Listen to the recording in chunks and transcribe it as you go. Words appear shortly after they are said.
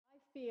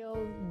feel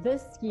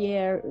this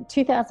year,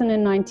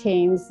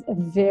 2019's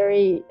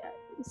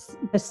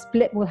the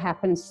split will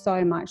happen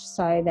so much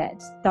so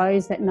that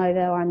those that know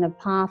they're on the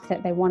path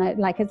that they want to,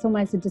 like it's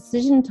almost a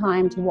decision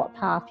time to what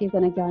path you're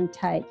going to go and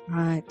take.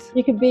 Right.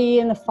 You could be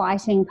in the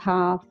fighting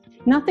path.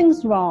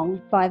 Nothing's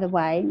wrong, by the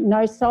way.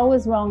 No soul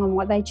is wrong on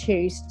what they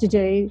choose to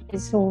do.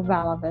 It's all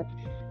relevant.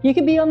 You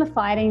could be on the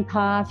fighting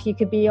path. You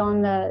could be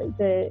on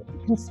the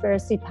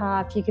conspiracy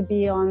path. You could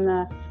be on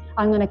the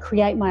I'm going to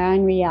create my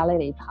own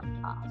reality path.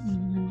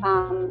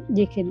 Mm-hmm.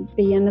 You could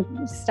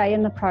stay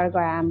in the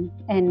program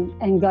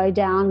and go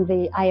down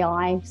the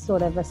AI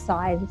sort of a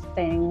side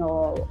thing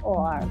or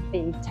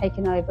be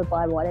taken over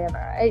by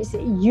whatever.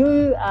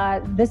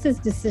 This is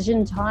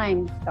decision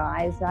time,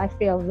 guys. I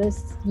feel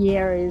this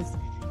year is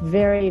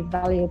very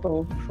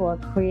valuable for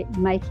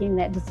making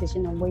that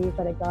decision on where you've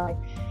got to go.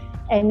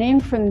 And then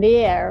from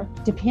there,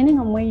 depending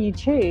on where you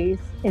choose,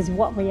 is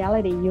what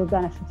reality you're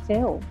going to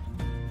fulfill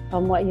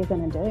on what you're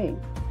going to do.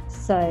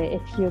 So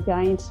if you're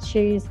going to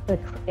choose the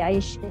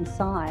creation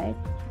side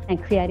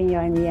and creating your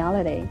own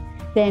reality,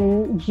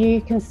 then you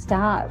can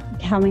start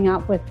coming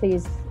up with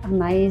these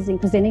amazing,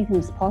 because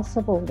anything's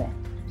possible then.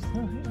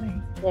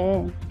 Absolutely.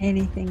 Yeah.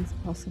 Anything's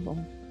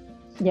possible.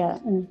 Yeah.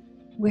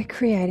 We're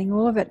creating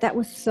all of it. That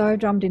was so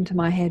drummed into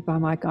my head by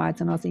my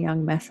guides when I was a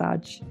young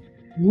massage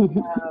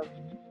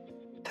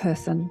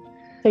person.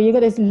 So you've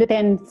got to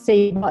then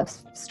see what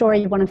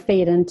story you want to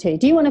feed into.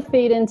 Do you want to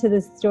feed into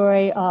the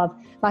story of,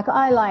 like,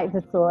 I like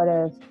the thought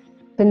of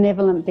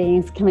benevolent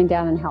beings coming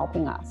down and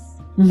helping us.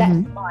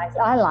 Mm-hmm.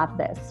 I love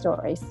that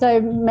story.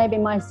 So maybe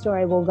my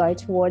story will go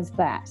towards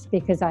that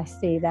because I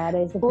see that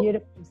as a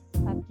beautiful.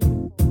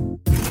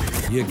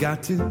 You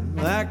got to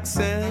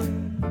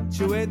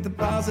accentuate the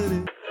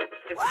positive.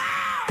 Wow,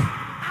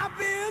 I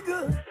feel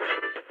good.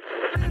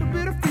 A little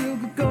bit of feel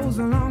good goes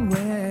a long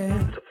way.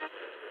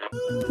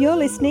 You're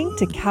listening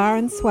to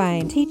Karen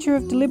Swain, teacher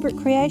of deliberate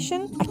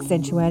creation,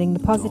 accentuating the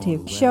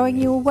positive, showing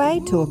you a way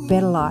to a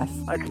better life.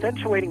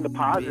 Accentuating the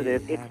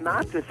positive, it's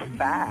not just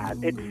fad,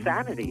 it's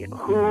sanity.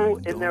 Who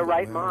in their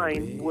right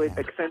mind would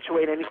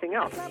accentuate anything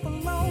else?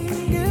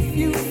 If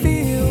you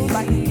feel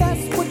like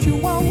that's what you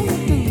want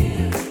to do.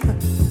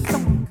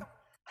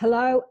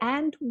 Hello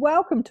and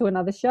welcome to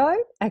another show,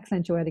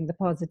 Accentuating the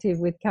Positive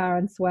with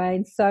Karen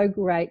Swain. So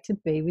great to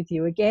be with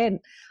you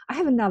again. I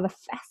have another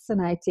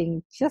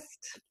fascinating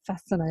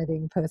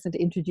person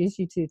to introduce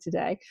you to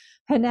today.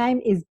 Her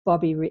name is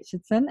Bobby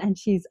Richardson and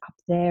she's up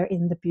there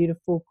in the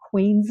beautiful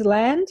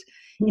Queensland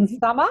in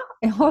summer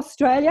in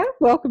Australia.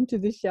 Welcome to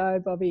the show,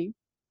 Bobby.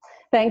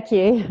 Thank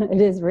you.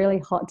 It is really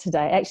hot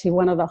today. Actually,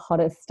 one of the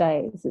hottest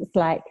days. It's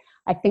like,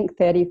 I think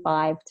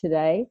 35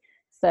 today.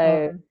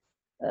 So...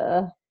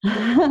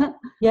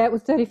 Yeah, it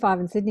was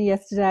 35 in Sydney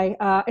yesterday.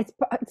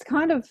 It's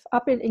kind of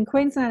up in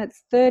Queensland,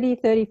 it's 30,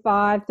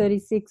 35,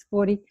 36,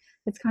 40.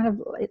 It's kind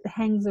of, it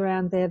hangs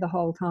around there the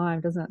whole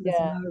time, doesn't it? There's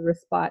no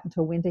respite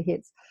until winter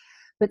hits.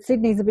 But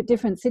Sydney's a bit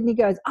different. Sydney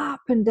goes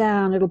up and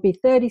down. It'll be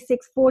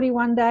 36, 40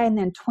 one day and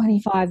then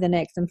 25 the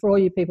next. And for all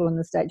you people in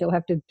the States, you'll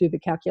have to do the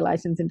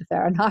calculations into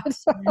Fahrenheit.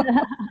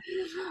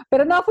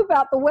 But enough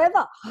about the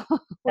weather.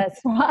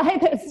 That's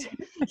right.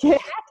 Chatting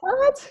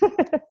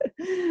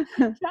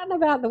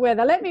about the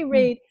weather. Let me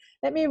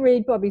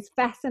read Bobby's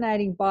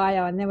fascinating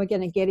bio and then we're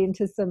going to get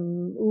into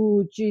some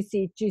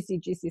juicy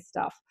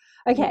stuff.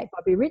 Okay,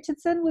 Bobby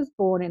Richardson was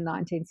born in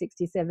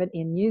 1967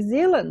 in New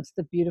Zealand,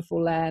 the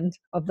beautiful land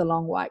of the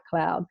long white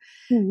cloud.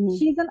 Mm-hmm.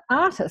 She's an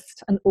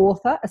artist, an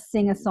author, a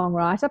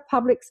singer-songwriter,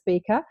 public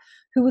speaker,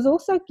 who was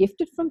also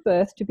gifted from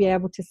birth to be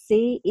able to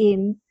see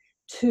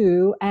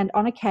into and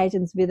on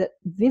occasions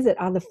visit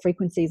other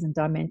frequencies and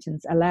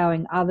dimensions,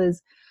 allowing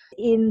others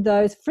in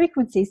those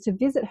frequencies to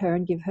visit her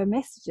and give her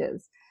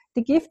messages.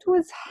 The gift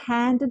was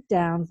handed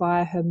down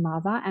via her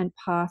mother and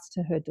passed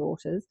to her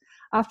daughters.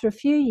 After a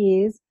few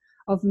years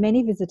of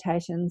many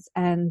visitations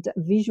and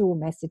visual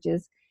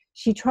messages,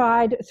 she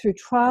tried through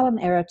trial and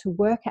error to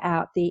work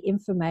out the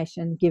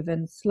information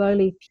given,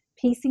 slowly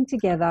piecing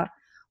together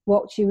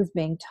what she was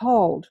being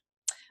told.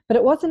 But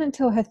it wasn't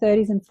until her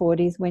 30s and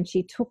 40s when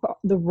she took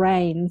the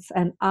reins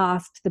and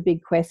asked the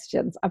big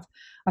questions.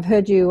 I've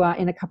heard you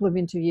in a couple of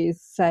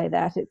interviews say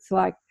that. It's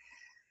like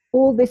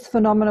all this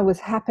phenomena was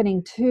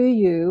happening to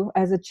you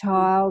as a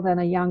child and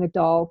a young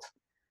adult,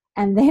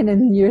 and then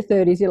in your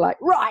 30s you're like,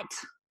 right,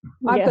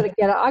 I've got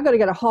to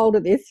get a hold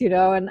of this,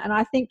 and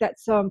I think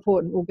that's so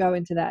important. We'll go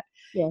into that.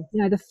 Yes.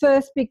 The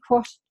first big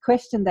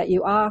question that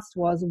you asked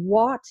was,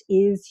 what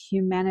is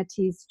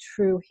humanity's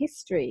true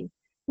history?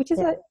 Which is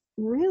a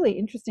really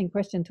interesting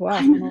question to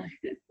ask.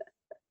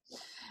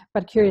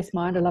 But curious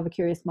mind, I love a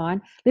curious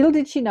mind. Little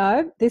did she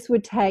know this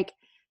would take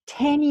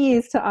 10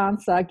 years to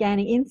answer,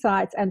 gaining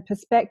insights and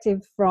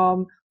perspective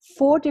from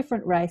 4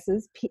 different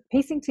races,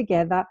 piecing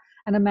together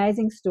an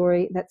amazing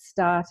story that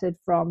started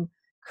from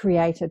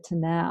creator to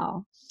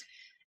now.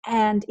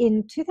 And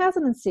in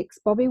 2006,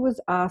 Bobby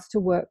was asked to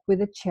work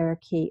with a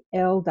Cherokee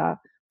elder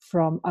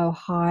from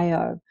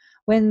Ohio.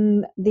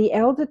 When the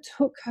elder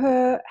took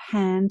her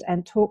hand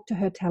and talked to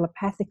her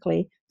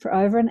telepathically for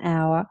over an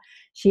hour.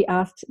 She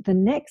asked the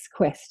next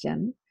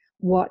question: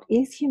 what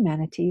is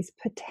humanity's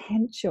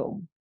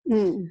potential?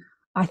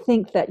 I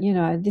think that,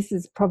 this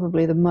is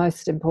probably the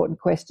most important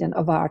question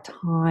of our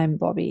time,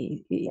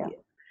 Bobby. Yeah.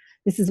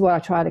 This is what I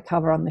try to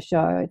cover on the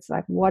show. It's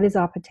like, what is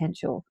our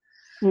potential?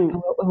 And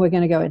we're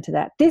going to go into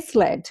that. This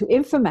led to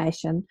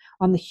information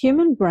on the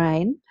human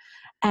brain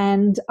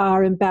and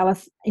our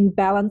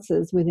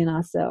imbalances within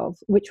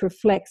ourselves, which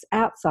reflects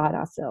outside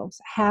ourselves,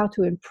 how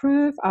to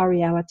improve our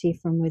reality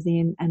from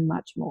within, and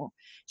much more.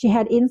 She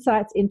had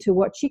insights into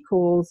what she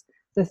calls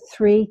the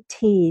 3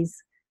 T's: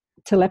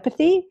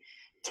 telepathy,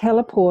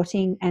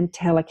 teleporting, and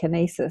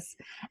telekinesis.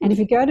 And if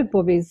you go to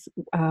Bobby's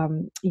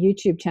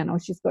YouTube channel,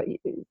 she's got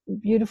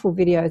beautiful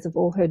videos of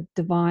all her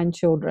divine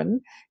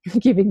children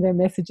giving their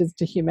messages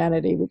to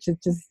humanity, which is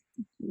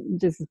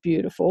just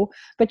beautiful.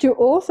 But you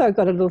also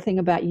got a little thing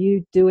about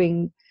you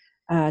doing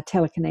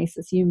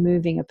telekinesis, you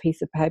moving a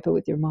piece of paper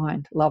with your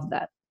mind. Love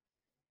that.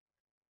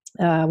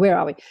 Where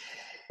are we?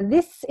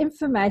 This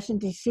information,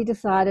 she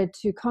decided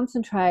to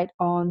concentrate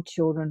on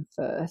children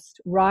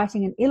first,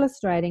 writing and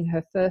illustrating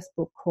her first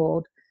book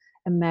called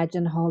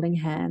Imagine Holding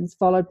Hands,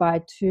 followed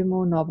by 2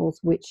 more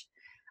novels which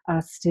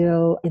are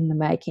still in the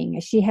making.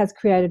 She has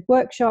created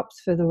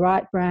workshops for the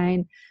right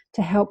brain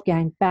to help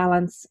gain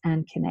balance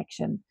and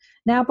connection.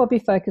 Now Bobby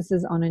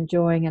focuses on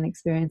enjoying and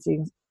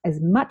experiencing as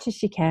much as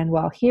she can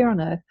while here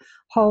on Earth,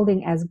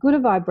 holding as good a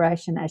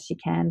vibration as she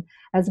can,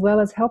 as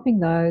well as helping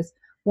those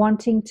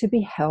wanting to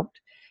be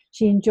helped.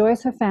 She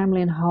enjoys her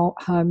family and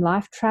home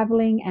life,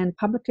 traveling and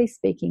publicly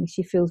speaking.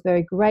 She feels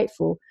very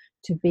grateful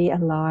to be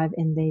alive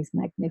in these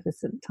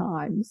magnificent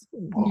times.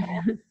 Oh,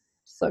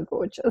 so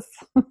gorgeous.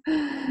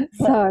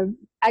 So,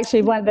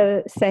 actually,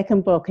 the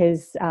second book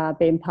is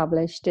being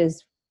published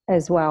as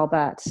well,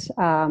 but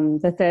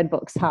the third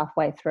book's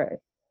halfway through.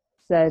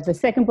 So the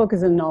second book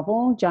is a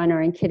novel, Jonah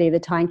and Kitty, the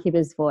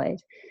Timekeeper's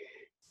Void,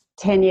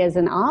 10 years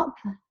and up.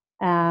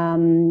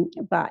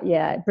 But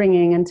yeah,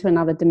 bringing into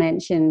another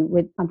dimension.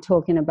 I'm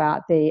talking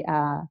about the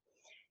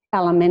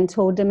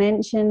elemental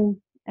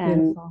dimension,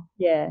 and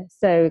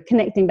so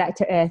connecting back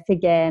to Earth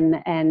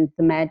again, and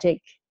the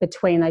magic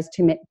between those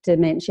 2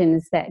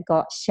 dimensions that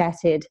got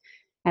shattered,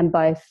 and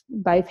both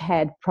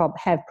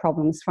have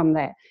problems from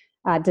that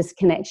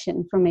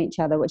disconnection from each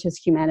other, which is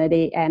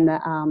humanity and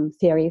the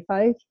fairy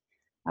folk.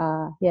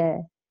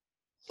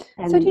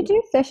 And so do you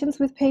do sessions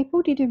with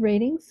people? Do you do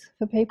readings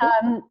for people?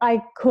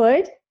 I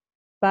could.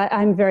 But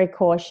I'm very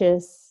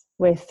cautious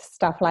with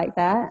stuff like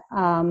that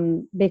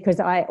because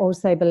I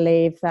also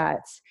believe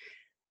that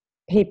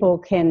people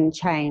can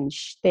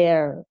change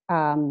their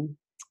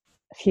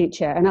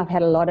future. And I've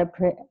had a lot of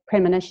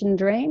premonition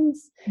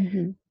dreams,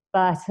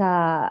 but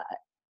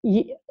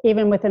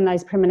even within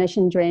those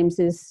premonition dreams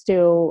is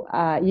still,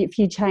 if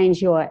you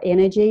change your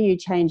energy, you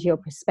change your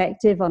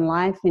perspective on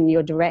life and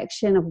your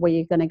direction of where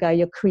you're going to go,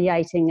 you're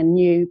creating a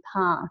new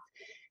path.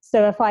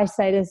 So if I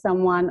say to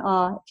someone,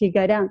 I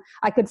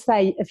could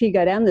say, if you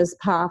go down this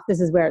path, this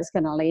is where it's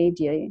going to lead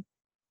you.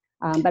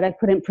 But I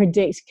couldn't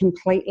predict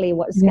completely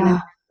what's going to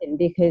happen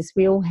because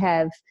we all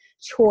have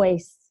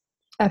choice.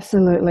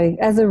 Absolutely.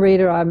 As a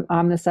reader,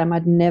 I'm the same.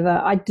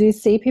 I do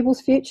see people's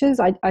futures.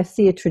 I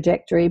see a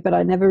trajectory, but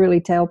I never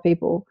really tell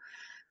people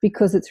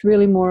because it's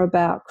really more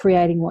about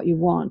creating what you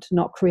want,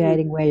 not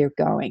creating where you're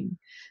going.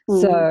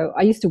 So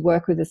I used to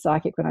work with a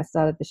psychic when I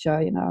started the show,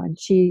 and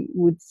she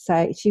would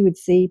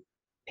see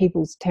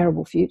people's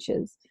terrible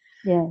futures.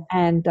 Yeah.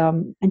 And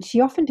she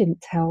often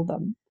didn't tell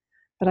them.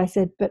 But I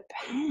said, but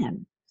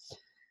Pam,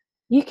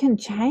 you can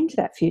change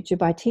that future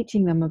by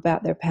teaching them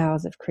about their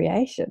powers of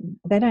creation.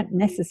 They don't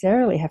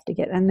necessarily have to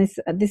and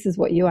this is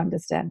what you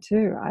understand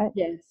too, right?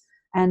 Yes.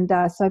 And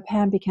so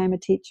Pam became a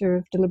teacher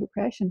of deliberate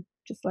creation,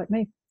 just like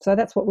me. So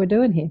that's what we're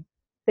doing here.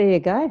 There you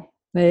go.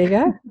 There you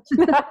go.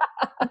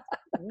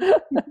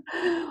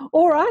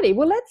 All righty.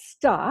 Well, let's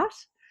start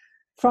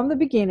from the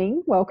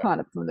beginning, kind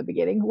of from the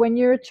beginning. When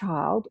you're a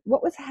child,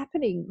 what was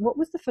happening? What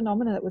was the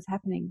phenomena that was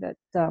happening that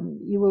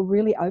you were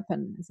really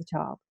open as a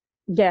child?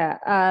 Yeah.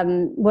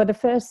 Well, the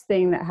first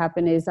thing that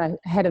happened is I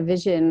had a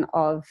vision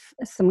of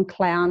some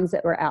clowns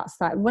that were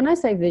outside. When I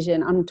say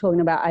vision, I'm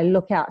talking about I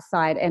look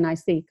outside and I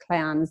see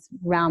clowns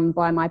round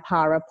by my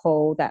para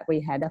pool, that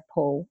we had a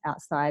pool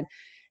outside,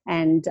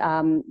 and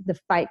the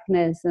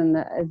fakeness and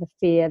the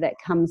fear that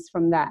comes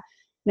from that.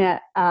 Now,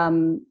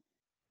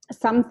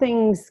 some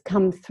things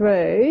come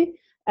through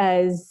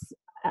as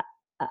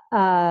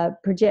trying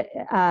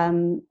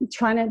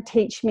to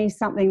teach me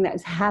something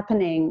that's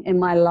happening in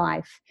my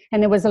life.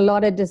 And there was a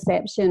lot of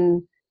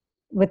deception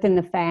within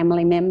the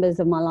family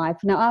members of my life.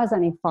 Now, I was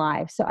only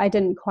 5, so I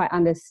didn't quite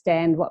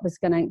understand what was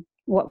going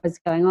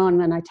on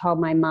when I told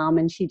my mum,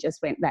 and she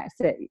just went, that's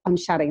it, I'm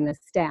shutting this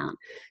down.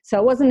 So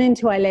it wasn't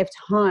until I left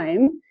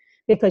home,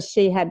 because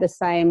she had the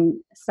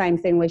same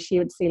thing where she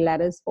would see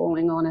ladders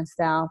falling on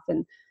herself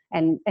and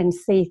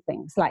see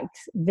things, like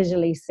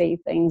visually see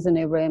things in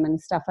her room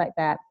and stuff like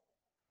that.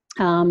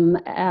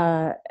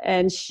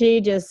 And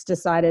she just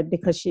decided,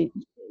 because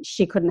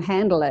she couldn't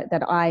handle it,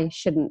 that I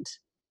shouldn't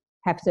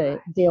have to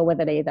deal with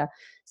it either.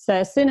 So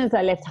as soon as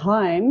I left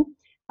home,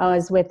 I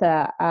was with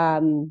a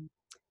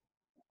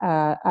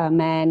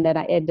man that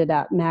I ended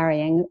up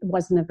marrying.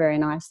 Wasn't a very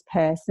nice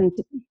person.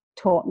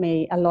 Taught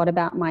me a lot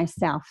about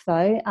myself,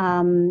 though,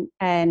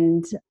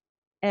 and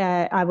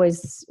I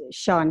was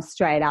shown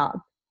straight up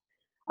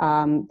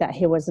that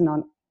he was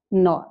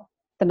not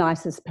the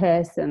nicest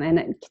person, and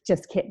it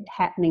just kept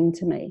happening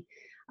to me.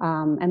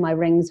 And my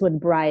rings would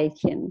break,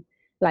 and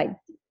like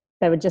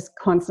they were just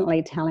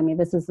constantly telling me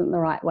this isn't the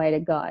right way to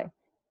go.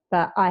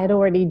 But I had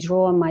already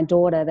drawn my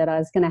daughter that I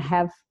was going to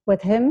have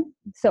with him,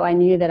 so I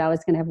knew that I was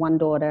going to have one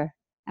daughter,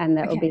 and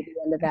that would be the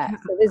end of that.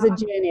 So there's a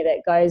journey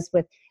that goes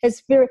with.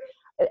 It's very.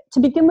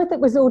 To begin with, it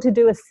was all to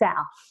do with self.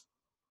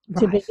 Right.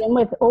 To begin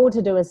with, all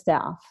to do with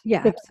self.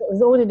 Yeah, because it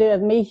was all to do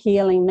with me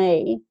healing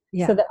me,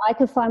 yeah. so that I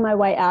could find my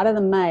way out of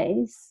the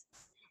maze,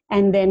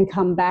 and then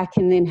come back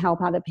and then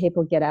help other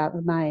people get out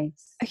of the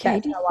maze. Okay,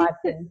 that's how I've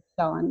been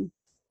going.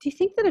 Do you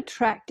think that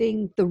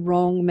attracting the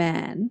wrong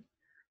man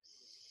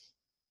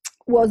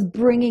was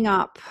bringing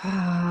up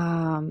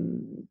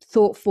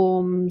thought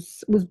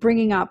forms, was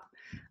bringing up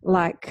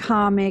like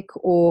karmic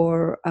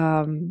or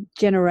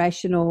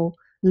generational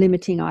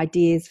limiting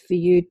ideas for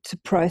you to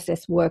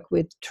process, work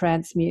with,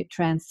 transmute,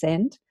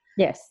 transcend?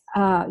 Yes.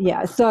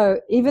 Yeah. So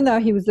even though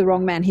he was the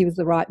wrong man, he was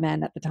the right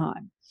man at the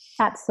time.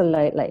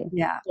 Absolutely.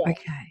 Yeah. Yeah.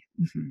 Okay.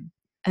 Mm-hmm.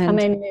 I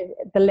mean,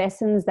 the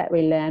lessons that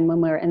we learn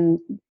when we're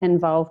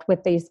involved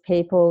with these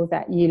people,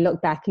 that you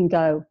look back and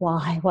go,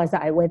 why was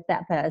I with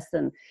that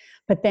person?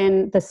 But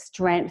then the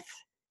strength,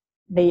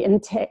 the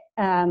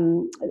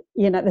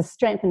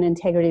strength and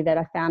integrity that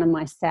I found in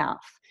myself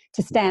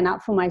to stand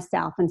up for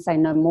myself and say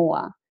no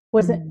more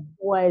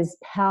was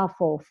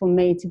powerful for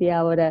me to be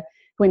able to,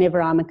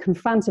 whenever I'm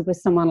confronted with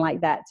someone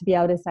like that, to be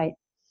able to say,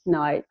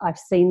 no, I've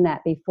seen that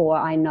before.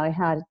 I know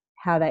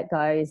how that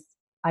goes.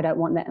 I don't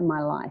want that in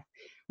my life.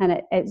 And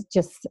it's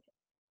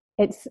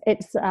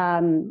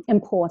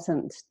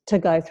important to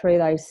go through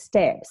those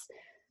steps.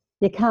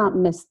 You can't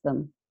miss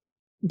them.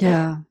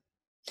 Yeah.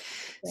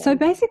 So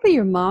basically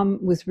your mum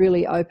was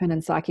really open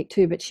and psychic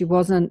too, but she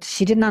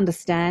didn't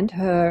understand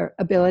her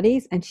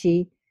abilities, and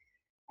she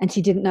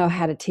didn't know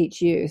how to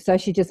teach you. So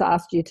she just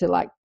asked you to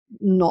like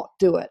not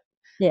do it.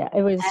 Yeah,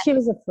 she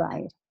was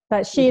afraid.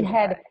 But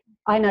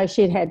I know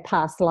she'd had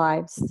past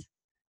lives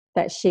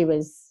that she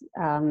was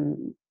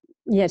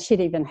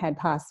she'd even had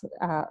past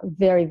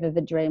very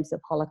vivid dreams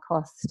of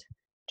Holocaust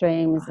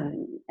dreams,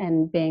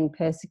 and being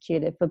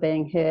persecuted for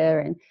being her,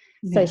 and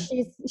so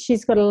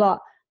she's got a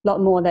lot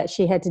more that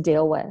she had to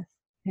deal with.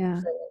 Yeah.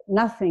 So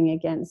nothing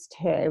against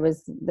her. It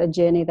was the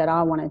journey that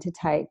I wanted to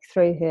take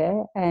through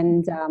her,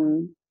 and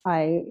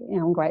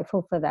I'm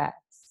grateful for that.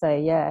 So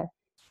yeah.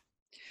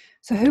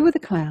 So who were the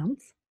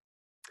clowns?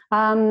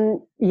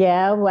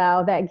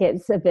 Well, that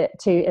gets a bit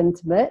too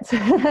intimate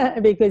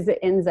because it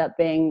ends up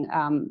being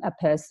a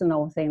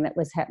personal thing that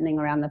was happening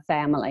around the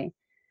family.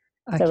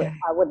 Okay. So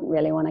I wouldn't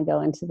really want to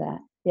go into that.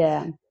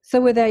 Yeah. So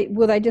were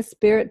they just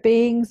spirit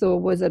beings, or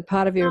was it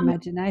part of your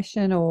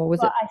imagination, or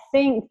was it? I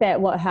think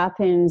that what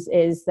happens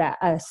is that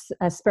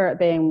a spirit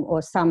being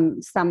or some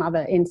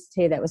other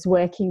entity that was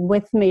working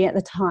with me at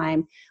the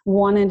time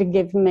wanted to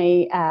give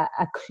me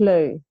a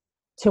clue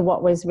to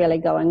what was really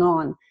going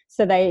on.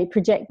 So they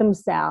project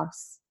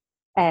themselves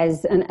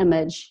as an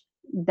image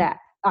that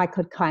I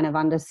could kind of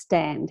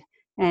understand.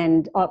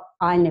 And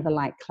I never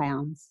liked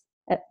clowns.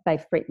 They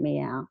freak me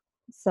out.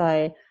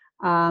 So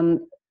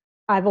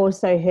I've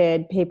also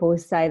heard people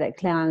say that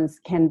clowns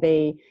can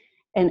be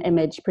an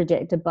image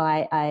projected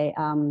by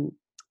an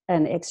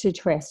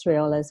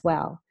extraterrestrial as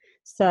well.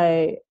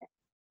 So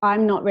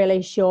I'm not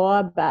really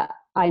sure, but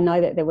I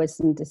know that there was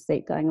some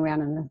deceit going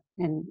around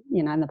in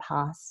the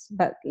past.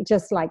 But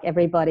just like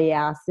everybody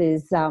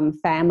else's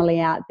family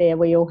out there,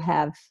 we all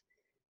have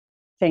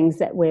things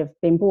that we've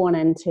been born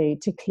into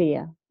to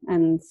clear.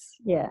 And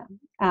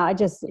I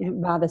just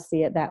rather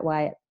see it that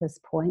way at this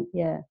point.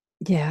 Yeah.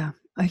 Yeah.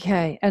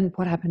 Okay. And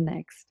what happened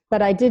next?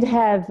 But I did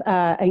have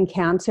an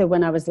encounter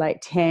when I was like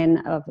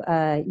 10 of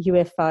a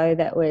UFO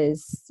that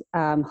was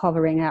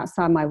hovering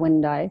outside my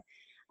window.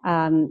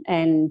 And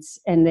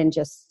then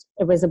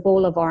it was a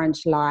ball of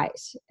orange light.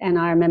 And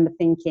I remember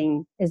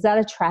thinking, is that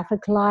a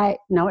traffic light?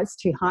 No, it's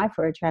too high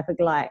for a traffic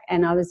light.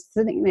 And I was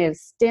sitting there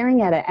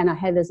staring at it, and I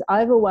had this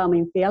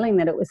overwhelming feeling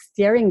that it was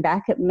staring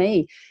back at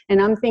me.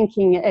 And I'm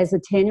thinking, as a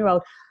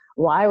 10-year-old,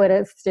 why would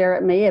it stare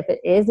at me if it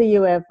is a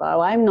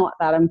UFO? I'm not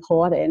that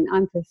important.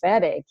 I'm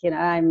pathetic.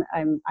 I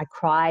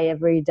cry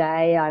every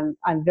day.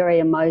 I'm very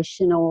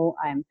emotional.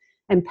 I'm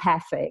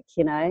empathic,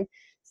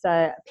 so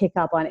I pick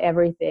up on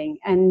everything.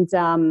 And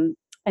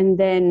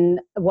then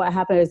what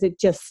happened is it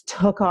just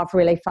took off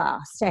really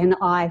fast, and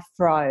I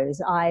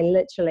froze. I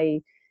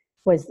literally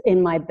was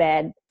in my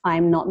bed.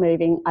 I'm not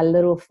moving a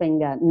little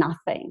finger,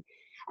 nothing.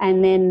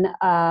 And then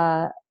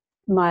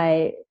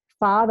my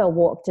father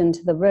walked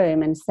into the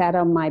room and sat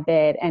on my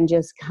bed and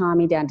just calmed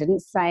me down. Didn't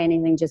say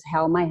anything, just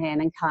held my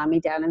hand and calmed me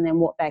down, and then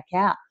walked back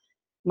out.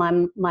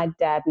 My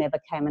dad never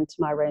came into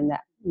my room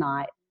that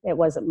night. it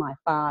wasn't my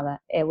father.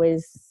 It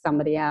was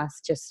somebody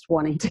else just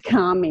wanting to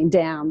calm me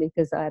down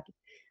because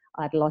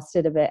I'd lost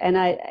it a bit. And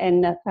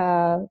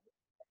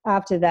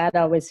after that,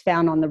 I was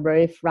found on the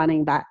roof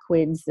running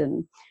backwards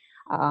and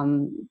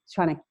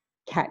trying to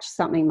catch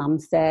something Mum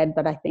said,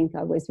 but I think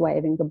I was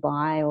waving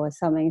goodbye or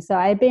something. So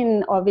I've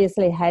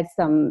obviously had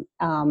some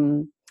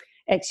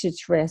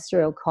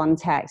extraterrestrial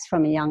contacts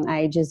from a young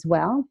age as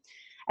well.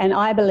 And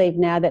I believe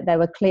now that they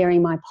were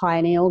clearing my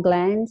pineal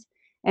gland,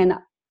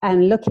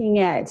 and looking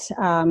at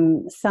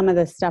some of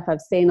the stuff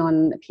I've seen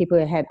on people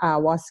who had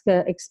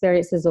ayahuasca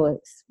experiences or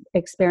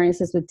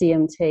experiences with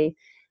DMT,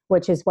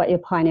 which is what your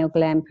pineal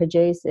gland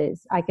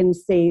produces, I can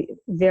see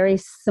very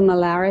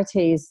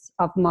similarities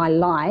of my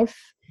life.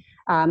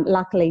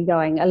 Luckily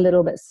going a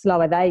little bit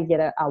slower. They get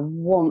a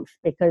warmth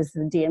because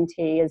the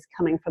DMT is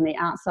coming from the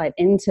outside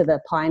into the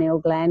pineal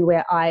gland,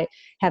 where I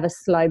have a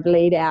slow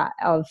bleed out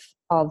of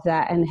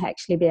that and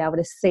actually be able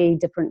to see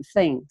different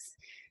things.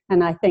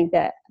 And I think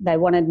that they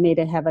wanted me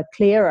to have a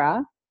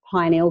clearer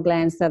pineal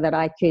gland so that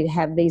I could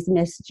have these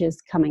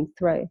messages coming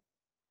through.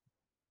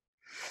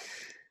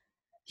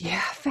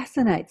 Yeah,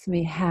 fascinates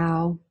me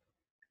how,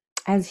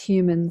 as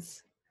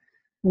humans,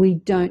 we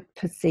don't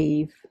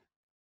perceive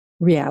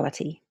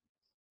reality.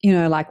 You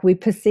know, like we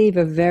perceive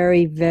a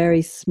very,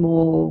 very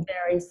small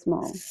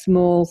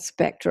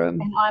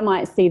spectrum. And I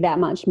might see that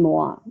much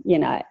more, you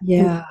know,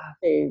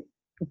 to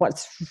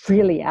what's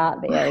really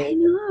out there. I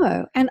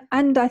know.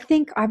 And I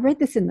think I read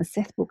this in the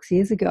Seth books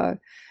years ago.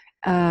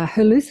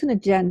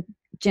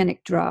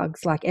 Hallucinogenic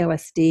drugs like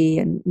LSD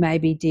and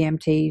maybe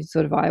DMT,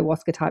 sort of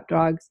ayahuasca type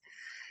drugs,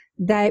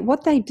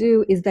 what they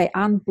do is they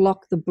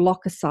unblock the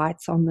blocker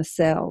sites on the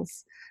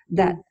cells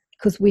that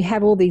because we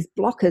have all these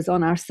blockers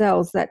on our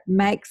cells that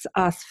makes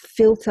us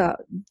filter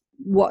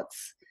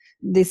what's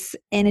this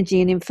energy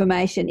and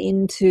information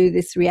into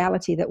this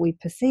reality that we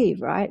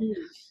perceive, right?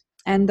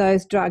 And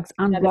those drugs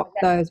unblock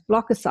those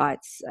blocker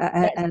sites.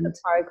 And the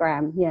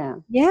program,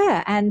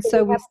 Yeah, and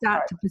so we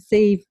start to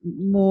perceive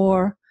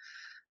more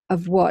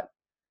of what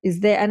is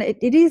there. And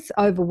it is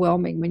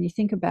overwhelming when you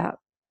think about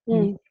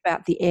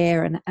the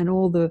air and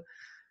all the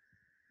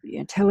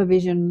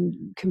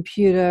television,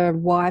 computer,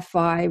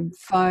 Wi-Fi,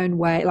 phone,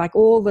 like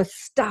all the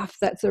stuff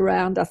that's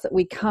around us that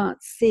we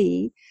can't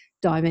see,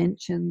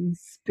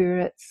 dimensions,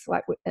 spirits,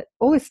 like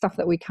all this stuff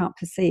that we can't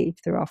perceive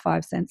through our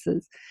five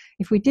senses.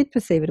 If we did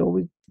perceive it all,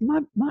 we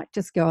might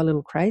just go a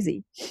little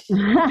crazy.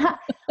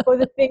 Well,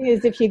 the thing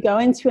is, if you go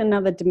into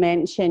another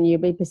dimension, you'll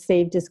be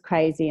perceived as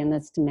crazy in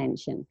this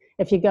dimension.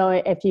 If you go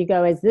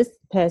as this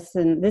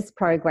person, this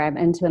program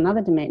into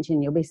another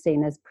dimension, you'll be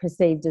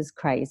perceived as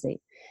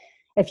crazy.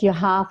 If you're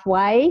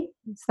halfway,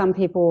 some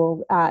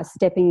people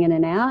stepping in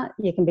and out,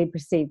 you can be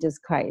perceived as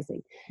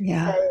crazy.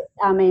 Yeah. So,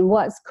 I mean,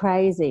 what's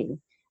crazy?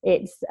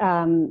 It's,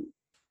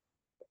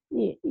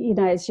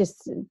 it's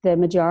just the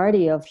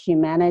majority of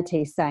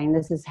humanity saying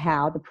this is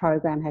how the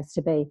program has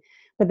to be.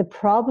 But the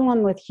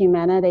problem with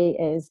humanity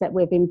is that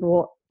we've been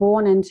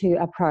born into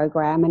a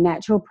program, a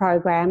natural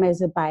program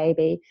as a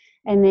baby,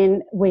 and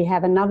then we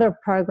have another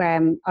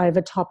program over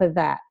top of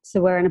that.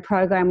 So we're in a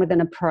program within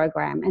a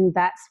program, and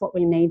that's what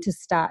we need to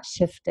start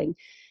shifting.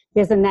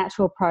 There's a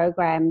natural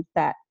program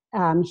that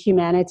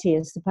humanity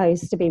is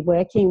supposed to be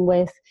working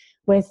with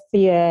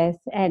the earth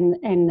and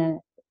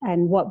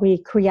what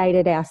we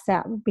created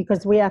ourselves,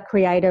 because we are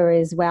creator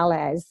as well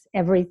as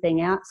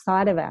everything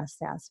outside of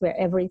ourselves. We're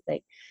everything.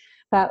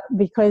 But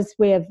because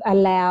we've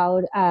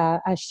allowed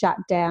a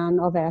shutdown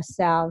of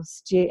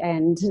ourselves,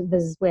 and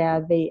this is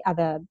where the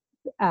other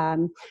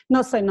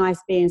not so nice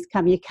beings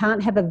come. You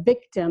can't have a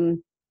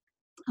victim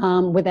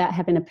without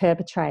having a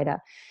perpetrator.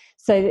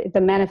 So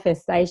the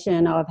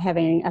manifestation of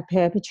having a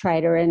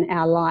perpetrator in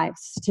our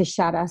lives to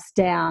shut us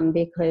down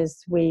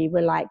because we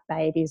were like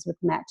babies with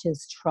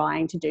matches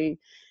trying to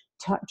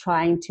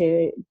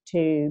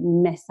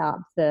mess up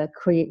the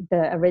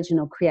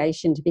original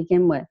creation to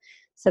begin with.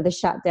 So the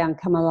shutdown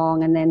come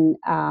along, and then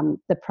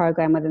the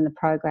program within the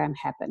program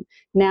happened.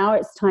 Now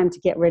it's time to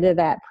get rid of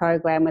that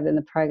program within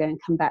the program and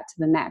come back to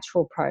the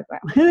natural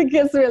program. It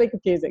gets really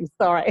confusing.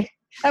 Sorry.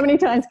 How many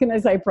times can I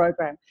say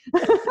program?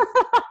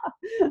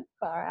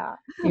 Far out.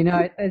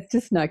 It's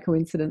just no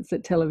coincidence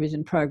that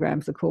television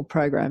programs are called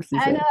programs.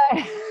 I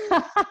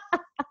know.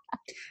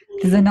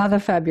 There's another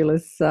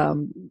fabulous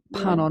pun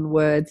on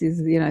words is,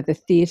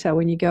 the theatre.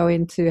 When you go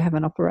in to have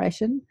an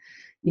operation,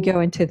 you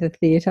go into the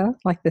theatre,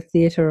 like the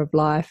theatre of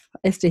life.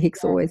 Esther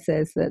Hicks always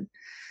says that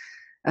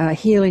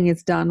healing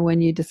is done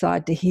when you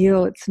decide to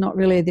heal. It's not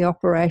really the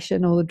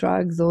operation or the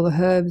drugs or the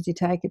herbs you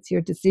take, it's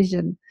your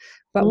decision.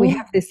 But we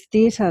have this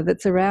theatre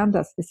that's around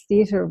us, this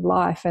theatre of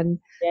life, and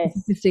it's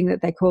interesting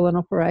that they call an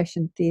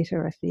operation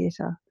theatre a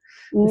theatre.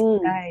 The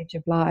stage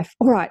of life.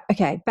 All right,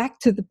 okay, back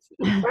to the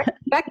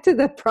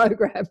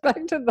program,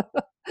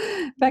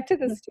 back to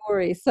the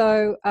story.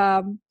 So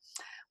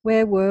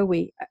where were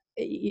we?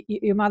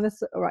 Your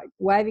mother's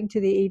waving to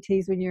the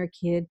ETs when you're a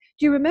kid.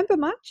 Do you remember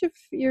much of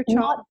your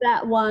childhood? Not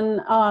that one.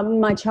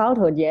 My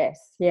childhood, yes,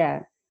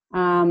 yeah.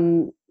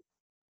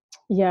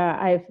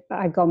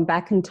 I've gone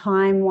back in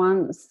time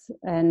once,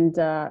 and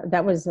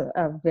that was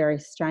a very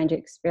strange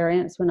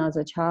experience when I was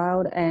a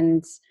child,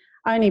 and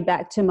only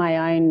back to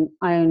my own.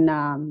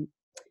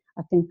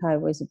 I think I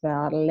was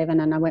about 11,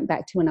 and I went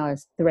back to when I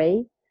was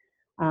 3.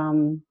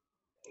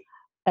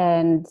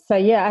 And so,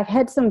 yeah, I've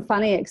had some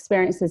funny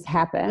experiences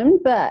happen,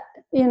 but,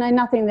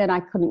 nothing that I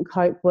couldn't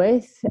cope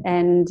with.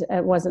 And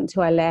it wasn't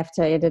until I left,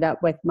 I ended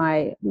up with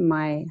my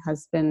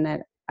husband,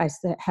 that I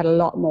had a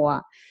lot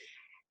more.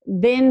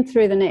 Then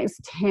through the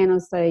next 10 or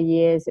so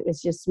years, it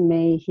was just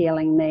me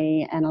healing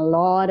me, and a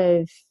lot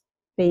of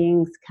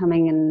beings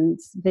coming and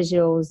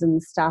visuals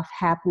and stuff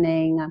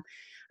happening.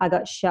 I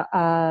got shot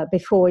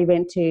before we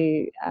went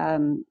to,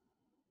 on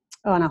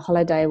a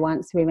holiday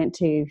once, we went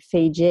to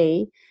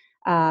Fiji.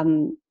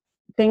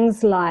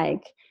 Things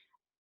like,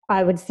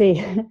 I would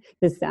see,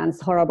 this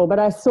sounds horrible, but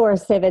I saw a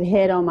severed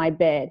head on my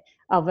bed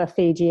of a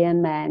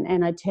Fijian man,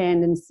 and I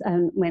turned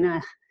and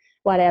went,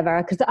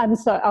 whatever, because I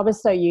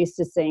was so used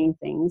to seeing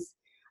things.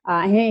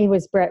 He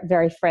was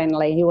very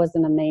friendly. He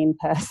wasn't a mean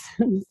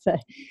person. So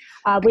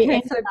we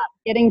ended up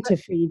getting to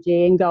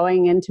Fiji and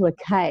going into a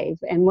cave.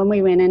 And when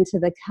we went into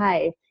the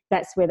cave,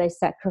 that's where they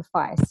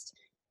sacrificed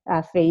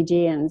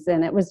Fijians.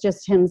 And it was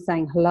just him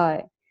saying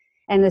hello.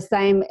 And the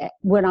same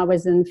when I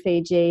was in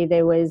Fiji,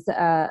 there was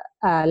a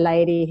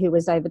lady who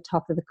was over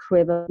top of the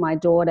crib of my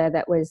daughter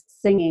that was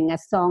singing a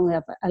song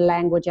of a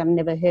language I've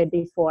never heard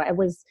before. It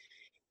was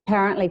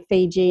apparently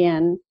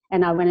Fijian,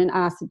 and I went and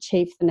asked the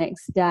chief the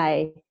next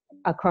day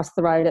across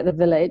the road at the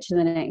village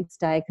the next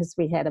day, because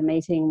we had a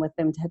meeting with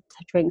them to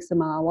drink some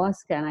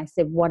ayahuasca, and I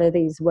said, what do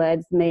these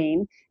words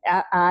mean?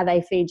 Are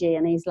they Fijian?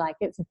 And he's like,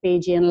 it's a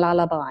Fijian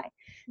lullaby.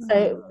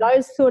 So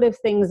those sort of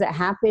things that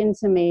happen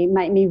to me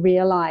make me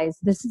realize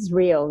this is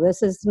real.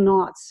 This is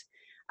not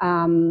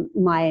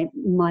my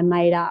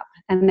made up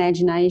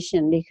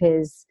imagination,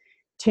 because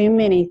too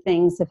many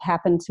things have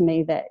happened to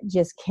me that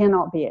just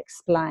cannot be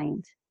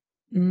explained.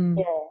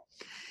 Yeah.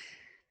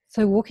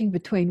 So walking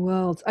between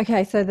worlds.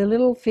 Okay, so the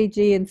little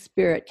Fijian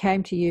spirit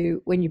came to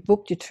you when you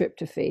booked your trip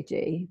to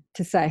Fiji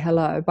to say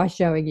hello by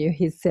showing you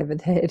his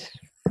severed head.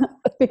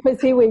 Because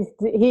he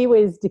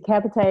was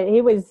decapitated.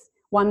 He was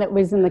one that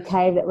was in the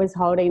cave that was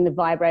holding the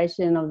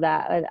vibration of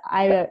that.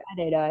 I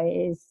don't know.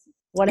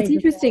 It's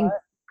interesting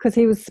because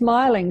he was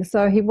smiling,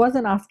 so he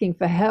wasn't asking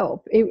for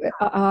help. It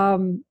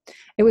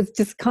was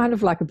just kind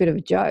of like a bit of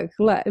a joke.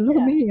 Like, look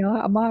at me,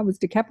 I was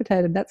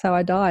decapitated. That's how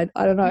I died.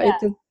 I don't know.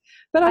 Yeah.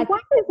 But I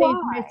think that these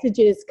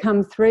messages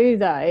come through,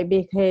 though,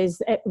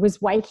 because it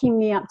was waking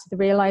me up to the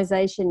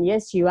realization,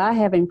 yes, you are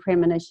having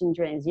premonition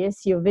dreams.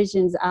 Yes, your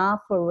visions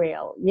are for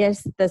real.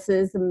 Yes, this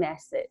is a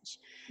message.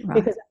 Right.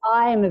 Because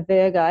I am a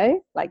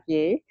Virgo, like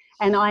you,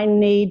 and I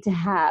need to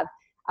have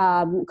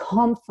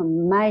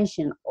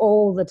confirmation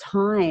all the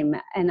time.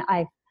 And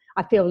I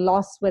feel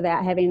lost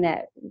without having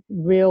that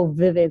real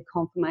vivid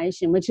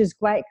confirmation, which is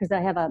great because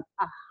I have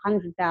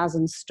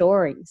 100,000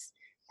 stories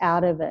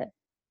out of it.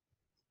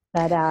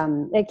 But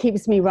it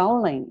keeps me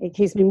rolling. It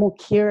keeps me more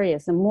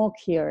curious and more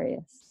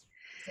curious.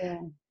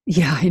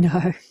 Yeah, I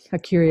know. A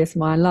curious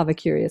mind. Love a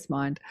curious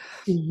mind.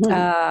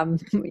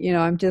 Mm-hmm.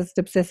 I'm just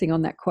obsessing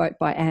on that quote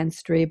by Anne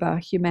Strieber.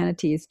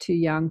 Humanity is too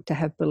young to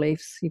have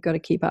beliefs. You've got to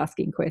keep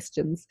asking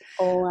questions.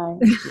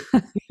 Always.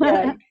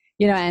 Yeah.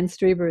 Anne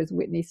Strieber is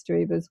Whitney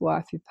Strieber's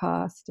wife who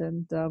passed,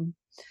 and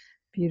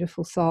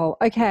beautiful soul.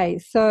 Okay,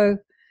 so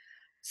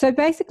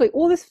basically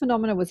all this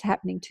phenomena was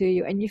happening to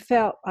you, and you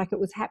felt like it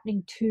was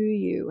happening to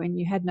you and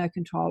you had no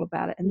control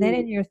about it. And then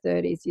in your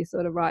 30s, you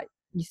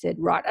said,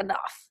 right,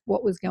 enough.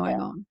 What was going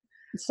on?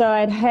 So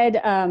I'd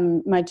had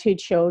my 2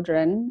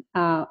 children.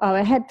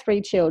 I had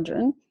 3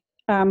 children.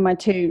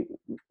 They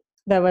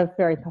were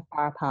very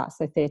far apart,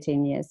 so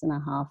 13 years and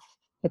a half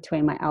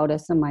between my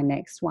eldest and my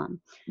next one.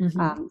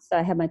 Mm-hmm. So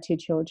I had my 2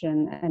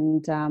 children,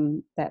 and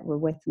that were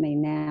with me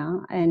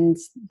now, and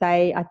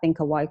they, I think,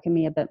 awoken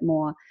me a bit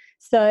more.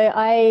 So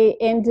I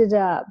ended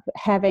up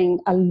having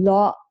a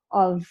lot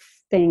of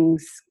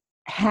things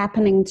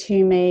happening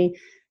to me.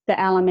 The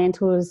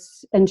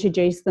elementals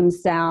introduced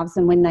themselves,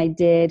 and when they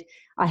did,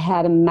 I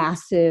had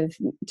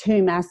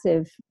 2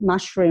 massive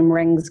mushroom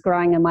rings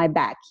growing in my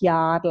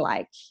backyard.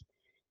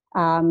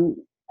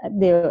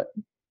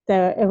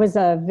 It was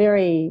a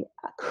very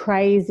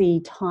crazy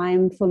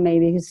time for me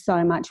because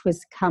so much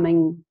was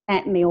coming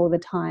at me all the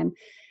time.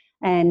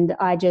 And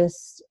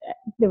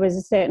there was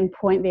a certain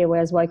point there where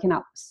I was woken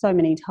up so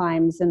many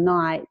times a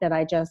night that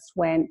I just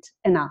went,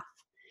 enough.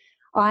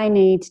 I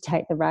need to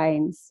take the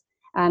reins.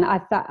 And I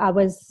thought I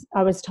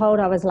was told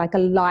I was like a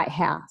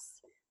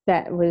lighthouse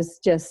that was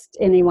just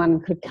anyone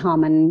could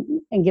come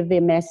and give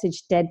their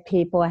message. Dead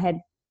people. I had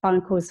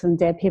phone calls from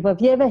dead people.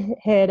 Have you ever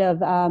heard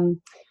of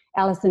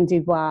Alison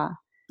Dubois?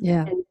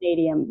 Yeah.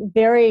 Medium.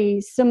 Very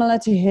similar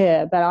to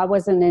her, but I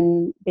wasn't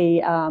in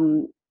the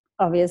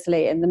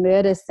obviously in the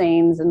murder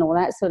scenes and all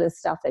that sort of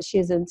stuff that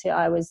she's into.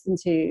 I was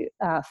into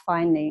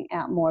finding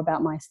out more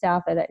about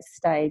myself at that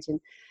stage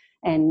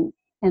and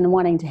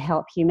wanting to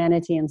help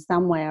humanity in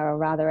some way or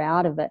rather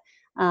out of it.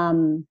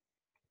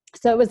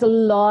 So it was a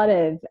lot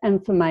of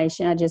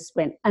information. I just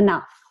went,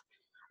 enough.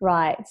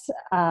 right,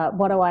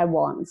 what do I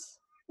want?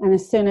 And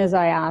as soon as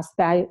I ask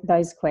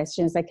those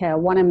questions, okay, I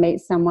want to meet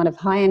someone of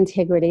high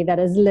integrity that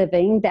is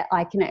living, that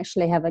I can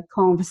actually have a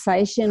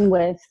conversation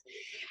with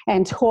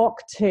and talk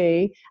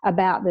to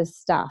about this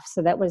stuff.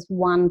 So that was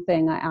one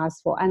thing I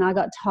asked for. And I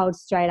got told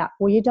straight up,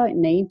 well, you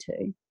don't need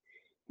to.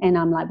 And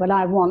I'm like, but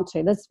I want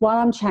to. This is what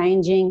I'm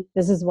changing.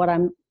 This is what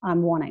I'm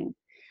wanting.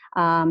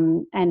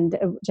 And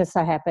it just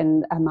so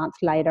happened a month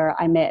later,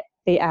 I met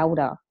the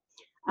elder.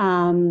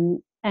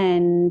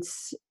 And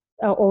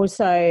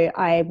also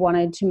I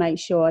wanted to make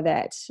sure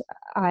that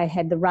I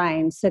had the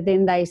reins. So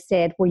then they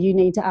said, well, you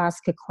need to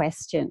ask a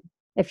question.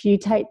 If you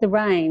take the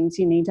reins,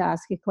 you need to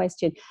ask a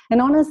question.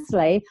 And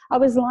honestly, I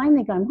was lying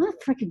there going,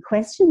 what freaking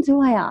question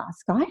do I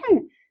ask? I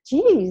don't,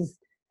 geez.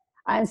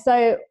 And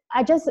so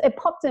it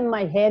popped in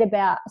my head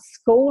about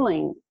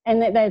schooling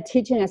and that they're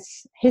teaching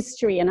us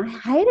history, and I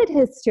hated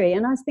history.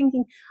 And I was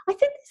thinking, I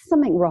think there's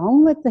something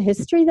wrong with the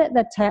history that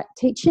they're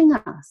teaching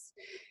us.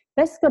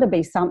 There's got to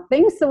be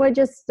something. So I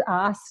just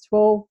asked,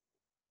 well,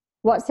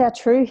 what's our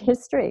true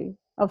history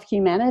of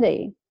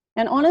humanity?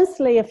 And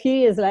honestly, a few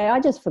years later, I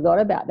just forgot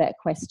about that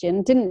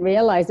question, didn't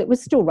realize it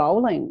was still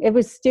rolling. I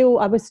was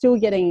still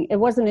getting, it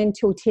wasn't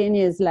until 10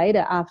 years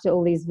later, after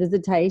all these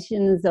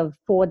visitations of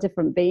 4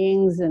 different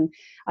beings, and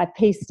I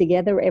pieced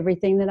together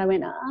everything, that I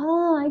went,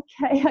 oh,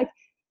 okay,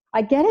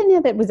 I get it now.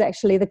 That was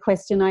actually the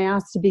question I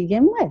asked to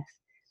begin with.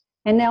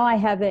 And now I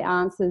have the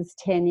answers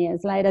 10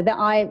 years later,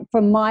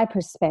 from my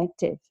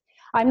perspective.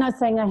 I'm not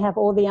saying I have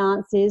all the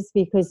answers,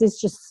 because there's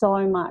just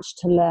so much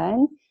to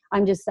learn.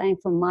 I'm just saying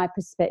from my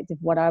perspective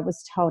what I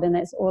was told, and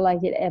that's all I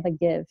could ever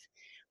give.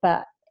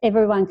 But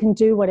everyone can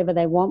do whatever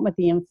they want with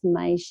the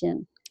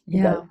information.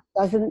 Yeah.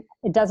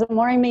 It doesn't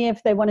worry me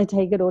if they want to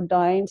take it or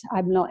don't.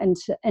 I'm not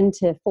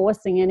into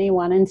forcing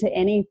anyone into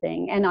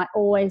anything. And I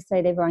always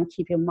say to everyone,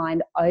 keep your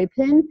mind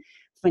open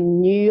for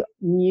new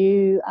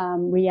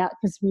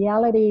because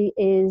reality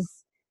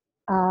is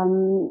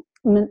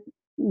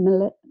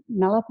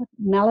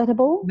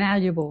malleable.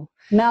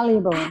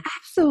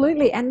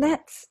 Absolutely. And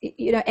that's,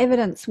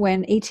 evidence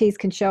when ETs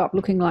can show up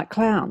looking like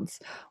clowns,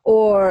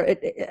 or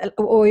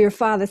your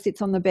father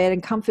sits on the bed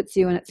and comforts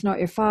you and it's not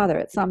your father,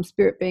 it's some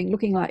spirit being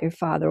looking like your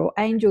father, or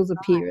angels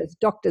appear as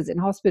doctors in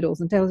hospitals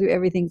and tells you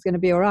everything's going to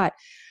be all right.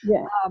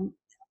 Yeah.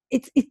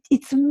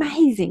 It's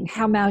amazing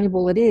how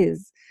malleable it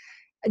is.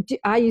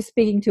 Are you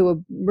speaking to a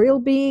real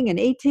being, an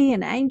ET,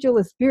 an angel,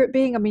 a spirit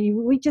being? I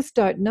mean, we just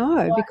don't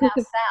know, because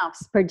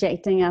ourselves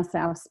projecting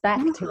ourselves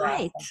back to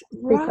us,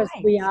 because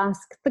we ask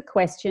the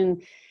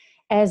question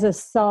as a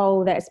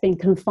soul that's been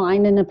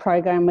confined in a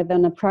program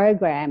within a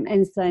program.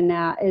 And so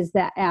now, is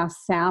that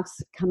ourselves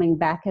coming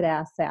back at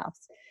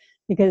ourselves?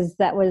 Because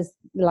that was,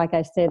 like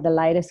I said, the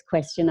latest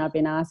question I've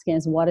been asking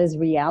is, what is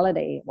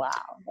reality? Wow,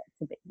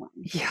 that's a big one.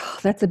 Yeah,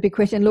 that's a big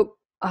question. Look,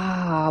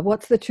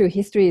 what's the true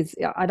history is,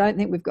 I don't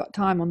think we've got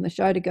time on the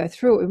show to go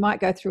through it. We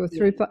might go through a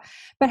throughput.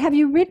 But have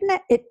you written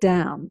it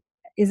down?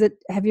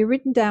 Have you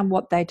written down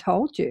what they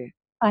told you?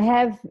 I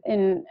have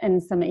in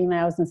some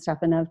emails and stuff,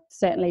 and I've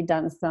certainly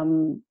done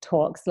some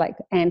talks, like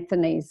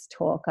Anthony's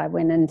talk. I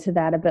went into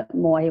that a bit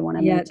more. He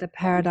wanted me to, the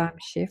paradigm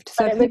shift.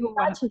 So it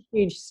was such a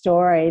huge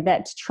story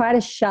that to try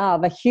to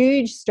shove a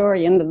huge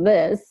story into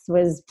this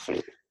was...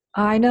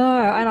 I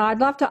know, and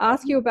I'd love to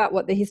ask you about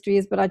what the history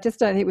is, but I just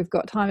don't think we've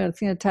got time. It's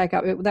going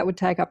to that would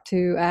take up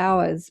 2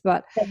 hours,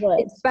 but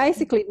it's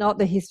basically not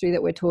the history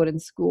that we're taught in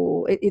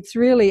school. It's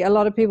really, a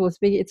lot of people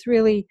speak, it's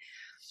really,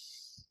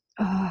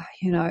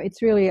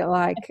 it's really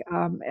like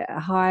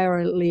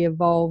highly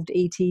evolved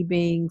ET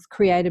beings,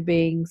 creator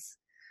beings,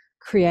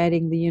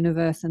 creating the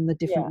universe and the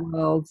different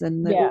worlds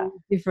and the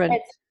different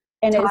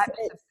types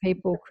of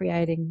people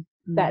creating.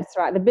 That's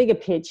right. The bigger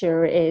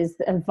picture is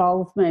the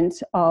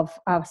involvement of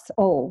us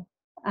all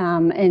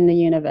in the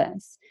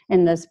universe,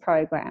 in this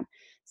program.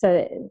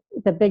 So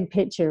the big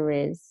picture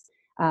is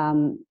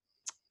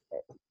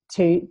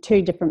two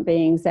different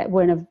beings that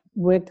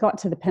got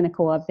to the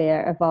pinnacle of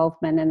their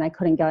involvement, and they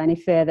couldn't go any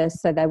further,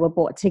 so they were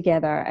brought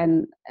together.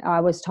 And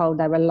I was told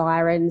they were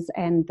Lyrans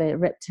and the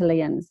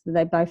Reptilians.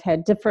 They both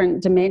had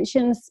different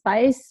dimensions,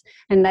 space,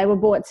 and they were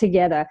brought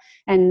together.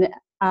 And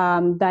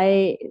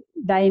they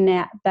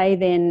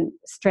then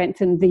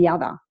strengthened the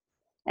other,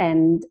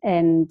 and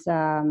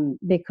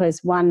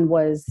because one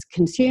was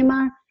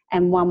consumer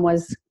and one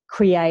was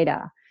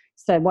creator.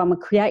 So one would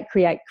create,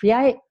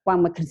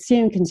 one would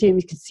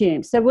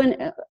consume. So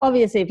when,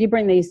 obviously, if you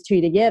bring these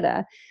two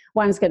together,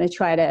 one's going to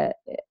try to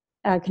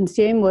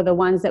consume, well, the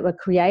ones that were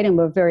creating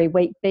were very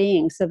weak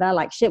beings. So they're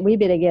like, shit, we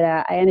better get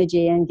our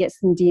energy and get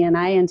some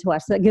DNA into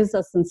us. So it gives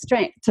us some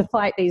strength to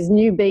fight these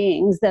new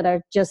beings that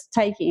are just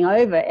taking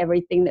over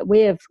everything that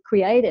we have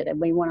created and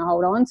we want to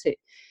hold on to.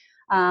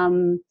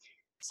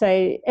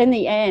 So in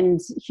the end,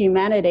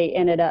 humanity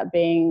ended up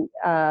being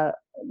the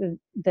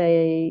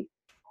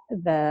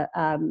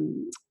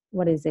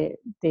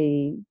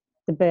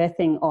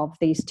birthing of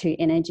these two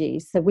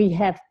energies. So we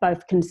have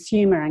both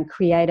consumer and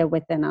creator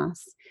within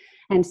us.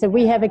 And so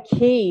we have a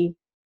key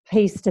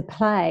piece to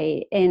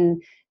play in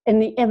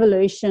the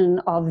evolution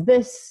of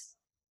this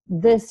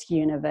this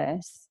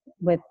universe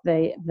with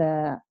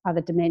the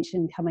other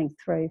dimension coming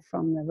through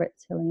from the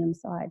reptilian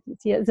side.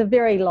 It's a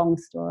very long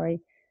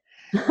story.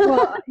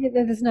 Well,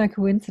 there's no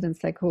coincidence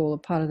they call a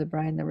part of the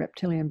brain the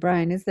reptilian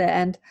brain, is there?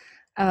 And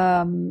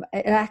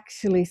it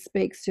actually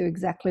speaks to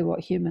exactly what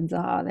humans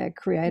are. They're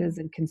creators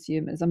and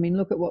consumers. I mean,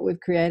 look at what we've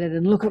created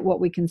and look at what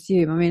we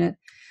consume. I mean,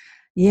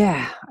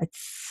 it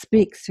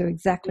speaks to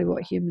exactly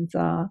what humans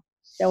are.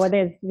 Yeah,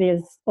 well,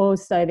 there's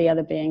also the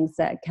other beings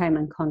that came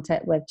in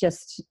contact with,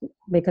 just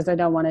because I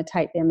don't want to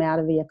take them out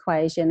of the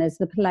equation, is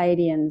the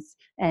Pleiadians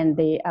and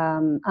the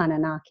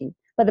Anunnaki.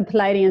 But the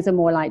Pleiadians are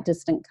more like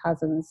distant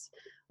cousins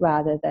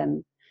rather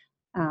than,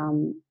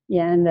 and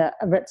the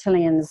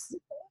reptilians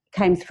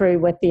came through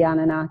with the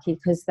Anunnaki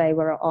because they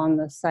were on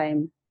the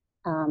same,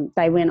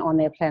 they went on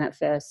their planet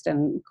first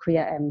and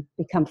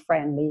become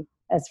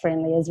as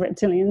friendly as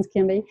reptilians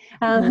can be.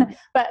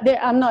 But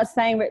I'm not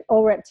saying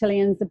all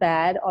reptilians are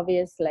bad,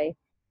 obviously.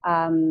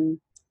 I'm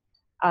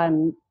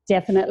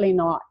definitely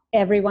not.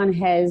 Everyone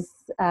has,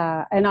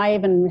 and I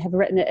even have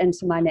written it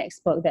into my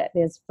next book, that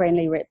there's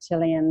friendly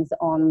reptilians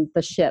on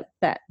the ship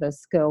that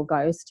this girl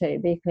goes to,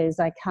 because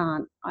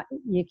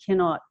you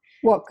cannot.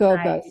 What girl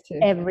goes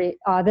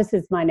to? This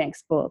is my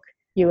next book,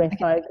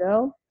 UFO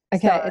Girl.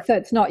 Okay, so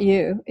it's not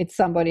you, it's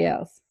somebody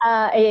else.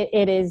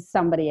 It is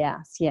somebody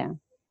else, yeah.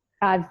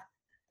 I've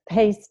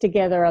pieced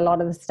together a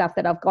lot of the stuff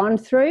that I've gone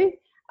through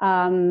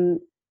in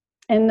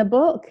the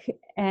book,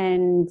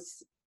 and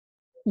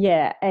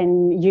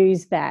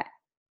use that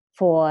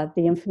for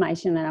the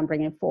information that I'm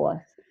bringing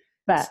forth.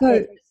 But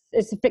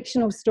it's a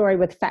fictional story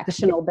with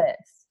factional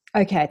bits.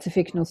 Okay, it's a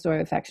fictional story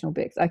with factional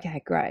bits.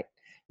 Okay, great.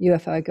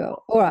 UFO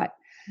Girl. All right.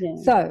 Yeah.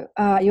 So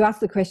you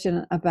asked the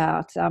question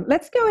about,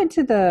 let's go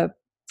into the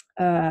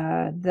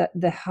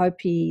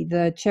Hopi,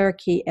 the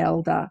Cherokee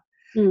elder,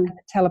 and the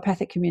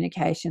telepathic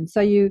communication. So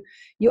you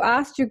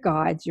asked your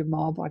guides, your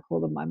mob, I call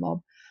them my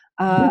mob,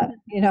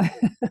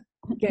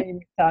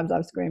 times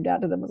I've screamed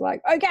out to them, was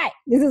like, okay,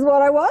 this is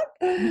what I want.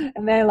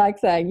 And they're like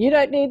saying, you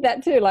don't need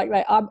that too. Like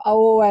I'm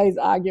always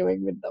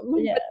arguing with them,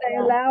 but they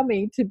allow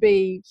me to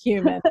be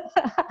human.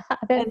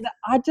 And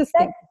I just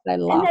think they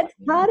laugh. And that's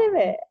part of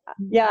it.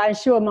 Yeah, I'm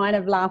sure mine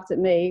have laughed at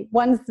me.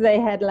 Once they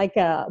had like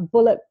a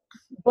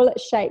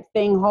bullet-shaped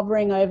thing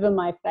hovering over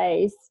my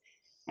face,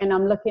 and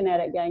I'm looking at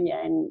it going,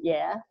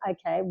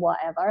 okay,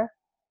 whatever.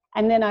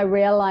 And then I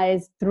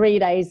realized 3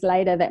 days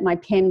later that my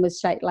pen was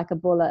shaped like a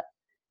bullet,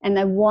 and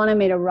they wanted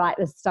me to write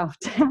this stuff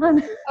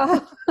down.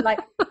 Like,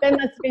 they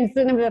must have been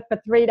sitting there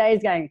for 3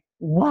 days going,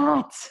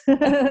 what?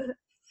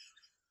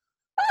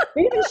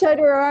 We even showed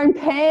her own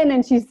pen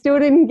and she still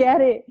didn't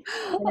get it.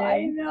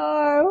 I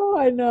know.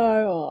 I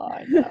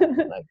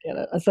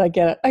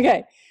get it.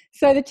 Okay.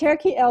 So the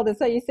Cherokee elder,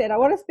 so you said, I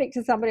want to speak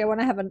to somebody. I want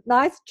to have a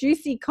nice,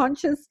 juicy,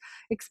 conscious,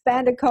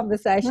 expanded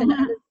conversation.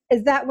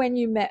 Is that when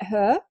you met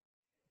her?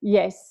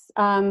 Yes.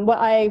 Well,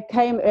 I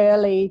came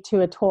early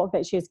to a talk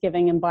that she was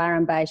giving in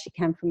Byron Bay. She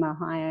came from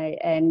Ohio,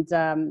 and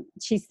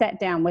she sat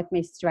down with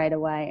me straight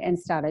away and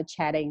started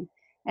chatting.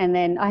 And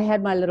then I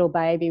had my little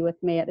baby with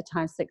me at the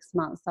time, 6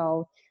 months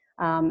old,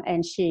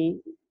 and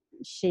she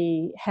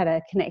had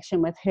a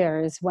connection with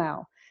her as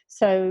well.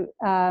 So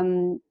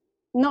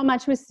not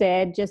much was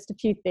said, just a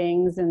few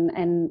things,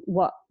 and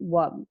what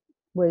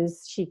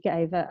was, she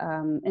gave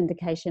an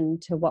indication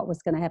to what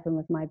was going to happen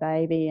with my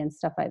baby and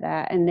stuff like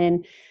that. And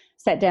then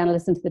sat down and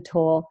listened to the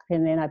talk,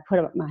 and then I put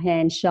up my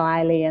hand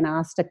shyly and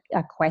asked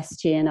a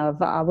question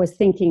of, I was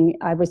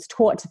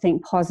taught to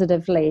think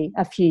positively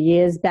a few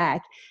years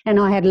back, and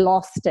I had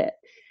lost it.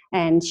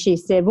 And she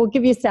said, well,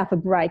 give yourself a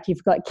break,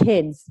 you've got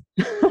kids.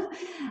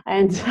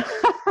 And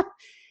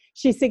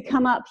she said,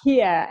 come up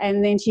here.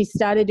 And then she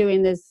started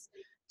doing this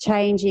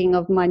changing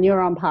of my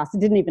neuron paths. I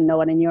didn't even know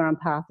what a neuron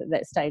path at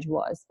that stage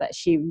was, but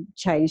she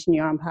changed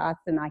neuron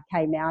paths, and I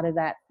came out of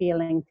that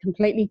feeling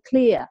completely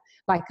clear,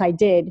 like I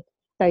did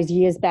those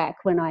years back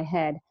when I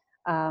had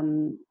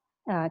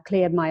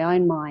cleared my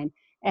own mind.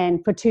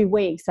 And for 2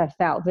 weeks, I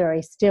felt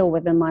very still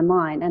within my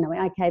mind. And I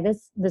went, okay,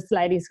 this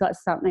lady's got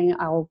something.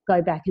 I'll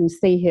go back and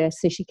see her.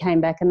 So she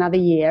came back another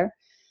year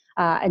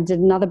and did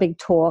another big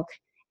talk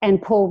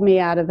and pulled me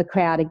out of the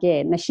crowd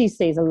again. Now, she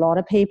sees a lot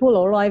of people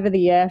all over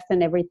the earth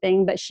and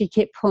everything, but she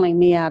kept pulling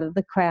me out of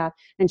the crowd.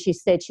 And she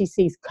said she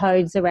sees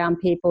codes around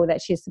people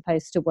that she's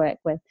supposed to work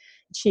with.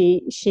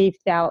 She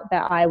felt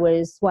that I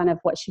was one of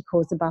what she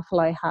calls the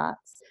buffalo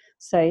hearts.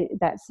 So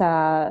that's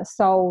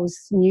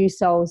new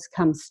souls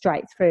come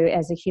straight through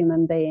as a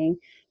human being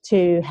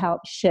to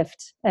help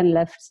shift and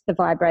lift the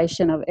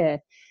vibration of Earth.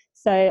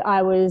 So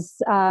I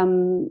was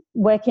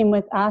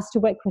asked to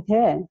work with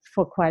her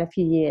for quite a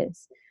few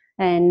years,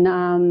 and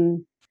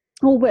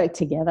all worked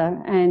together.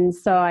 And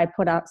so I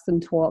put up some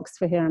talks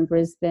for her in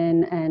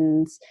Brisbane,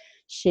 and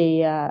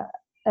she, at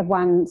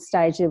one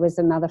stage, there was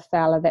another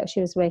fella that she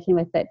was working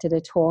with that did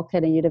a talk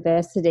at a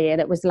university, and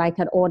it was like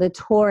an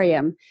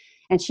auditorium.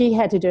 And she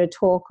had to do a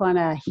talk on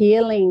a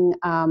healing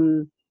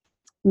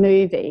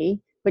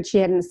movie, but she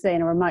hadn't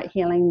seen a remote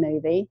healing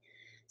movie.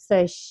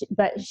 So,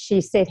 but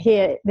she said,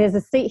 here, there's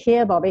a seat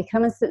here, Bobby,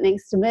 come and sit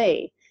next to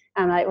me.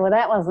 I'm like, well,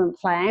 that wasn't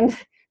planned.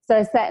 So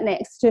I sat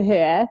next to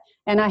her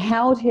and I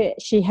held her.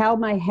 She held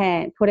my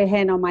hand, put her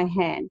hand on my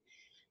hand.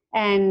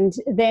 And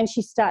then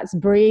she starts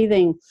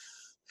breathing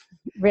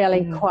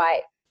really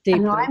quite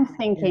deeply. And I'm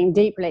thinking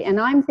deeply. And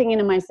I'm thinking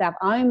to myself,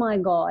 oh, my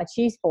God,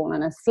 she's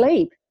fallen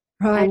asleep.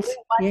 Right. And we're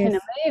watching a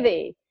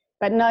movie.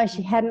 But no,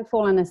 she hadn't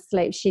fallen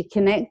asleep. She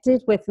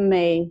connected with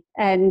me.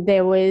 And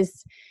there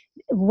was,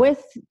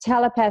 with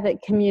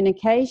telepathic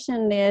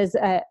communication, there's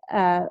a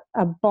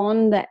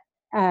bond, that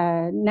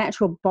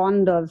natural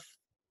bond of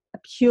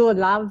pure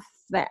love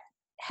that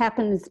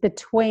happens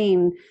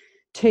between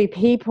two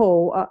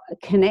people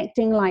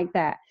connecting like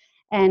that.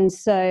 And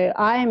so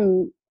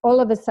all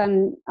of a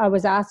sudden, I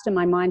was asked in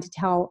my mind to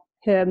tell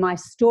her my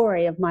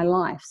story of my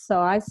life.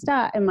 So I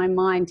start in my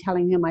mind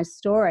telling her my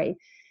story.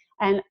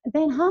 And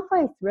then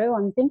halfway through,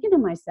 I'm thinking to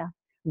myself,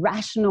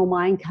 rational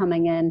mind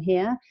coming in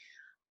here.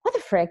 What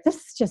the frick? This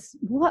is just,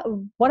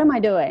 what am I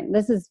doing?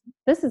 This is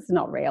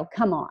not real.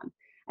 Come on.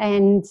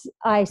 And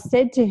I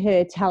said to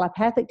her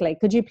telepathically,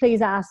 could you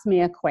please ask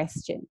me a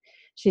question?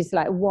 She's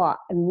like, what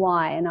and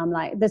why? And I'm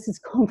like, this is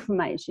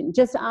confirmation.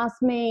 Just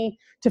ask me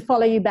to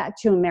follow you back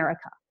to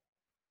America.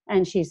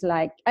 And she's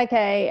like,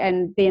 okay.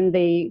 And then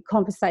the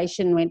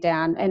conversation went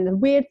down. And the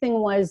weird thing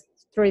was,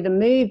 through the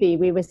movie,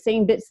 we were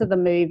seeing bits of the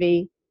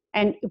movie,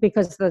 and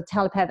because the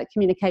telepathic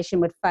communication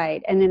would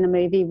fade, and then the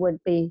movie would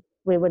be,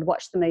 we would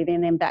watch the movie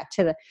and then back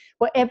to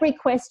every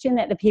question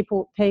that the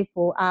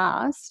people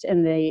asked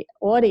in the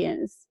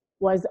audience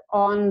was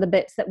on the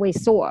bits that we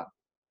saw.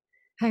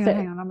 Hang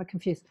on, I'm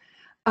confused.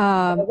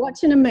 We're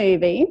watching a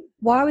movie.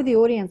 Why were the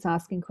audience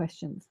asking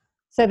questions?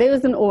 So there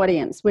was an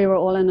audience. We were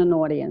all in an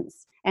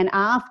audience. And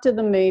after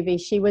the movie,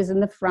 she was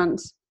in the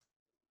front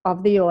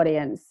of the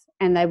audience,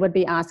 and they would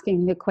be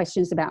asking her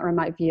questions about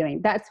remote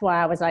viewing. That's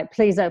why I was like,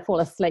 please don't fall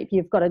asleep.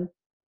 You've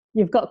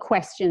got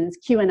questions,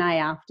 Q&A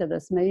after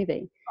this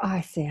movie.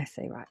 I see,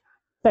 right.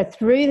 So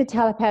through the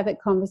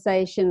telepathic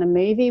conversation, the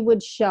movie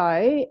would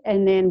show,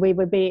 and then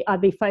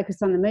I'd be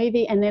focused on the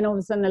movie, and then all of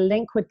a sudden the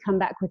link would come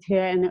back with her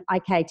and,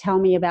 okay, tell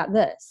me about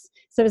this.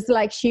 So it's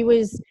like she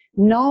was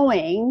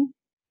knowing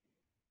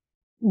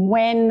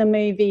when the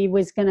movie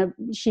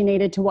she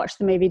needed to watch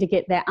the movie to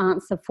get that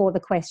answer for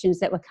the questions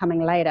that were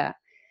coming later.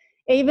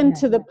 Even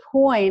to the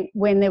point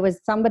when there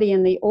was somebody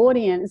in the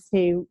audience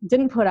who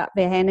didn't put up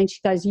their hand, and she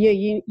goes,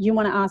 you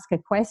want to ask a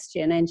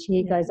question? And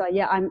she goes, oh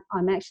yeah,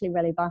 I'm actually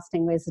really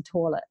busting. Where's the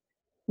toilet?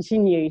 And she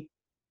knew,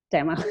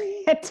 damn,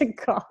 I had to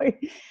go.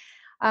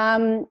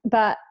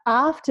 But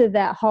after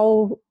that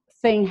whole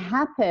thing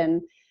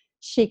happened,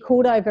 she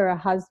called over her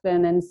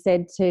husband and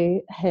said to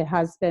her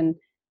husband,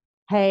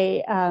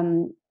 hey,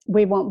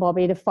 we want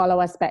Bobby to follow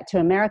us back to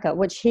America,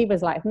 which he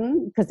was like,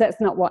 because that's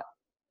not what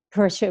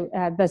this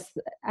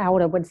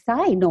elder would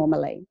say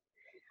normally.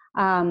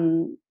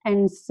 And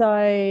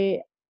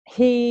so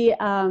he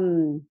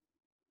was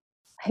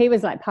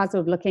like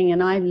puzzled looking,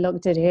 and I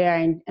looked at her,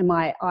 and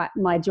my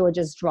jaw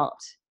just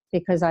dropped,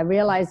 because I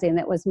realized then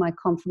that was my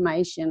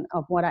confirmation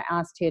of what I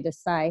asked her to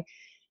say,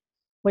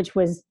 which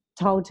was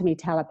told to me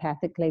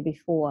telepathically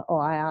before,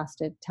 or I asked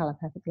her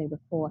telepathically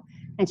before.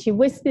 And she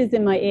whispers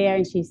in my ear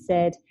and she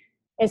said,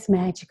 it's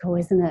magical,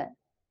 isn't it?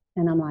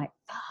 And I'm like,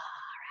 far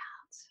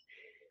out.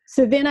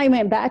 So then I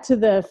went back to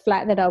the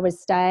flat that I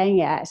was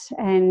staying at,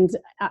 and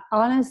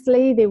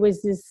honestly, there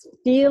was this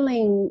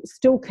feeling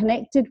still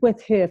connected with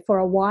her for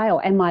a while,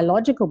 and my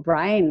logical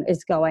brain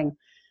is going,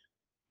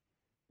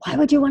 why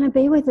would you want to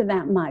be with her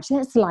that much?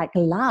 That's like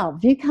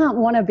love. You can't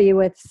want to be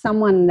with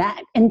someone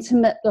that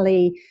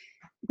intimately.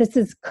 This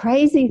is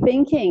crazy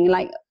thinking.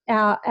 Like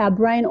my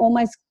brain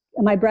almost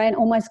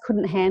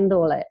couldn't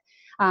handle it.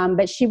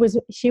 But she was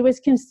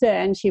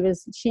concerned. She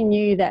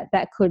knew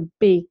that could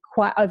be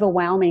quite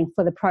overwhelming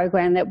for the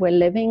program that we're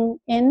living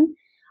in,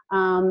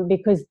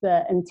 because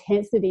the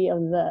intensity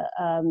of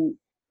the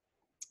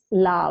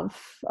love,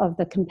 of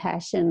the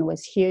compassion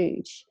was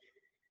huge.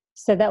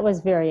 So that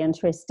was very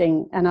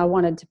interesting, and I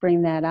wanted to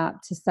bring that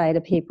up to say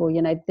to people,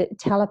 that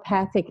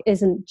telepathic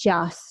isn't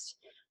just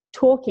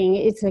talking.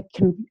 It's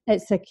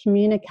a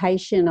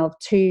communication of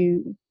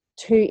two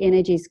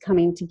energies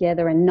coming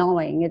together and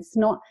knowing. It's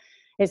not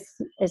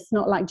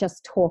like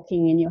just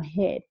talking in your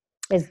head.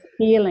 There's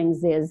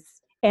feelings, there's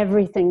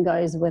everything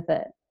goes with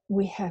it.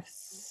 We have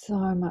so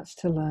much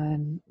to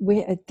learn.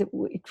 We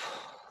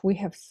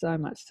have so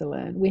much to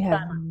learn. We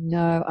have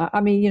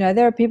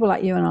there are people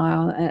like you and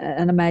I,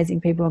 and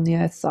amazing people on the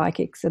earth,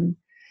 psychics,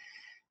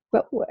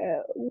 but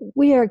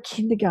we are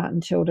kindergarten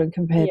children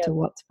compared to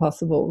what's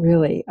possible,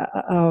 really.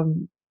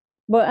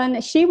 Well,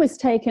 and she was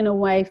taken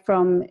away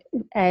from,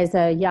 as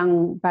a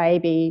young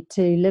baby,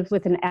 to live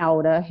with an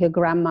elder, her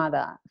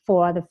grandmother,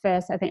 for the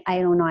first, I think,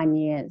 8 or 9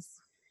 years.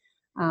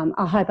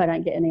 I hope I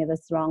don't get any of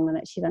this wrong and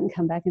that she doesn't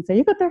come back and say,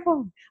 you got that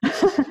wrong.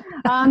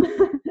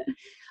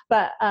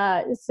 But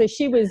so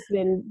she was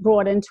then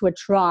brought into a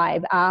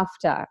tribe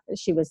after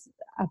she was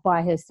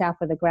by herself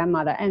with a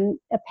grandmother. And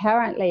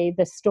apparently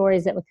the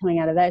stories that were coming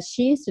out of that,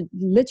 she used to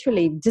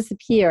literally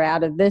disappear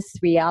out of this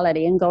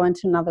reality and go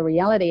into another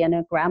reality. And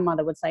her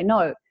grandmother would say,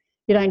 no,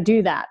 You don't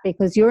do that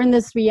because you're in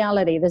this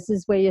reality. This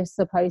is where you're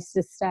supposed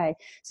to stay.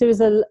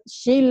 So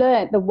she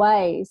learned the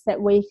ways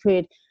that we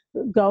could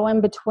go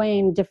in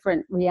between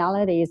different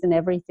realities and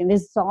everything.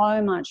 There's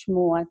so much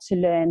more to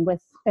learn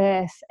with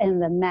Earth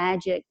and the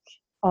magic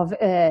of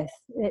Earth.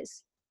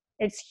 It's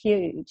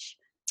huge.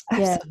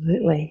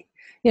 Absolutely.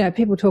 You know,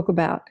 people talk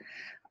about,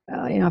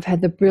 I've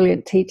had the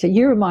brilliant teacher.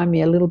 You remind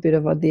me a little bit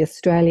of the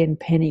Australian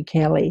Penny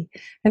Kelly.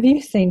 Have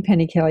you seen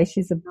Penny Kelly?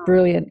 She's a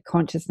brilliant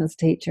consciousness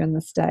teacher in the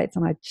States,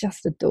 and I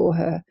just adore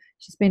her.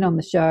 She's been on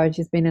the show.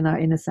 She's been in our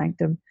Inner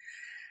Sanctum.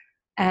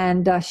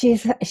 And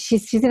she's in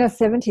her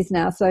 70s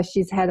now, so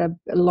she's had a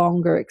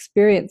longer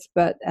experience.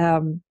 But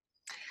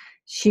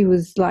she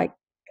was like,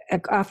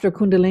 after a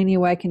Kundalini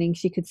awakening,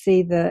 she could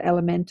see the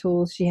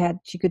elementals. She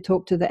could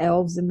talk to the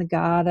elves in the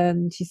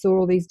garden. She saw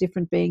all these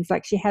different beings.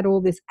 Like, she had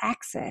all this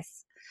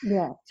access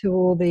to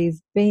all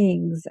these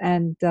beings,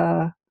 and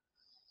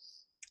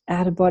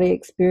out-of-body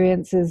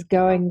experiences,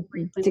 going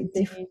to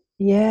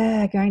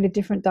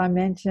different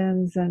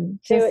dimensions. And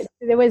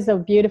there was a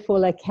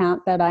beautiful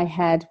account that I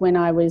had when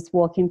I was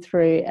walking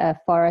through a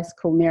forest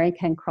called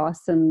American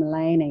Cross in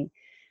Mullaney,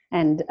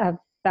 and a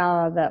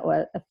fellow that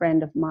was a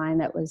friend of mine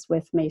that was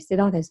with me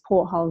said, "Oh, there's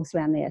portholes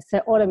around there."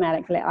 So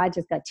automatically I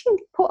just go, "Ching,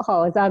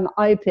 portholes, I'm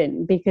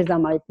open," because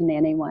I'm open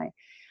anyway.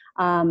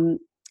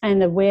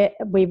 And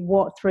we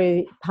walked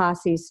through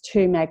past these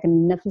two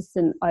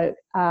magnificent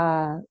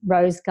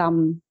rose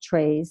gum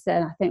trees,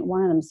 and I think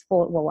one of them's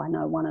I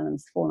know one of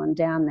them's fallen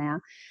down now.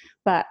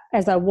 But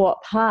as I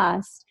walked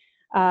past,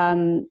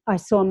 I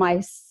saw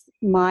my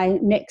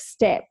next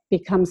step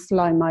become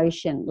slow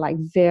motion, like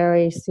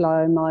very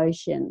slow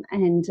motion.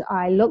 And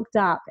I looked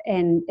up,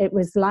 and it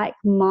was like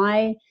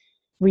my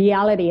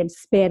reality had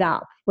sped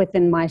up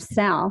within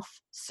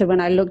myself. So when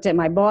I looked at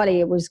my body,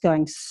 it was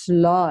going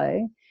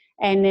slow.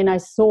 And then I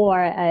saw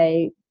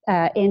a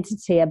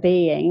entity, a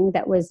being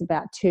that was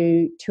about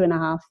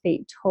 2.5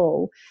 feet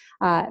tall,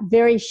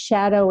 very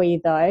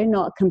shadowy though,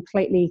 not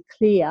completely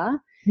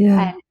clear.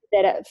 Yeah. And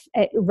that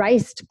it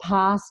raced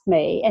past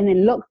me and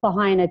then looked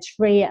behind a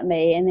tree at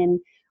me, and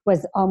then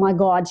was, oh my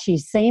God,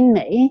 she's seen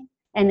me.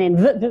 And then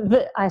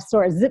I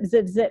saw it zip,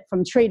 zip, zip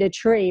from tree to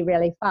tree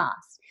really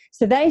fast.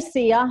 So they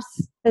see us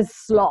as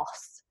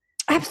sloths.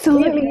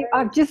 Absolutely.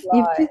 I've just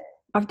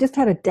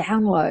had a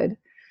download.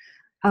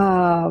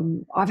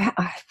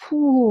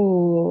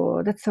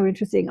 That's so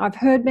interesting. I've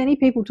heard many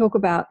people talk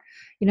about,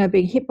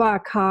 being hit by a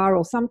car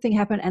or something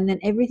happened, and then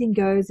everything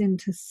goes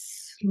into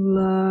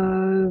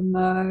slow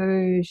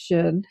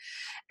motion.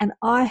 And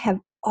I have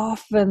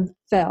often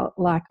felt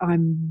like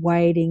I'm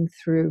wading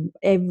through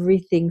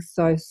everything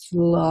so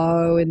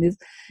slow, and this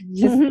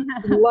just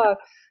slow.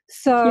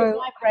 So your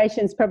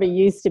vibration's probably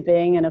used to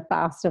being in a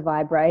faster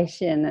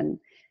vibration, and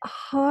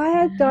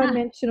higher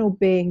dimensional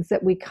beings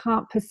that we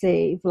can't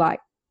perceive, like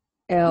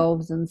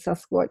elves and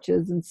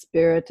Sasquatches and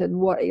spirit and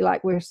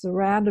we're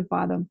surrounded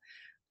by them,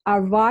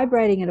 are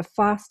vibrating at a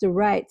faster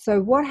rate. So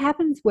what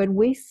happens when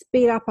we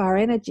speed up our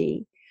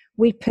energy?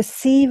 We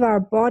perceive our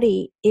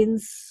body in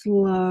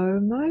slow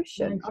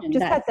motion. I've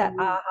just had that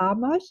aha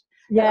motion.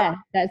 Yeah,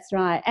 that's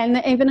right.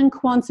 And even in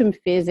quantum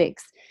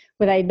physics,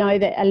 where they know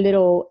that a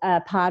little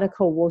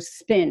particle will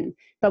spin,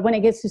 but when it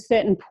gets to a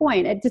certain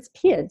point, it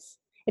disappears.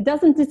 It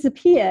doesn't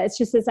disappear. It's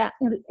just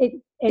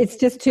it's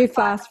just too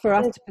fast for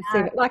us to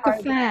perceive it. Like a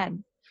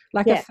fan.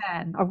 A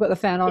fan. I've got the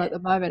fan on at the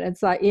moment.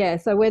 It's like,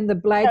 so when the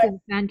blades of the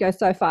fan go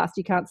so fast,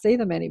 you can't see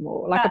them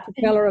anymore. Like a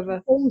propeller of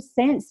a... Full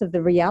sense of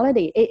the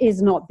reality. It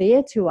is not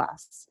there to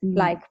us.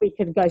 Like, we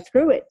could go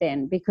through it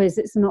then because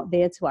it's not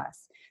there to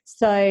us.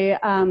 So,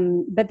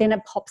 but then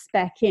it pops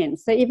back in.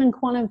 So even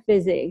quantum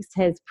physics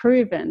has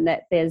proven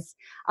that there's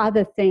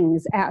other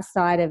things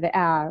outside of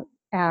our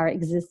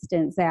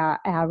existence,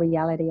 our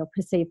reality or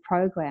perceived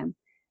program.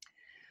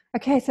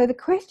 Okay, so the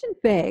question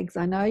begs,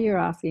 I know you're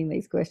asking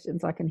these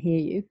questions, I can hear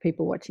you,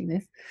 people watching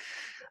this.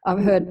 I've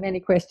heard many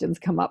questions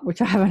come up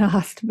which I haven't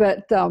asked,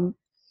 but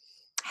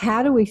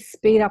how do we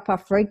speed up our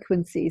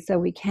frequency so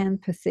we can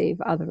perceive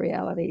other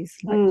realities?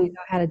 Do you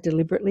know how to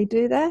deliberately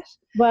do that?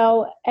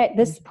 Well, at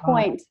this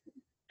point,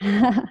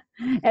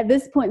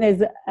 there's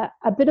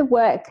a bit of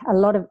work, a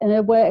lot of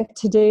inner work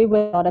to do with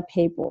a lot of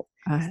people.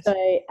 Right. So,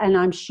 and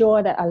I'm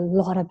sure that a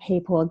lot of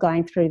people are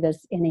going through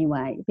this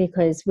anyway,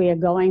 because we are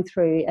going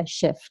through a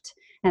shift,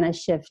 and a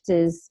shift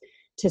is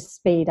to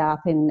speed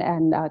up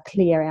and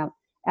clear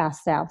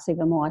ourselves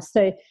even more.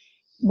 So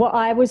what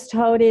I was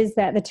told is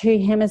that the two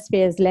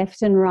hemispheres,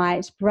 left and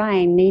right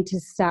brain, need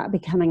to start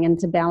becoming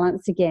into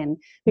balance again,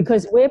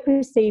 because we're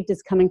perceived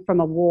as coming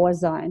from a war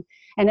zone.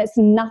 And it's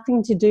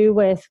nothing to do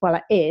with, well,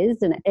 it is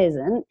and it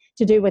isn't,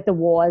 to do with the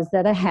wars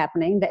that are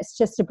happening. That's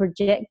just a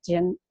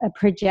projection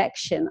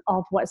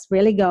of what's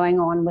really going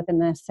on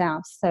within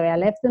ourselves. So our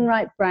left and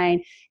right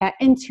brain, our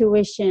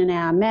intuition,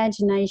 our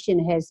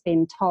imagination has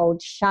been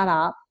told, shut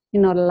up,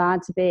 you're not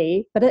allowed to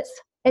be, but it's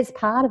It's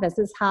part of us.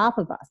 It's half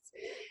of us.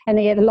 And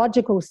the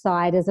logical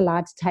side is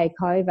allowed to take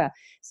over.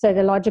 So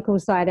the logical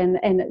side, and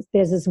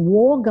there's this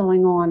war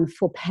going on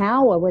for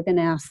power within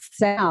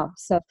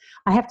ourselves. So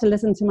I have to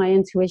listen to my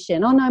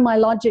intuition. Oh no, my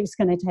logic's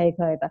going to take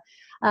over.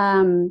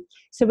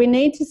 So we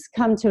need to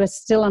come to a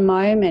stiller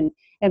moment.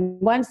 And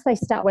once they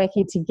start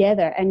working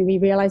together, and we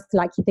realize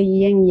like the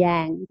yin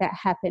yang that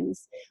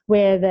happens,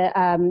 where the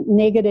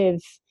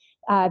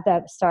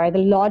the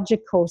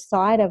logical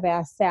side of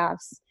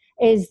ourselves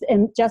is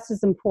just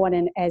as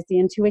important as the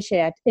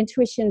intuition.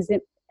 Intuition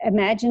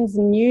imagines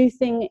a new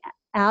thing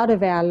out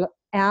of our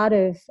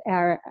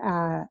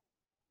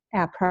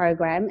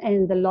program,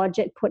 and the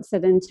logic puts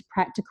it into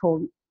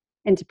practical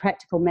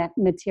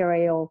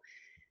material.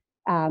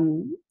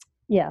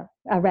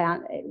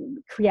 Around,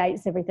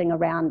 creates everything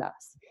around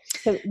us.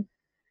 So we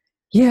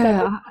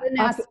now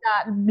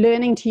start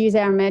learning to use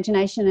our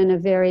imagination in a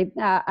very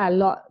a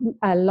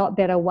lot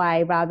better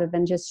way, rather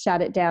than just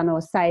shut it down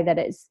or say that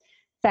it's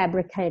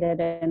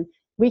fabricated. And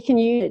we can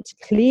use it to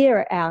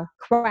clear our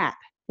crap.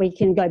 We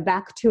can go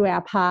back to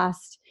our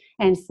past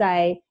and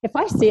say, if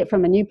I see it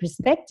from a new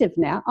perspective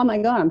now, oh my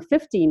God, I'm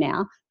 50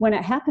 now. When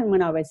it happened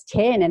when I was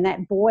 10 and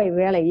that boy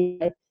really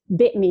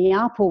bit me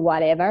up or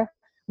whatever,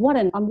 what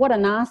a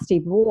nasty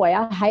boy.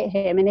 I hate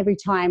him. And every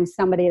time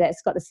somebody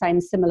that's got the same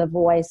similar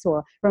voice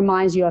or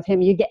reminds you of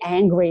him, you get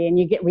angry and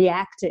you get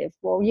reactive.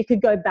 Well, you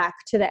could go back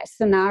to that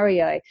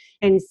scenario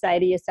and say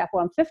to yourself,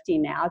 well, I'm 50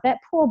 now. That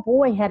poor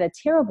boy had a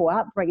terrible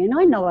upbringing.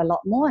 I know a lot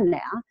more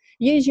now.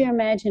 Use your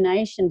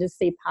imagination to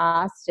see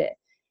past it.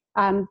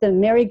 The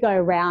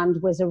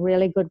merry-go-round was a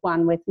really good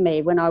one with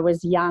me. When I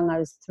was young, I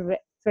was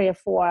 3 or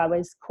 4, I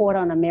was caught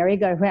on a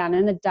merry-go-round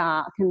in the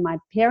dark, and my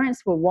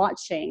parents were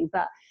watching,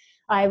 but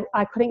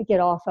I couldn't get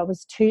off. I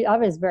was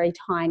very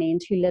tiny and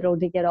too little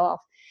to get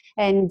off.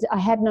 And I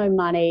had no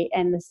money,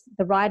 and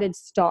the ride had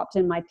stopped,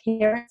 and my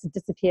parents had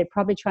disappeared,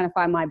 probably trying to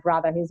find my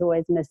brother who's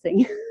always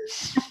missing.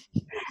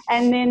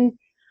 And then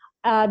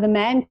the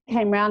man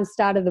came round and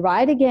started the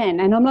ride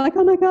again. And I'm like,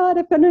 oh my God,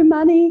 I've got no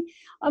money.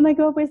 Oh my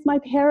God, where's my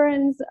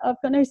parents? I've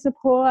got no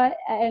support.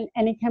 And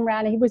he came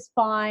around and he was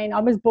fine. I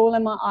was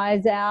bawling my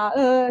eyes out.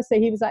 So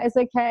he was like, it's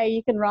okay,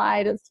 you can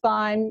ride, it's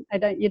fine.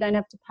 You don't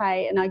have to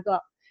pay. And I got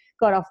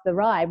off the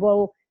ride.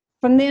 Well,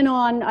 from then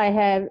on, I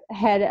have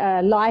had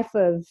a life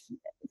of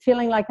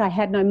feeling like I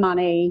had no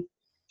money,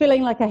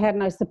 feeling like I had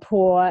no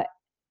support.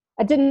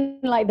 I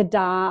didn't like the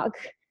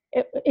dark.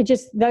 It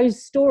just,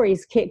 those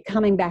stories kept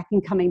coming back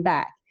and coming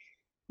back.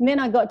 And then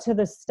I got to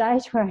the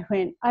stage where I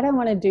went, I don't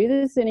want to do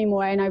this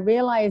anymore. And I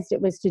realized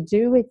it was to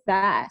do with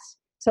that.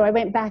 So I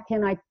went back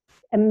and I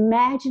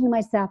imagined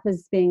myself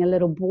as being a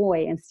little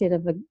boy instead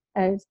of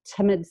a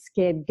timid,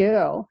 scared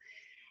girl.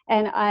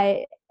 And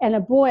a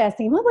boy, I was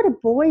thinking, what would a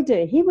boy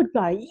do? He would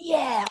go,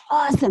 yeah,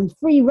 awesome,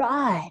 free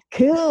ride,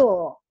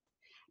 cool.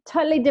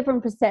 Totally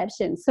different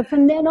perception. So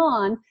from then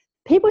on,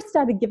 people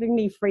started giving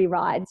me free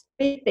rides,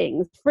 free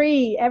things,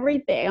 free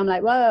everything. I'm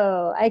like,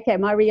 whoa, okay,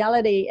 my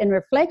reality and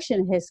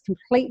reflection has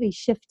completely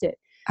shifted.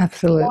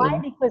 Absolutely. Why?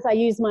 Because I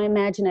use my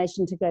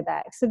imagination to go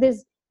back. So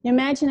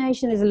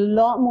imagination, there's a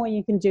lot more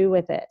you can do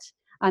with it.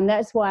 And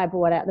that's why I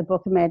brought out the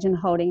book, Imagine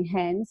Holding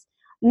Hands.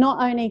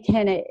 Not only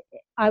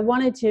I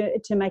wanted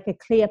to make a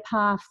clear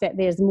path that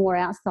there's more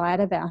outside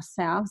of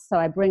ourselves. So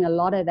I bring a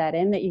lot of that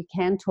in, that you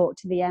can talk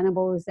to the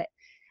animals, that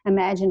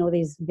imagine all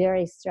these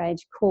very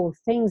strange, cool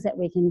things that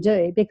we can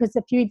do. Because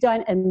if you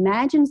don't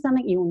imagine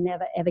something, you'll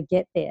never, ever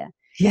get there.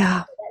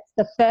 Yeah. So that's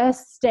the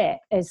first step,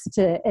 is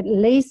to at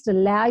least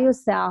allow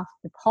yourself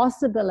the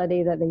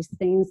possibility that these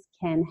things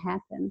can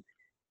happen.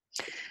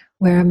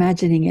 We're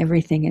imagining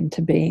everything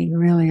into being,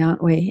 really,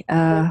 aren't we?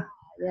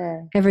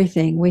 Yeah.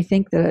 Everything. We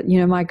think that,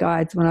 my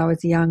guides, when I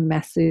was a young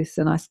masseuse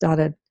and I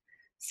started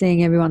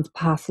seeing everyone's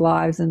past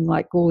lives and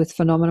like all this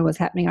phenomena was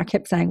happening, I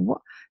kept saying,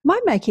 what, am I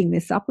making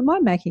this up? Am I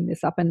making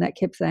this up? And they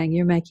kept saying,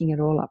 you're making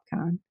it all up,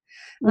 Karen.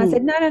 And I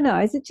said, no,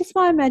 is it just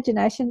my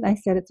imagination? They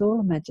said, it's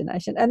all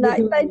imagination. And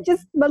they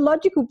just, my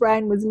logical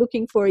brain was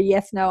looking for a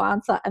yes, no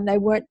answer, and they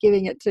weren't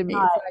giving it to me.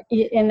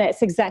 Right. And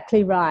that's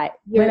exactly right.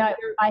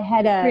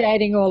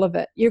 Creating all of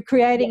it. You're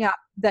creating up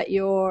that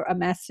you're a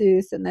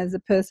masseuse and there's a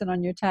person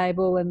on your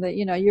table, and that,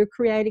 you're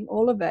creating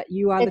all of it.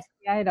 You are the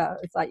creator.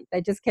 It's like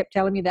they just kept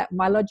telling me that.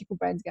 My logical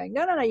brain's going,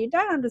 no, you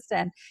don't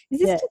understand. Is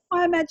this just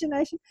my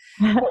imagination?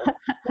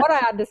 What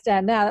I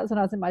understand now, that was when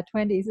I was in my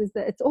 20s, is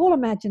that it's all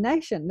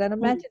imagination. That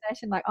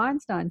imagination, like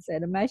Einstein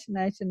said,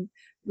 imagination,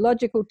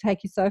 logic will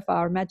take you so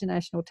far,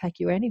 imagination will take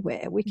you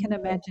anywhere. We can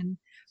imagine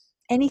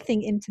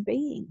anything into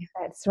being.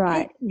 That's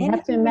right. You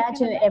have to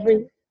imagine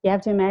you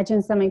have to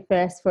imagine something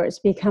first for it to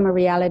become a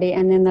reality,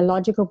 and then the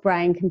logical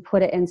brain can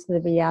put it into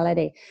the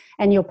reality.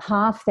 And your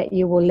path that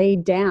you will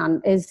lead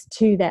down is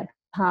to that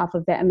path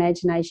of that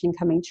imagination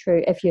coming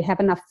true. If you have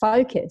enough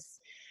focus,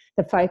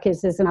 the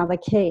focus is another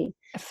key.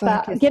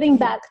 But getting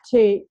back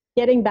to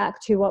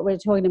what we were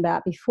talking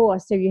about before,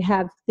 so you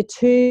have the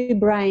two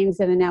brains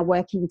that are now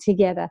working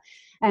together.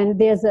 And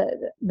there's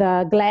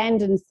the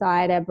gland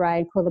inside our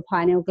brain called the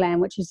pineal gland,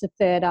 which is the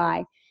third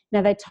eye.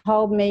 Now, they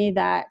told me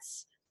that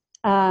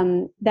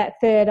that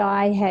third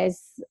eye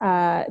has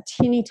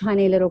teeny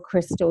tiny little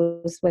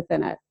crystals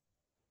within it.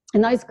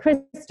 And those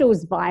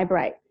crystals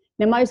vibrate.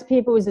 Now, most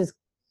people's is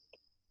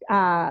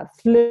with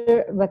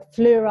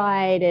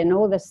fluoride and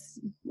all this,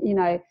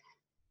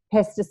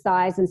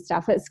 pesticides and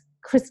stuff, it's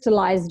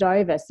crystallized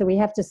over. So we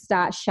have to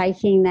start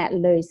shaking that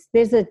loose.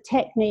 There's a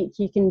technique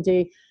you can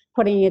do,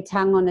 putting your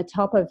tongue on the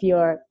top of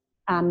your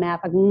mouth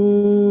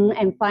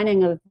and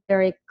finding a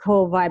very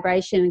cool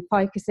vibration and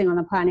focusing on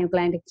the pineal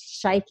gland to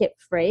shake it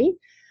free.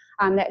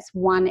 That's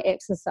one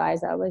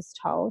exercise I was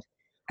told.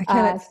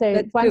 Okay, let's do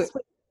it.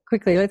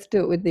 Quickly, let's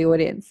do it with the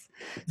audience.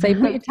 So you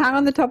put your tongue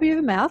on the top of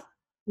your mouth,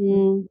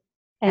 and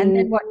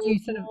then what do you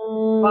sort of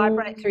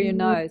vibrate through your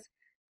nose?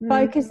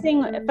 Focus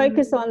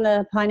on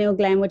the pineal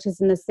gland, which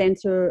is in the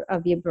center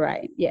of your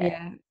brain.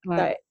 Yeah.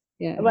 Right.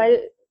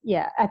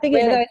 I think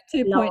where those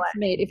 2 points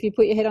meet. If you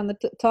put your head on the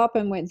top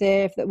and went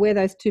there, where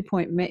those 2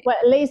 points meet. Well,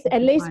 at least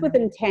with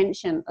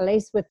intention.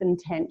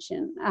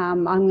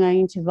 I'm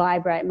going to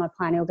vibrate my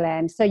pineal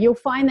gland. So you'll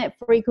find that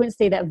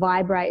frequency that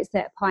vibrates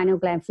that pineal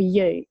gland for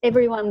you.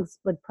 Everyone's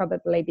would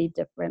probably be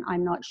different.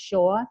 I'm not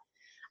sure.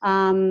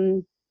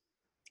 So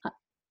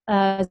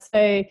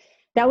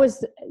that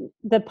was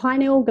the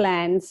pineal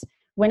glands,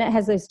 when it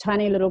has those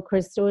tiny little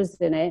crystals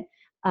in it,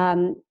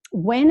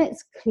 when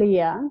it's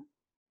clear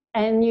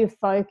and you're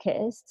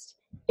focused,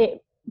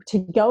 to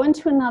go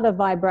into another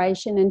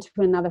vibration, into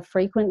another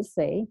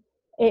frequency,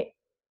 it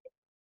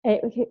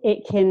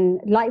can,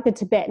 like the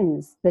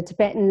Tibetans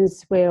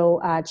will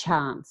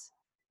chant,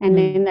 and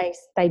then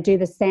they do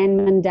the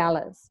sand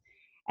mandalas.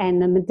 And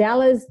the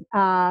mandalas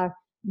are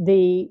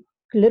the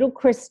little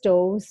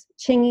crystals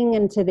chinging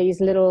into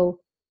these little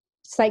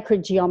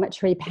sacred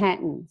geometry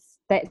patterns.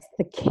 That's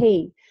the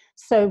key.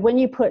 So when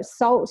you put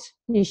salt,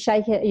 you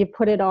shake it, you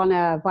put it on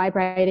a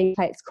vibrating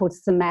plate, it's called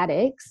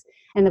somatics,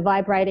 and the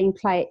vibrating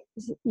plate,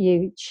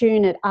 you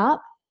tune it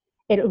up,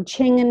 it'll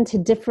ching into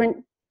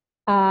different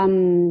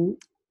geometrical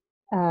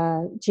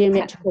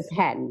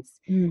patterns.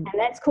 And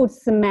that's called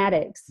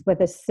somatics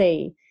with a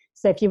C.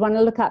 So if you want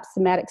to look up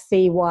somatics,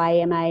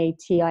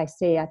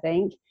 CYMATIC, I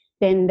think,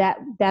 then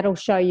that'll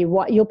show you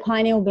what your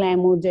pineal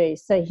gland will do.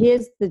 So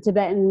here's the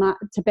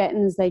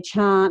Tibetans, they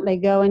chant, they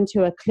go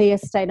into a clear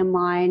state of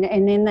mind,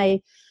 and then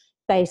they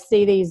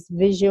see these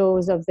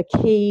visuals of the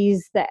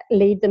keys that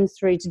lead them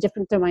through to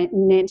different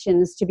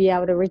dimensions to be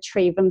able to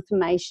retrieve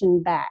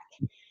information back.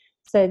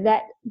 So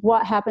that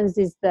what happens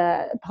is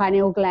the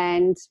pineal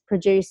gland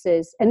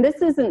produces, and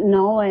this isn't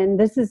known,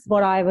 this is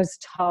what I was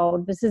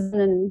told, this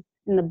isn't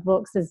in the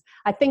books, is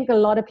I think a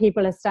lot of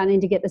people are starting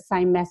to get the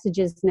same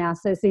messages now,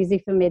 so it's easy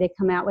for me to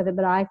come out with it,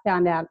 but I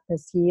found out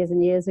this years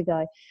and years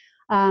ago.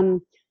 So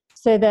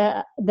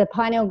the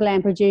pineal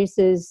gland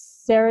produces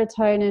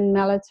serotonin,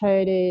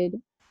 melatonin,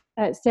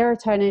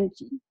 serotonin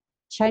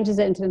changes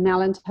it into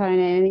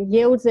melatonin and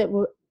yields it,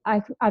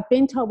 I've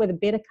been told, with a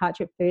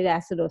beta-caryotid food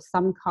acid or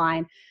some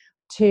kind,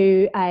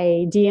 to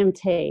a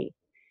DMT.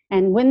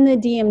 And when the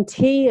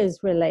DMT is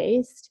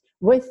released,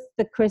 with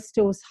the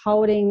crystals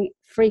holding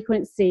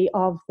frequency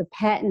of the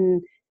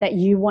pattern that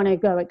you want to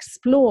go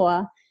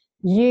explore,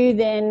 you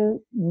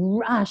then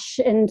rush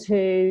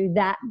into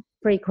that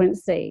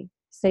frequency.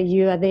 So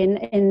you are then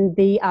in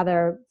the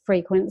other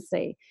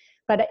frequency.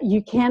 But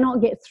you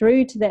cannot get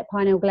through to that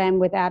pineal gland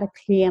without a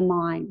clear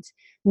mind.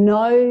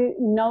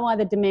 No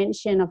other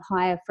dimension of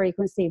higher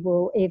frequency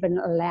will even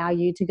allow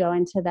you to go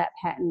into that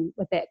pattern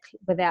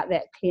without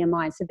that clear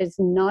mind. So there's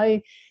no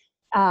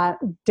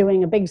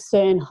doing a big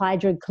CERN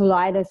hydrogen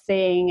collider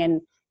thing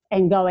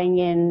and going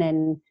in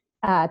and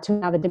to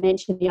another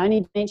dimension. The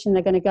only dimension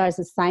they're going to go is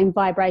the same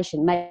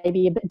vibration,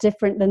 maybe a bit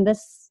different than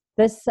this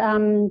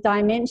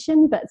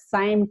dimension, but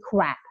same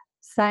crap,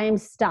 same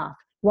stuff.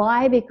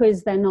 Why?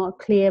 Because they're not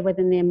clear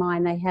within their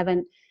mind. They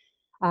haven't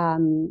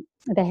done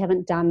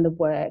the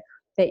work,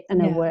 the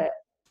inner work.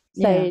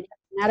 So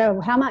no matter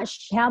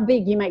how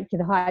big you make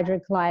the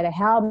hydrogen collider,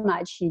 how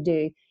much you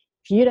do,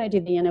 if you don't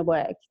do the inner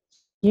work,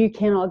 you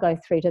cannot go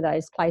through to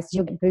those places.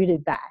 You'll get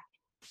booted back.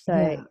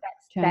 So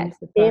that's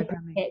their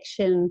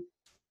protection.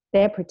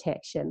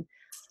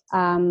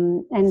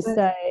 And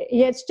so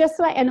it's just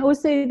like, and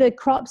also the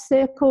crop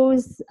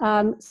circles,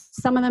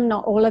 some of them,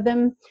 not all of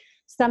them,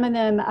 some of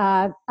them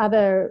are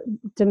other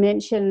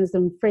dimensions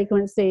and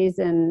frequencies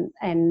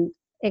and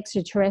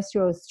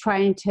extraterrestrials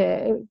trying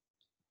to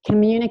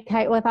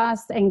communicate with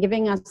us and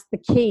giving us the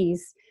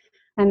keys.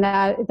 And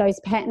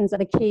those patterns are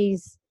the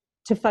keys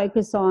to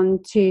focus on,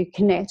 to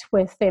connect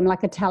with them,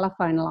 like a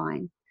telephone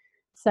line.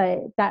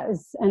 So that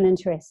was an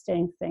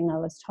interesting thing I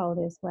was told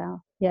as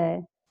well. Yeah.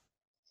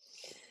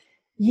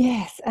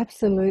 Yes,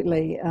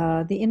 absolutely.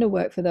 The inner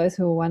work, for those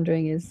who are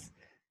wondering, is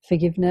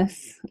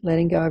forgiveness,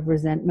 letting go of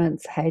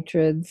resentments,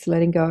 hatreds,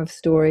 letting go of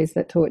stories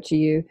that torture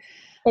you.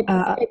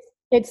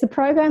 It's the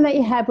program that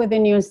you have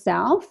within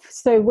yourself.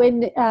 So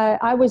when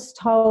I was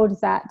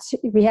told that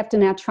we have to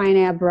now train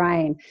our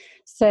brain.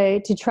 So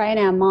to train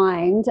our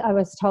mind, I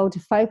was told to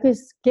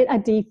focus, get a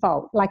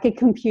default, like a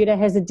computer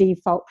has a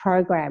default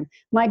program.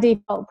 My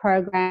default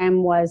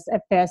program was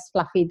at first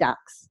fluffy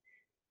ducks.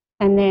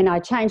 And then I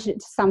changed it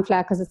to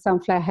sunflower because the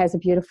sunflower has a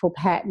beautiful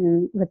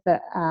pattern with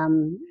the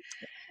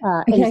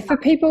Okay, for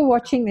people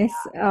watching this,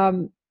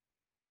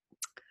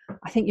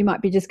 I think you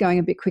might be just going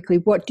a bit quickly.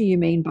 What do you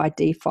mean by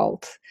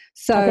default?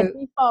 So like a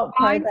default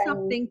find program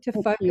something to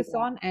computer. focus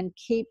on and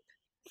keep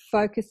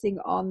focusing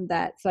on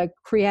that. So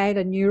create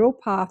a neural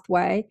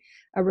pathway,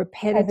 a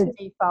repetitive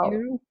default.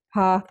 neural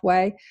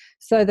pathway,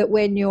 so that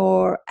when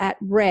you're at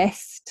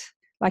rest,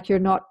 like you're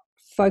not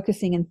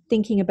focusing and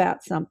thinking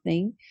about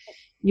something,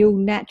 you'll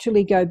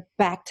naturally go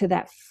back to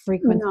that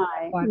frequency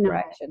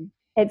vibration.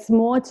 No. It's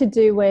more to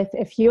do with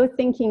if you're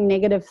thinking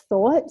negative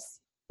thoughts,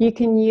 you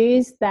can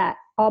use that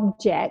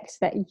object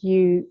that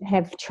you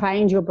have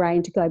trained your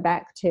brain to go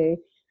back to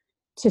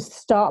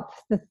stop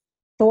the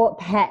thought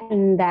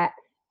pattern that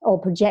or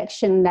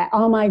projection that,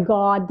 oh my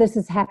God, this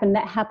has happened,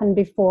 that happened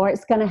before,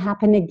 it's going to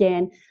happen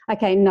again.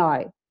 Okay,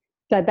 no.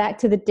 Go back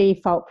to the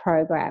default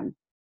program.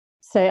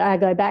 So I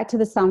go back to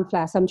the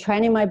sunflower. So I'm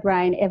training my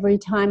brain every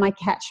time I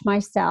catch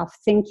myself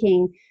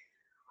thinking,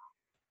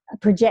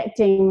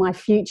 projecting my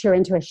future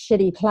into a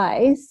shitty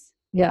place.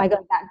 Yeah. I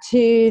go back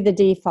to the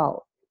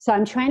default. So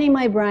I'm training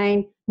my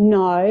brain,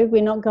 no,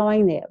 we're not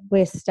going there.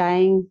 We're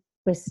staying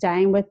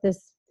with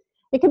this.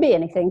 It can be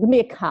anything. It can be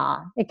a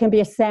car. It can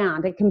be a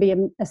sound. It can be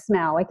a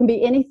smell. It can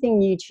be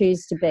anything you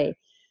choose to be.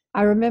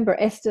 I remember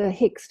Esther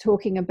Hicks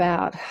talking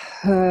about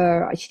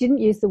she didn't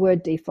use the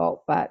word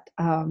default, but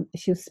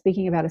she was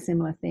speaking about a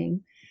similar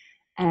thing,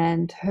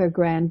 and her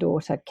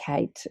granddaughter,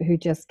 Kate, who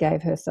just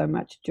gave her so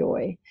much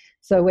joy.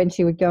 So when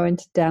she would go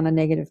down a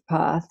negative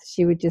path,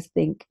 she would just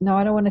think, no,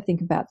 I don't want to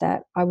think about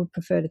that. I would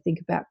prefer to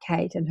think about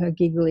Kate and her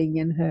giggling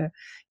and her,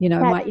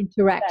 my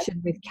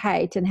interaction with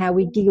Kate and how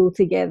we giggle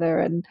together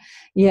and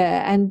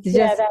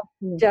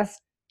just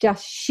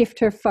shift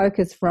her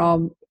focus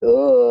from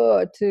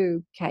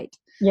to Kate.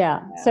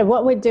 Yeah. So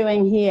what we're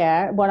doing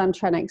here, what I'm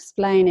trying to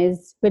explain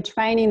is we're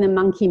training the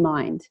monkey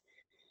mind.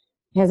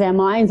 Because our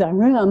minds are,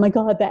 oh my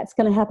God, that's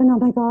going to happen. Oh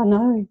my God,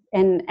 no.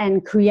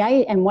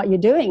 And what you're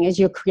doing is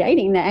you're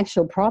creating the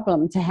actual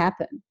problem to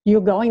happen.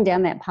 You're going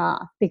down that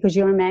path because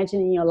you're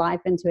imagining your life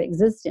into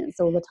existence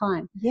all the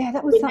time. Yeah,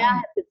 that was something. Now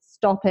have to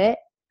stop it,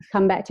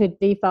 come back to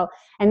default.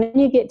 And then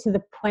you get to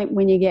the point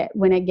when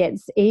it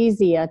gets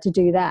easier to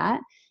do that,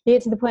 you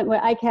get to the point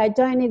where, okay, I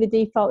don't need the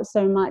default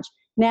so much.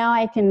 Now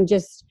I can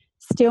just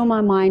still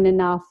my mind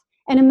enough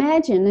and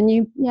imagine a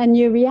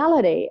new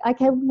reality.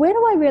 Okay, where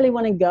do I really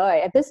want to go?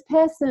 If this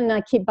person I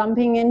keep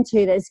bumping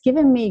into that's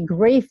giving me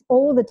grief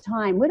all the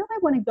time, where do I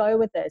want to go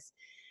with this?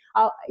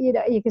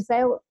 You could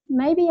say, well,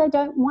 maybe I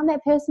don't want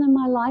that person in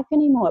my life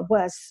anymore.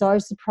 Well, it's so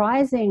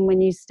surprising when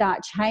you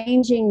start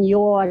changing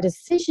your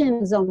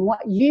decisions on what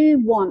you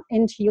want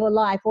into your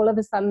life. All of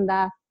a sudden,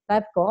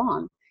 they've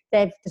gone.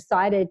 They've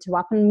decided to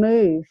up and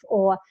move,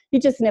 or you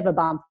just never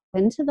bump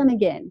into them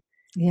again.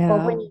 Yeah.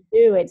 Or when you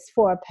do, it's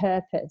for a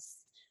purpose.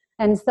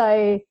 And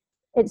so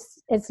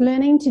it's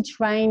learning to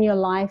train your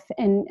life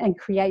and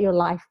create your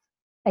life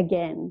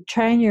again.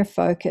 Train your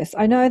focus.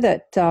 I know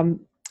that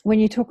when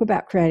you talk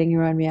about creating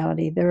your own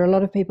reality, there are a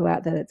lot of people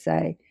out there that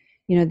say,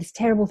 this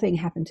terrible thing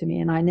happened to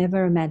me and I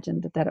never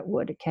imagined that it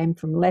would. It came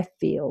from left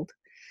field.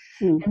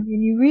 And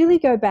when you really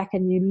go back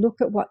and you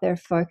look at what they're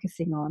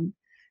focusing on,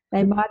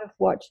 they might have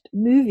watched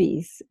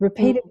movies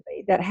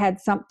repeatedly that had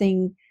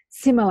something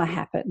similar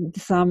happen,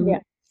 some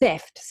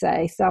theft,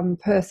 say, some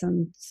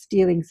person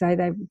stealing, say,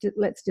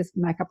 let's just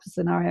make up a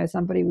scenario,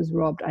 somebody was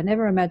robbed. I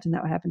never imagined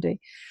that would happen to you.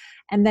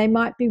 And they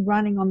might be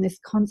running on this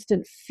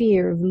constant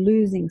fear of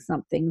losing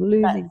something.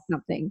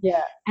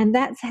 Yeah. And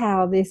that's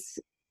how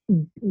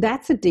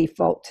that's a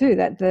default too,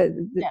 that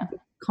the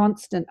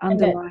constant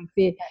underlying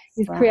fear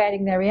is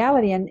creating their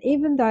reality. And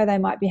even though they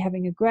might be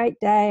having a great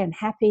day and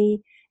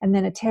happy, and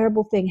then a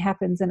terrible thing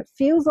happens and it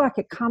feels like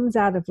it comes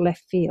out of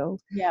left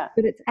field,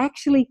 but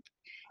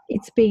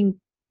it's been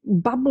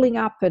bubbling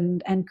up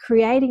and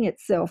creating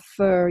itself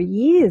for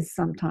years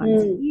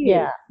sometimes,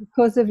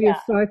 because of your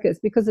focus,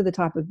 because of the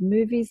type of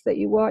movies that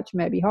you watch,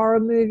 maybe horror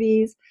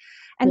movies.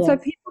 And so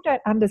people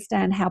don't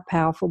understand how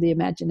powerful the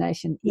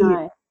imagination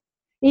is.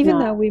 Even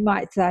though we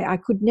might say, I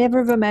could never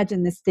have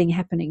imagined this thing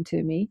happening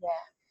to me. Yeah.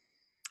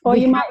 Or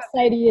you might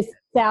say to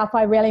yourself,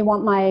 I really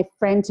want my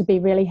friend to be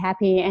really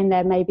happy and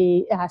they're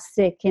maybe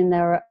sick and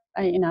they're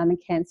in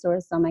cancer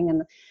or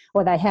something,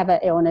 or they have an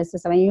illness or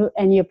something,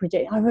 and you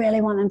project, I really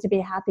want them to be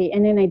happy,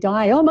 and then they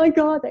die. Oh my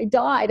God, they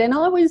died. And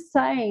I was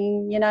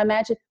saying,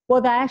 imagine,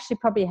 well, they're actually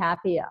probably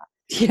happier.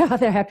 Yeah,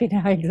 they're happy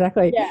now,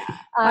 exactly. Yeah.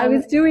 I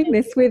was doing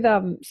this with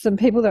some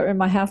people that were in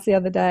my house the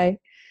other day.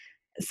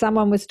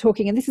 Someone was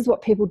talking, and this is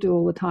what people do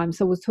all the time.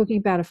 So I was talking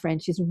about a friend.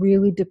 She's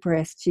really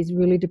depressed.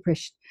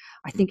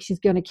 I think she's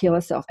going to kill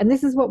herself. And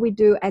this is what we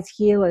do as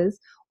healers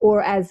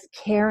or as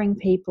caring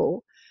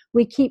people.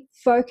 We keep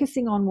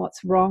focusing on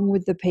what's wrong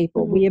with the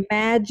people. We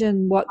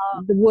imagine what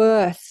the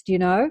worst,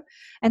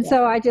 And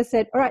so I just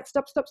said, all right,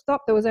 stop.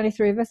 There was only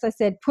 3 of us. I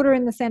said, put her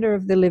in the center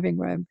of the living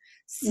room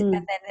and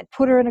then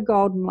put her in a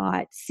golden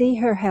light. See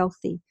her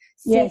healthy.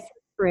 See her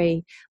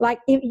free. Like,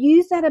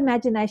 use that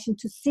imagination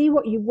to see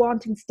what you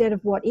want instead of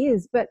what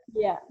is. But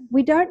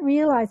we don't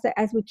realize that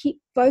as we keep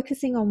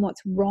focusing on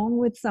what's wrong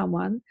with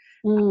someone,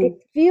 it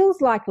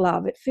feels like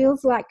love. It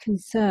feels like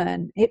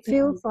concern. It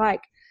feels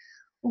like,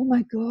 oh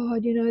my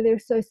God, they're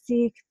so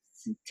sick.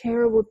 It's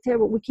terrible,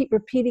 terrible. We keep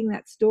repeating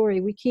that story.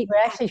 We're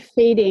actually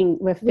feeding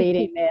their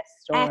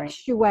story.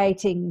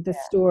 Actuating the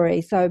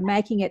story. So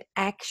making it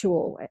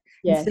actual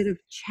instead of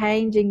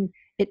changing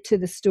it to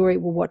the story.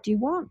 Well, what do you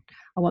want?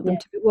 I want them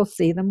to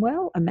see them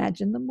well,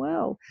 imagine them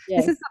well.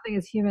 This is something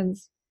as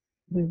humans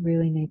we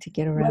really need to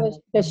get around.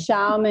 Well, the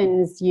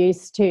shamans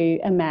used to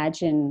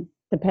imagine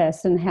the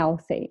person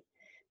healthy.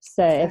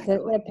 So if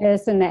a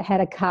person that had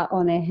a cut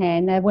on their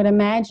hand, they would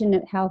imagine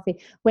it healthy.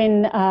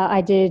 When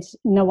I did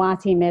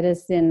Nawati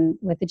medicine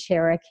with the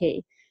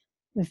Cherokee,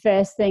 the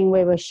first thing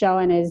we were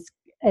showing is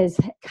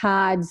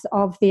cards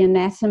of the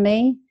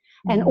anatomy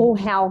and all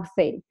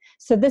healthy.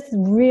 So this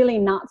really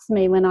nuts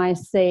me when I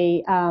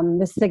see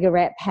the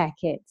cigarette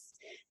packets,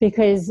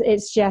 because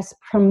it's just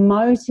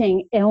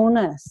promoting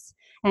illness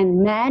and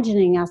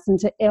imagining us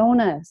into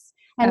illness.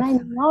 And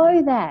They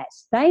know that.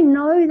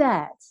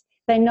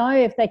 They know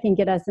if they can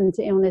get us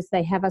into illness,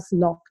 they have us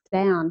locked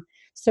down.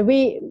 So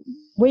we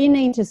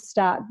need to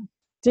start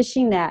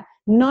dishing that.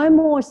 No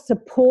more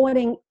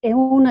supporting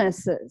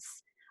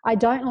illnesses. I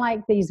don't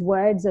like these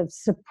words of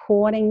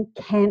supporting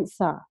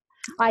cancer.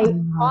 I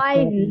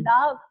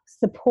love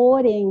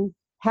supporting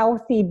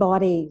healthy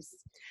bodies.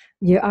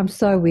 Yeah, I'm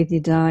so with you,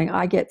 darling.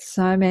 I get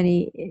so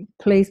many.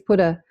 Please put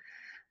a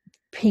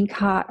pink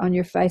heart on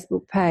your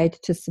Facebook page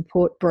to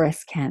support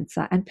breast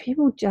cancer, and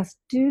people just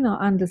do not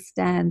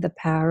understand the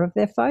power of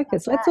their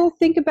focus. Let's all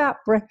think about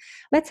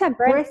let's have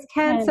breast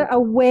cancer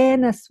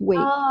awareness week.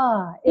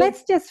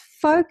 Let's just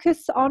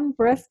focus on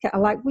breast cancer.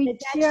 Like, we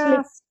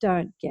just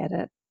don't get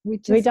it. We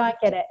don't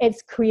get it.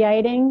 It's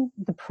creating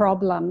the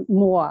problem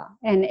more.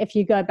 And if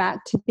you go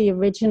back to the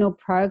original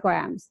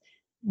programs,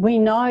 we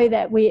know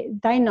that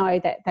they know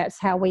that that's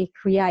how we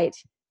create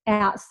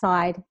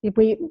outside.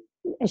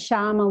 A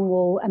shaman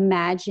will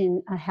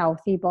imagine a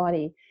healthy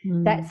body.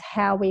 That's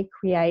how we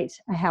create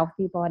a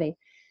healthy body.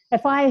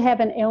 If I have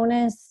an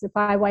illness, if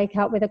I wake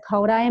up with a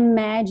cold, I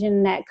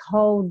imagine that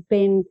cold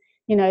being,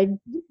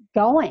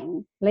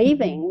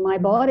 leaving my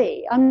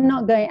body. I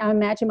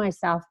imagine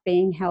myself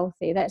being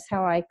healthy. That's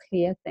how I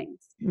clear things.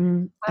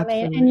 I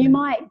mean, and you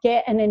might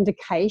get an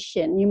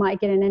indication. You might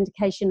get an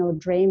indication or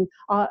dream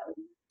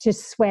to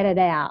sweat it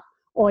out,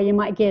 or you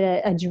might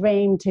get a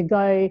dream to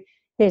go,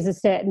 there's a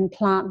certain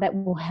plant that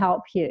will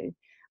help you,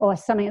 or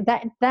something.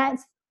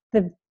 That's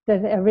the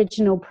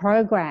original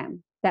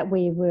program that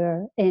we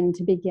were in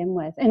to begin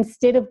with,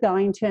 instead of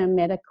going to a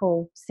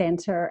medical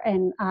center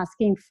and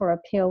asking for a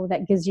pill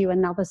that gives you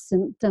another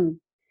symptom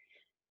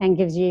and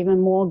gives you even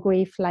more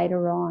grief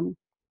later on.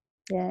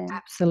 Yeah,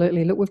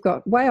 absolutely. Look, we've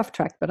got way off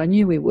track, but I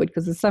knew we would,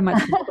 because there's so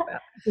much to talk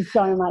about. There's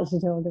so much to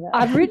talk about.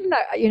 I've written,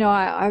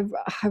 I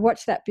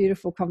watched that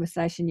beautiful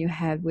conversation you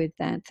had with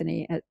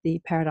Anthony at the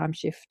Paradigm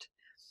Shift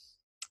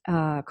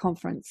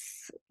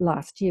conference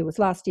last year.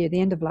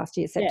 The end of last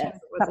year, September.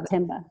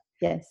 September.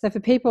 Yes. So for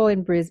people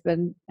in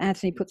Brisbane,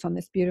 Anthony puts on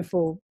this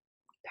beautiful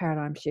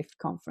Paradigm Shift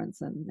conference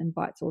and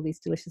invites all these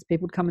delicious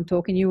people to come and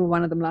talk, and you were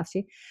one of them last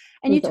year.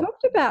 And you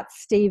talked about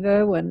Steve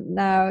Irwin.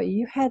 Now,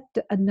 you had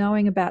a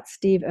knowing about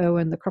Steve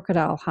Irwin, the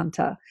crocodile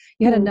hunter.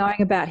 You had a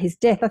knowing about his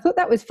death. I thought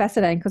that was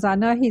fascinating, because I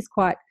know he's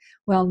quite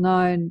well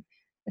known,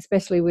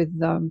 especially with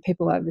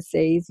people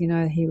overseas.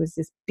 He was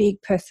this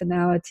big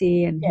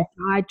personality, and he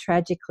died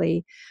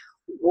tragically.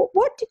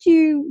 What did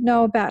you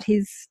know about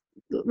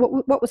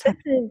what was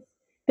happening?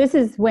 This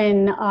is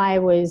when I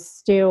was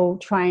still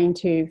trying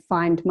to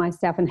find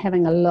myself and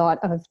having a lot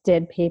of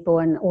dead people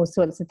and all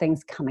sorts of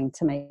things coming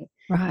to me.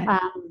 Right.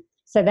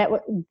 So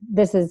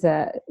this is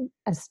a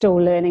still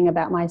learning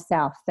about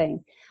myself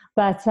thing.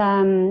 But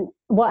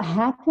what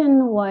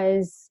happened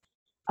was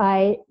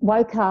I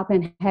woke up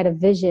and had a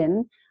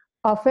vision.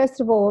 First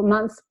of all,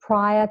 months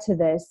prior to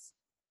this,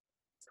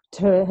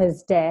 to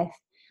his death,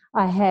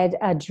 I had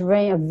a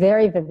dream, a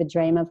very vivid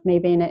dream of me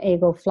being an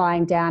eagle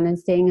flying down and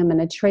seeing him in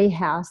a tree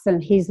house,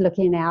 and he's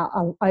looking out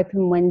an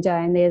open window,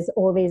 and there's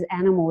all these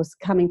animals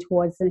coming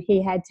towards him.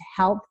 He had to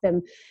help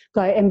them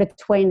go in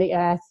between the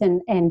earth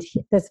and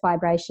this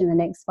vibration, the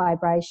next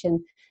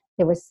vibration.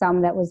 There was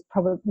some that was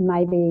probably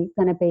maybe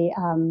going to be,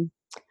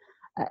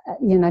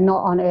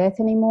 not on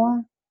earth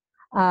anymore.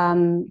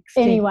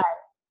 Anyway,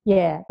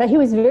 yeah, but he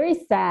was very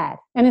sad,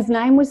 and his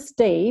name was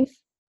Steve.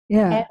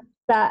 Yeah.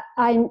 But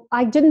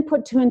I didn't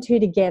put two and two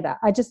together.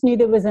 I just knew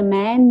there was a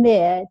man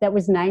there that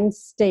was named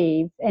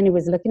Steve, and he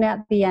was looking at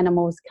the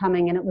animals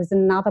coming, and it was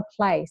another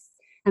place.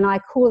 And I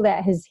call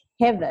that his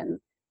heaven.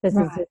 This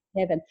is his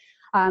heaven,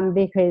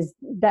 because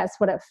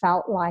that's what it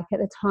felt like at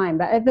the time.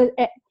 But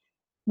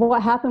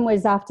what happened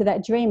was, after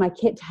that dream, I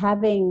kept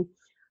having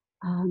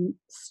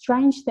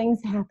strange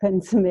things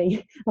happen to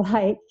me.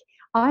 Like,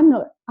 I'm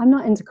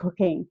not into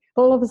cooking,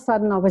 but all of a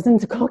sudden I was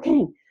into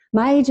cooking.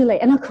 majorly.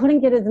 And I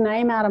couldn't get his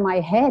name out of my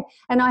head.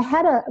 And I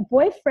had a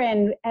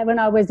boyfriend when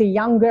I was a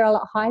young girl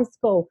at high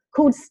school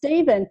called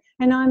Stephen.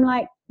 And I'm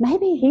like,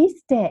 maybe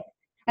he's dead.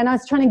 And I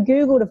was trying to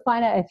Google to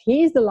find out if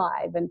he's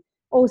alive and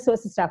all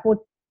sorts of stuff. Well,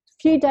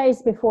 a few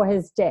days before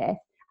his death,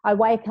 I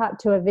wake up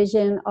to a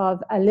vision of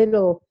a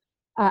little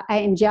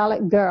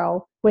angelic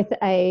girl with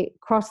a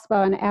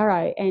crossbow and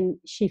arrow, and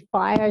she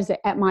fires it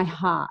at my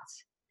heart.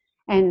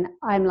 And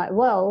I'm like,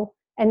 whoa.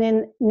 And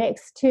then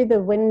next to the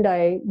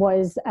window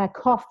was a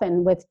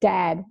coffin with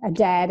a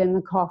dad in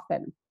the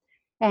coffin.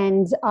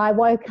 And I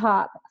woke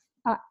up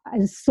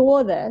and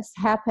saw this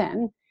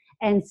happen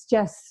and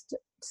just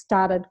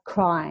started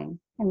crying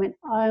and went,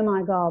 oh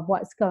my God,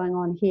 what's going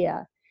on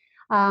here?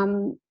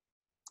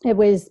 It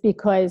was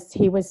because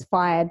he was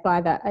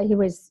he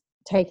was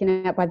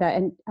taken out by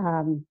the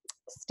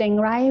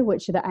stingray,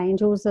 which are the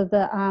angels of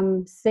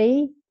the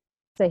sea.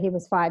 So he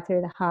was fired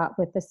through the heart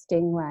with the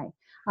stingray.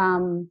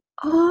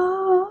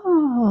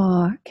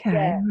 Okay,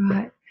 yeah.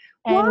 right.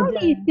 Why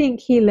do you think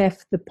he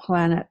left the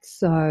planet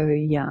so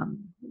young?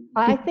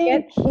 I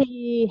think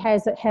he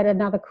has had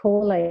another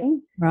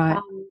calling. Right.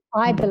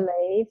 I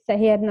believe that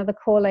he had another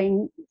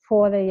calling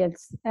for the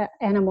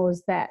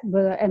animals that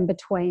were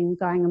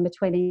going in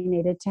between. He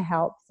needed to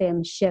help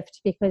them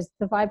shift because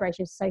the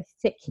vibration is so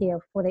thick here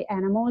for the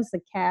animals.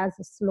 The cows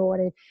are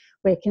slaughtered.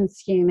 We're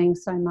consuming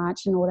so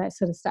much and all that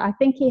sort of stuff. I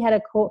think he had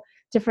a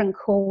different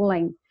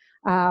calling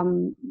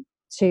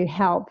to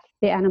help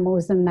the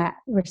animals in that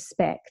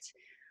respect.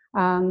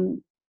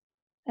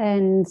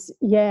 And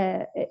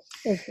yeah,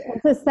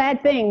 it's a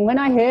sad thing. When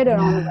I heard it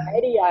on the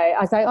radio,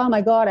 I was like, oh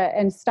my God,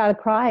 and started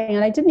crying.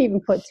 And I didn't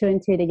even put two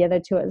and two together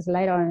till it was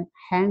later on.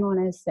 Hang on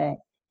a sec.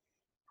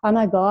 Oh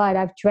my God,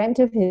 I've dreamt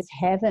of his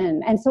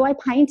heaven. And so I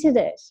painted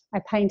it.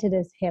 I painted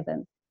his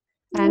heaven.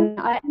 And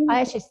I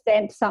actually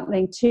sent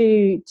something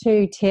to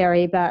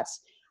Terry, but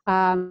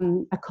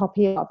a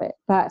copy of it.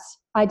 But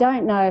I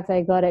don't know if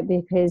they got it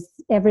because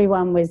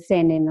everyone was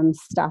sending them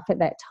stuff at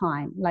that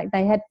time. Like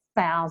they had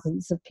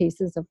thousands of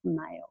pieces of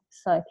mail.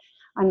 So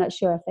I'm not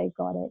sure if they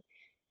got it.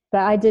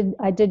 But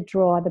I did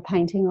draw the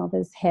painting of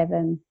his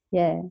heaven,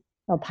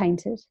 or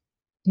painted.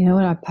 You know,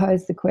 when I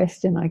pose the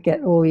question, I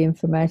get all the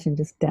information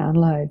just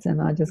downloads,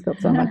 and I just got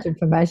so much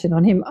information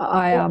on him.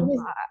 I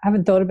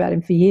haven't thought about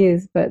him for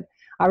years, but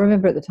I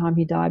remember at the time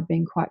he died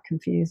being quite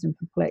confused and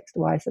perplexed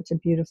why such a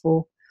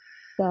beautiful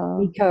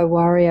eco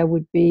warrior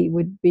would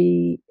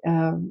leave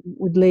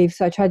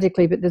so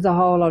tragically. But there's a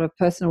whole lot of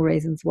personal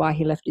reasons why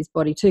he left his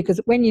body too. Because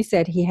when you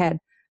said he had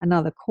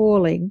another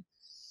calling,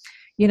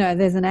 you know,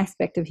 there's an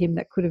aspect of him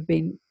that could have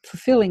been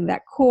fulfilling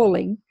that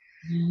calling.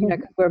 You know,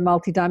 'cause we're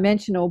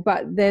multidimensional,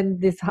 but then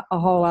there's a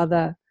whole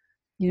other,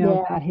 you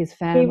know, about his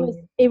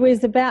family. It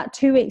was about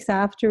 2 weeks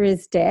after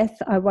his death.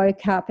 I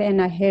woke up and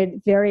I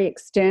heard very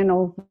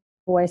external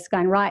voice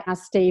going, right now,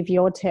 Steve,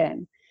 your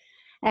turn.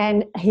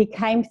 And he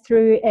came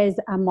through as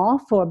a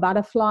moth or a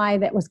butterfly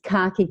that was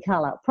khaki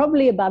colour.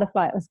 Probably a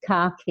butterfly that was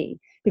khaki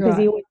because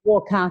he always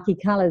wore khaki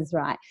colours,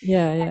 right?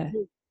 Yeah, yeah.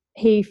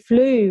 He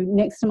flew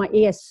next to my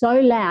ear so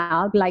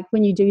loud, like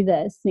when you do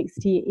this next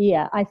to your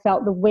ear, I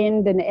felt the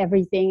wind and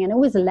everything, and it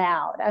was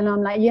loud. And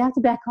I'm like, you have to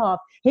back off.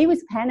 He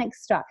was panic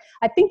struck.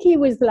 I think he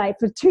was like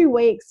for 2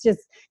 weeks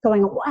just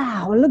going,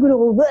 wow, look at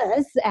all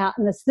this out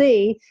in the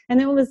sea. And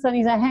then all of a sudden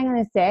he's like, hang on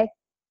a sec,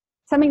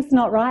 something's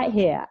not right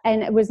here.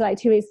 And it was like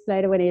 2 weeks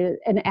later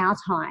in our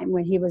time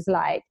when he was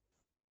like,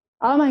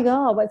 oh my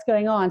God, what's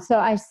going on? So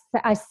I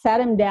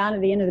sat him down at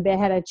the end of the bed,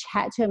 had a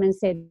chat to him and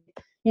said,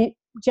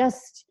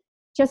 just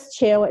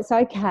chill. It's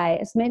okay.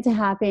 It's meant to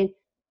happen.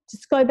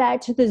 Just go back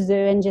to the zoo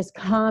and just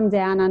calm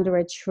down under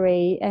a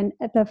tree. And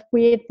the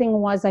weird thing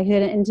was I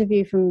heard an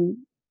interview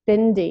from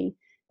Bindi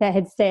that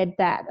had said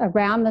that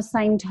around the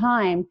same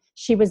time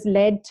she was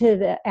led to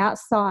the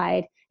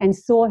outside and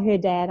saw her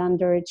dad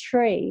under a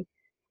tree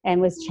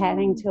and was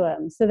chatting to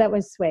him. So that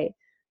was sweet.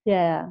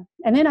 Yeah.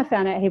 And then I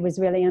found out he was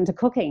really into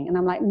cooking. And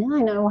I'm like,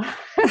 no,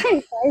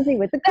 I'm crazy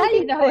with the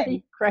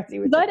cooking. Crazy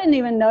with I didn't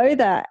even know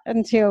that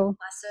until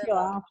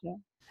after.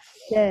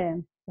 Yeah.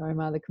 Sorry,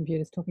 my other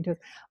computer's talking to us.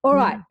 All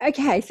right.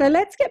 Okay. So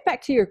let's get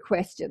back to your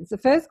questions. The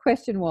first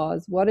question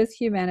was, what is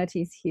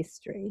humanity's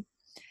history?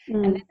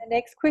 And then the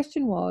next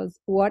question was,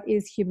 what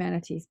is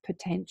humanity's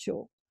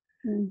potential?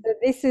 So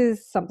this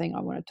is something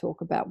I want to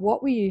talk about.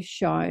 What were you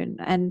shown,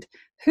 and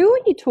who are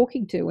you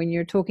talking to when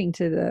you're talking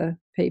to the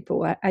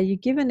people? Are you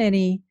given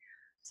any?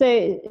 So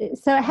it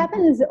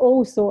happens.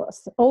 All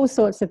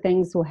sorts of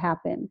things will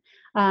happen.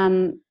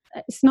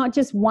 It's not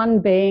just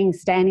one being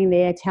standing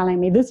there telling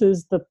me this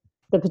is the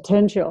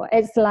potential.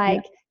 It's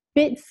like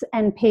bits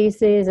and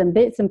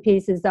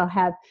pieces. They'll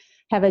have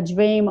a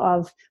dream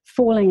of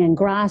falling and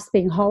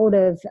grasping hold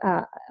of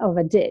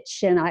a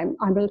ditch, and I'm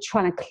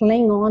trying to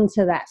cling on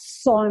to that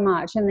so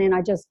much, and then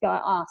I just go,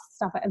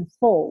 stuff it, and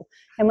fall.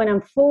 And when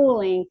I'm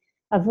falling,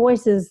 a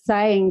voice is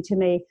saying to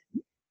me,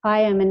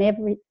 I am in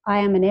everything. I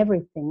am in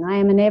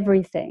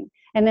everything.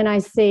 And then I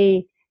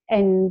see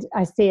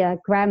a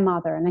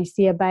grandmother and I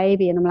see a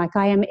baby, and I'm like,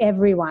 I am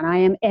everyone.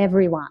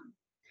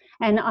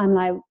 And I'm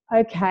like,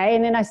 okay.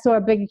 And then I saw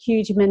a big,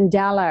 huge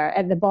mandala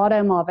at the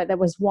bottom of it that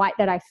was white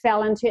that I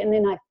fell into. And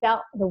then I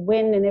felt the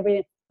wind and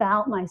everything,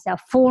 felt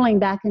myself falling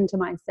back into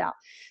myself.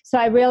 So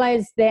I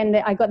realized then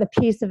that I got the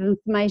piece of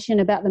information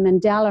about the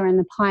mandala and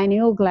the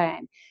pineal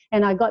gland.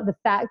 And I got the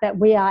fact that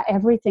we are,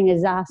 everything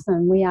is us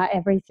and we are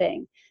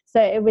everything.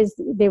 So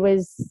there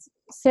was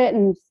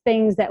certain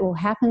things that will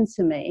happen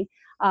to me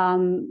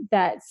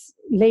that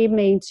lead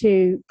me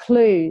to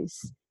clues.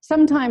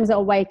 Sometimes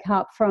I'll wake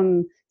up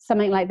from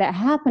something like that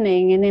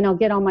happening, and then I'll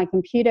get on my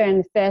computer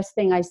and the first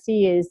thing I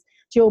see is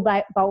Jill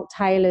Bolte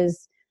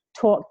Taylor's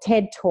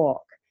TED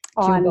Talk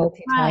on the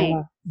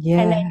brain.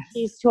 Yeah. And then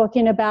she's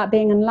talking about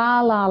being in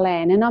La La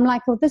Land. And I'm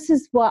like, well, this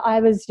is what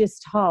I was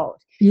just told.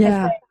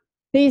 Yeah.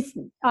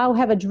 I'll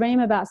have a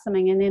dream about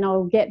something and then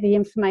I'll get the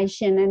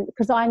information, and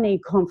because I need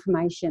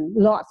confirmation,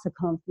 lots of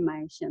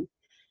confirmation.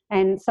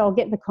 And so I'll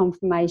get the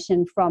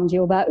confirmation from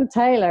Jill Bolte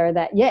Taylor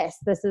that, yes,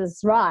 this is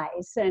right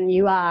and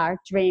you are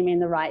dreaming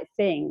the right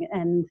thing.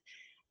 And,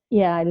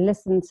 yeah, I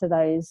listen to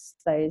those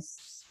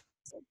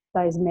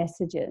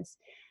messages.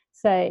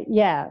 So,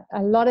 yeah,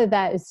 a lot of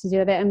that is to do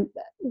with it. And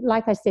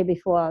like I said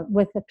before,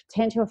 with the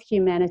potential of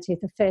humanity,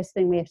 the first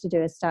thing we have to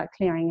do is start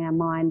clearing our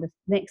mind. The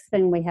next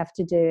thing we have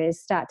to do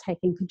is start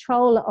taking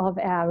control of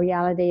our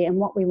reality and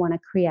what we want to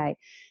create.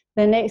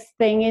 The next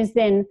thing is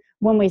then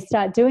when we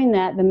start doing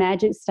that, the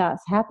magic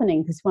starts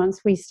happening, because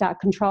once we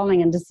start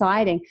controlling and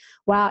deciding,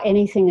 wow,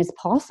 anything is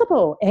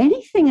possible.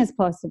 Anything is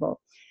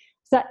possible.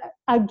 So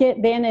I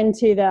get then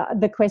into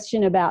the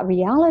question about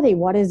reality.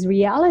 What is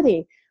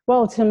reality?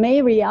 Well, to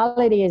me,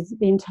 reality is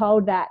being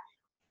told that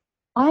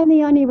I'm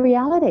the only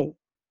reality.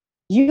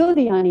 You're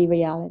the only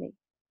reality.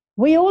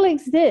 We all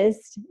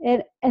exist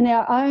in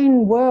our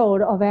own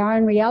world of our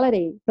own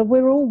reality, but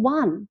we're all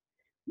one.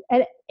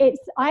 And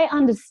I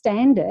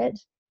understand it,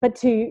 but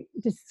to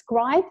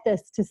describe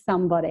this to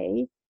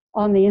somebody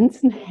on the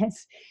internet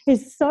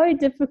is so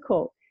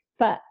difficult.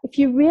 But if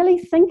you really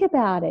think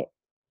about it,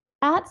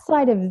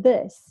 outside of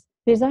this,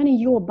 there's only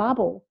your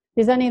bubble.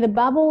 There's only the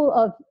bubble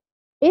of,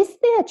 is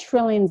there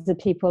trillions of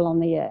people on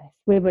the earth?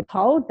 We were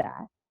told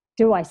that.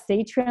 Do I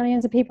see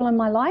trillions of people in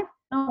my life?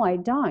 No, I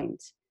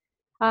don't.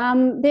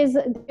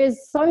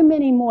 There's so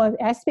many more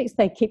aspects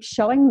they keep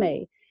showing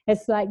me.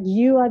 It's like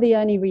you are the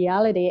only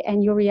reality,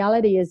 and your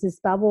reality is this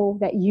bubble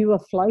that you are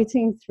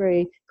floating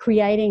through,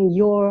 creating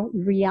your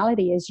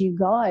reality as you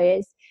go.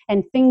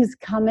 And things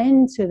come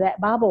into that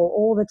bubble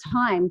all the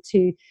time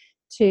to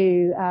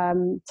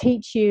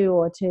teach you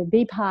or to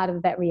be part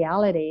of that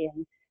reality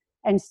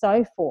and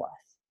so forth.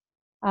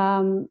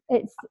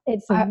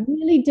 It's a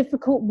really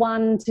difficult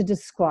one to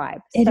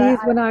describe. It is.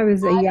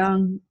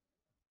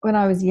 When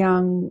I was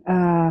young,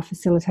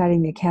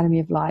 facilitating the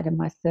Academy of Light in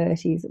my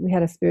 30s, we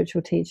had a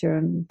spiritual teacher,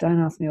 and don't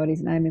ask me what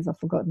his name is, I've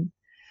forgotten.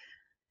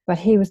 But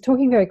he was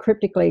talking very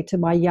cryptically to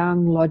my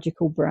young,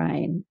 logical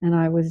brain, and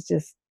I was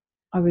just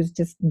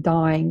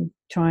dying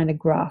trying to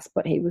grasp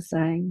what he was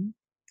saying.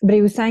 But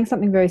he was saying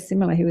something very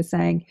similar. He was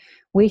saying,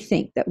 we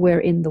think that we're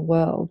in the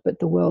world, but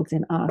the world's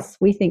in us.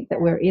 We think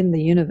that we're in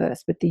the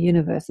universe, but the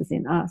universe is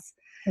in us.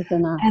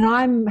 And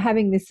I'm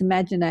having this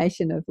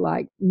imagination of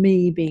like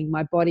me being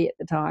my body at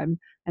the time,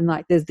 and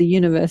like there's the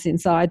universe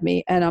inside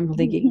me, and I'm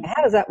thinking,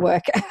 how does that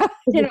work?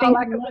 Like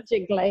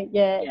logically,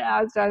 yeah. Yeah,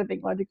 I was trying to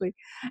think logically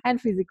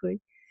and physically.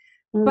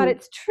 But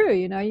it's true,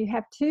 you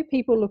have two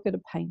people look at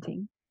a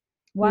painting.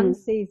 One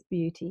sees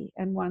beauty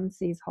and one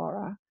sees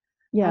horror.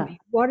 Yeah. I mean,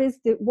 what is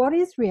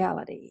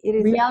reality?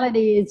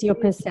 Reality is your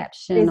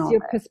perception. It's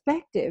your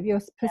perspective, your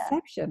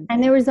perception.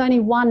 And there is only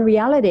one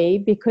reality,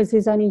 because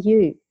there's only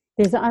you.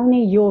 There's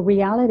only your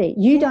reality.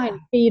 You don't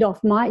you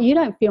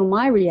don't feel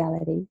my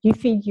reality. You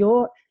feed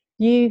your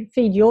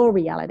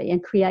reality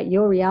and create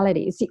your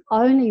reality. It's the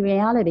only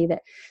reality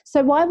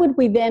so why would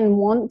we then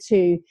want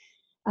to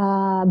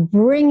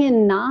bring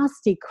in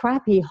nasty,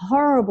 crappy,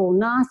 horrible,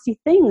 nasty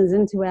things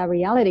into our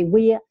reality?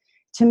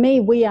 To me,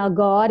 we are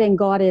God and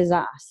God is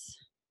us.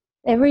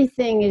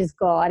 Everything is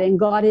God and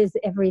God is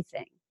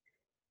everything.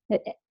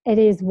 It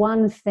is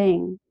one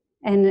thing,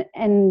 and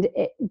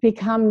it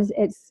becomes,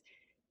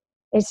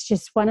 it's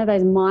just one of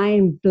those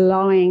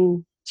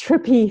mind-blowing,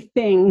 trippy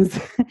things.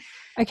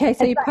 Okay,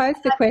 so you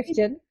posed the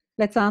question.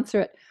 Let's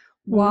answer it.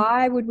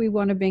 Why would we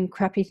want to bring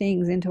crappy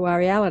things into our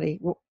reality?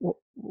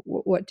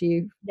 What do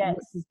you... Yes,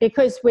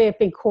 because we've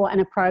been caught in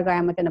a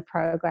program within a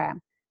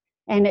program.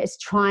 And it's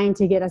trying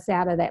to get us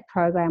out of that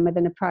program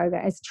within a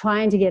program. It's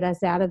trying to get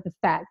us out of the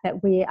fact that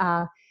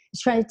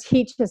it's trying to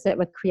teach us that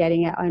we're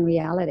creating our own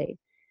reality.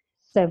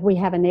 So if we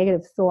have a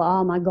negative thought,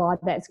 oh my God,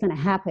 that's going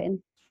to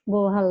happen.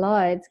 Well, hello,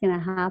 it's going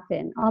to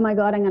happen. Oh my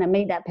God, I'm going to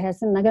meet that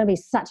person. They're going to be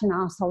such an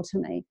asshole to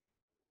me.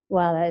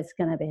 Well, that's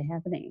going to be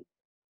happening.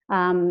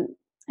 And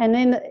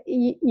then,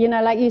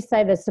 like you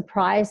say, the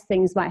surprise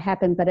things might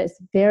happen, but it's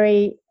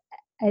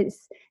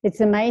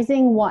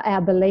amazing what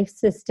our belief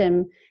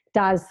system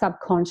does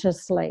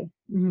subconsciously.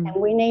 And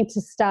we need to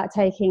start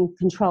taking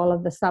control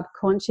of the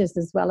subconscious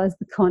as well as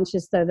the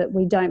conscious, so that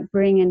we don't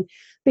bring in,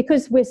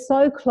 because we're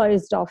so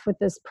closed off with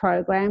this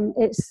program,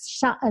 it's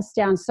shut us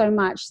down so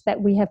much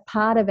that we have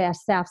part of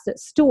ourselves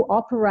that's still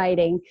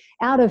operating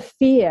out of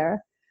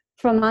fear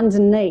from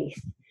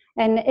underneath.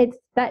 And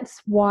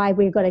that's why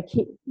we've got to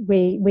keep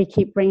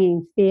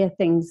bringing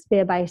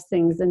fear-based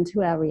things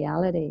into our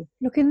reality.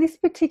 Look, in this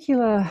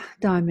particular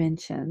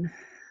dimension,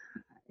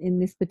 in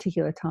this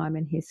particular time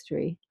in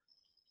history,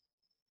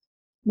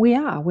 we're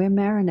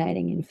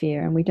marinating in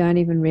fear and we don't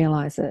even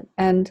realize it.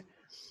 And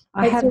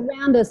it's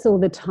around us all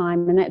the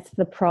time, and that's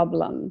the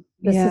problem.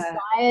 The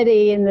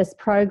society in this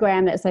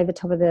program that's over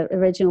top of the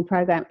original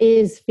program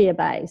is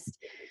fear-based.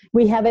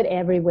 We have it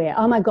everywhere.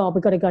 Oh my God,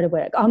 we've got to go to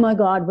work. Oh my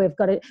God, we're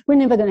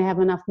never going to have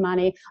enough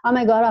money. Oh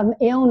my God, I'm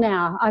ill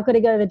now. I've got to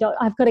go to the doctor.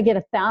 I've got to get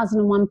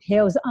 1,001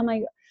 pills. Oh my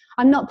God,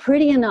 I'm not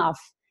pretty enough.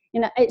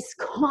 It's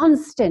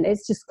constant.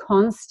 It's just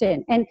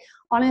constant. And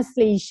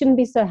honestly, you shouldn't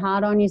be so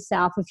hard on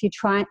yourself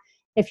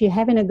if you're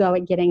having a go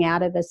at getting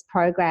out of this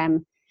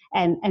program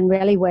and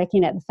really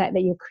working at the fact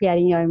that you're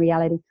creating your own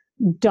reality.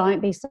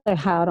 Don't be so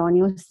hard on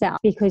yourself,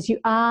 because you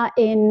are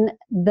in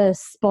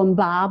this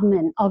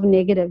bombardment of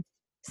negative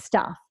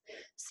stuff.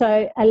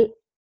 So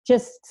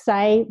just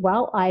say,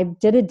 well, I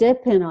did a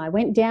dip and I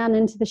went down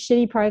into the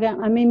shitty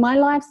program. I mean, my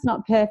life's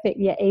not perfect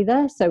yet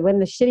either. So when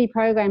the shitty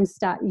programs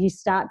start, you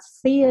start to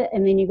see it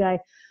and then you go,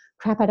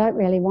 crap, I don't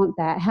really want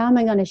that. How am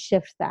I going to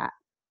shift that?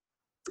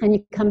 And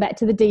you come back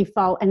to the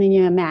default and then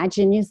you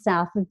imagine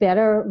yourself a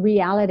better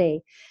reality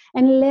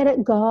and let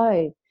it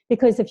go.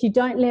 Because if you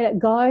don't let it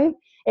go,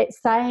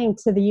 it's saying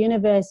to the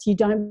universe, you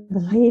don't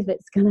believe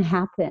it's going to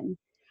happen.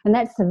 And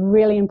that's a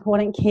really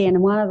important key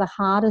and one of the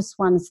hardest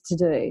ones to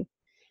do.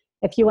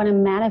 If you want to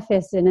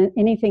manifest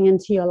anything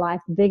into your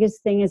life, the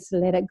biggest thing is to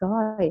let it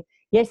go.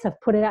 Yes, I've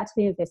put it out to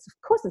the universe. Of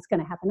course it's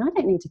going to happen. I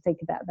don't need to think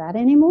about that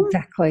anymore.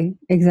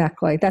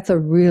 Exactly. That's a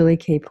really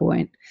key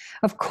point.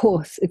 Of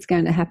course it's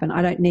going to happen.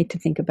 I don't need to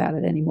think about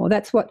it anymore.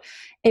 That's what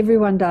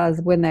everyone does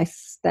when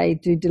they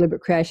do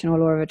deliberate creation or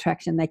law of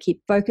attraction. They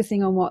keep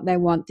focusing on what they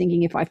want,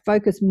 thinking if I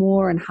focus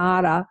more and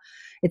harder,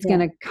 it's going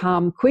to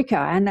come quicker.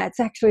 And that's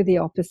actually the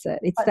opposite.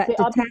 It's the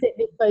opposite,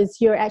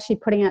 because you're actually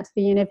putting out to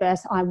the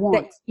universe, I want.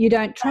 That you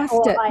don't trust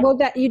it.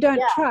 You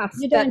don't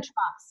trust. You don't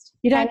trust.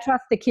 You don't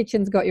trust the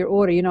kitchen's got your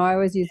order. I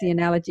always use the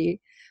analogy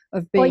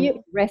of being in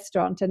a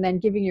restaurant and then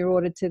giving your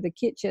order to the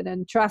kitchen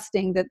and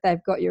trusting that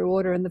they've got your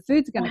order and the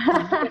food's going to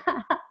come.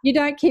 You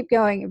don't keep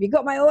going, have you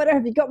got my order?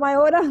 Have you got my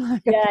order?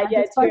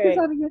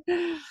 True.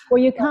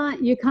 Well, you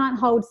can't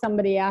hold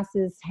somebody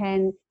else's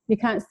hand. You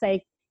can't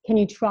say, can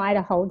you try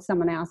to hold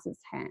someone else's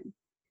hand?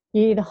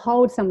 You either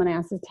hold someone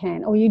else's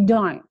hand or you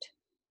don't.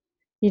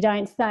 You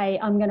don't say,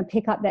 I'm going to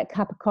pick up that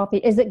cup of coffee.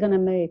 Is it going to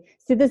move?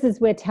 So this is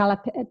where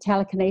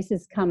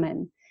telekinesis come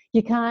in.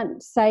 You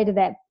can't say to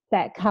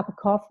that cup of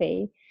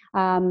coffee,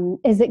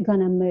 is it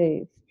going to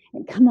move?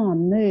 Come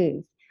on,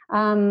 move.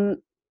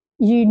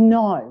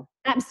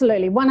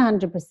 Absolutely,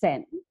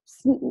 100%.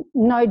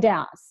 No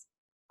doubts.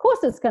 Of course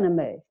it's going to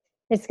move.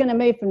 It's going to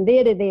move from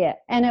there to there,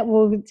 and it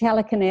will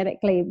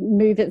telekinetically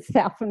move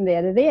itself from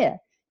there to there.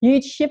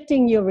 You're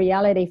shifting your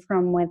reality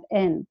from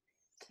within.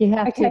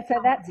 So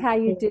that's how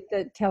you did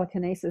the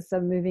telekinesis,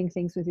 so moving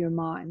things with your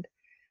mind.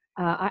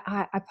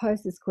 I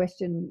posed this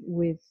question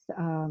with, if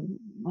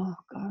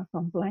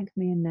I'm blank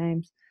me in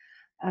names,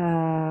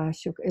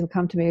 it'll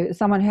come to me.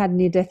 Someone had a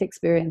near-death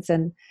experience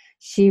and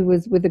she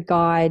was with a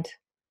guide.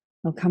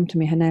 Her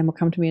name will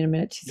come to me in a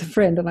minute. She's a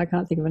friend and I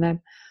can't think of her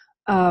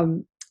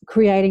name.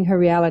 Creating her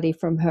reality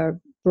from her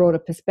broader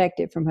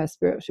perspective, from her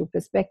spiritual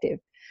perspective,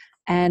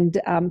 and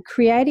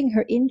creating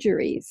her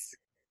injuries.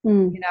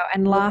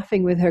 And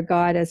laughing with her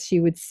guide as she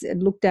would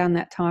look down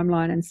that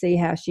timeline and see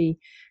how she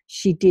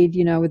did,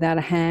 without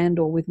a hand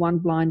or with one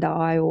blind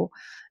eye,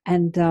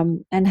 and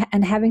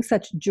having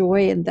such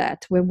joy in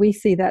that. When we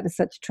see that as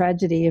such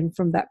tragedy, and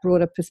from that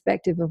broader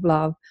perspective of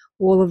love,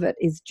 all of it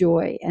is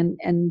joy. And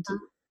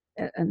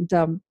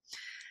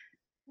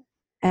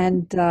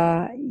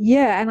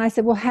I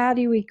said, well, how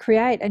do we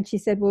create? And she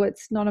said, well,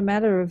 it's not a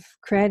matter of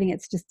creating;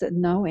 it's just a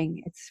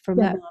knowing. It's from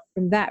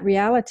that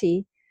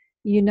reality.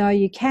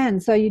 You can,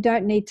 so you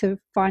don't need to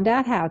find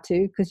out how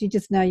to, because you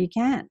just know you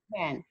can.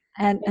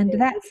 And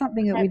that's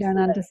something that we don't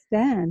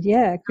understand.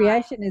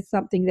 Creation is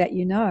something that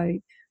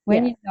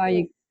when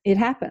it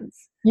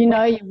happens. You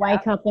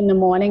wake up in the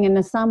morning and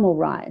the sun will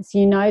rise.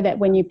 You know that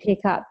when you pick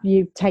up,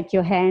 you take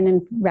your hand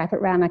and wrap it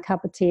around a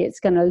cup of tea, it's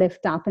going to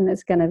lift up and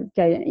it's going to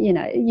go,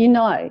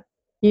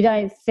 you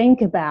don't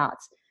think about,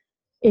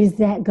 is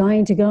that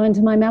going to go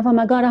into my mouth? Oh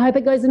my God, I hope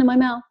it goes into my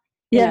mouth.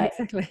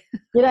 Exactly.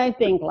 You don't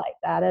think like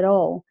that at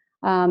all.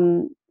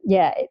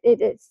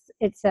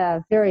 It's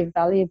a very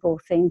valuable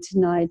thing to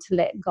know, to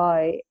let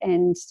go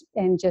and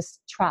just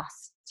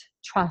trust.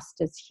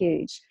 Trust is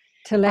huge.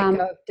 To let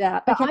go of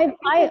doubt. But I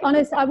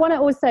want to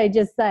also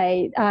just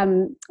say, I've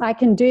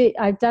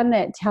done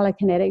that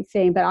telekinetic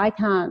thing, but I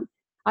can't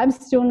I'm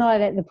still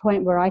not at the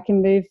point where I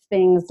can move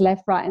things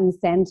left, right, and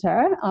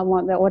center. I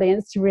want the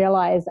audience to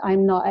realize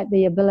I'm not at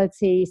the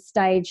ability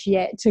stage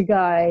yet to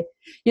go.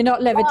 You're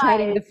not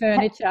levitating the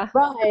furniture.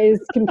 Rise,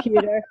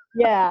 computer.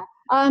 Yeah.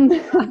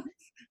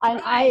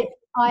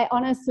 I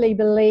honestly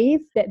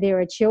believe that there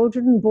are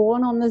children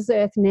born on this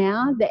earth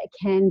now that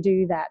can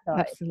do that, though.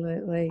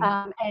 Absolutely.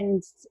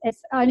 And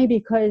it's only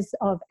because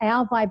of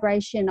our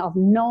vibration of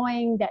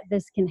knowing that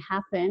this can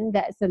happen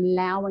that's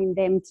allowing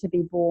them to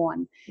be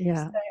born.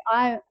 Yeah.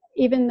 So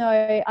even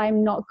though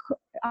I'm not,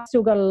 I've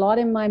still got a lot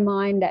in my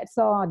mind that's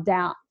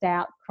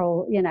doubt,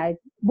 crawl. You know,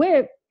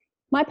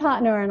 my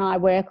partner and I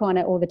work on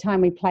it all the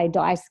time. We play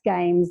dice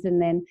games, and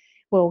then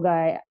we'll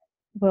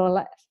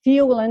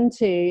feel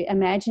into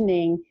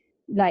imagining,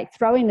 like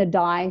throwing the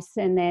dice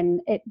and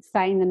then it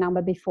saying the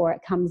number before it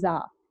comes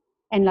up,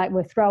 and like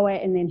we'll throw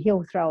it and then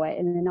he'll throw it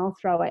and then I'll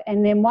throw it.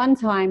 And then one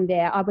time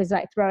there I was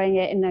like throwing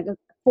it and a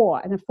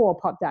 4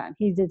 popped up.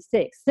 He did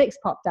 6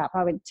 popped up.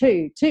 I went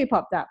 2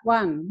 popped up,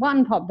 1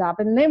 popped up,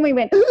 and then we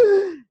went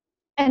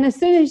and as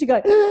soon as you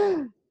go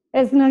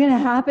it's not going to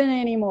happen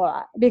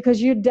anymore,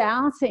 because you're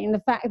doubting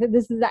the fact that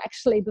this is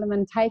actually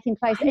taking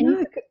place. And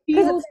you could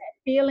feel that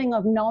feeling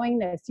of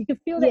knowingness. You could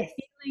feel that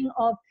feeling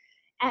of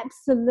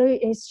absolute,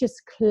 it's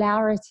just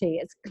clarity.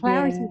 It's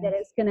clarity that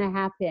it's going to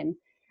happen.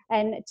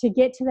 And to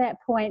get to that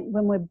point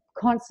when we're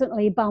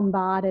constantly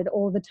bombarded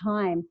all the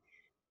time.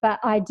 But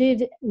I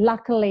did,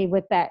 luckily,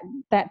 with that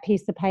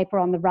piece of paper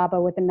on the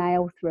rubber with a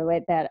nail through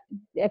it, that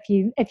if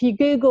you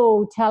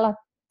Google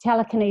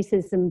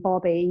telekinesis and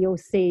Bobby, you'll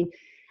see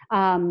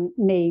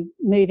me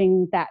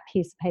moving that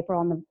piece of paper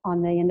on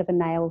the end of a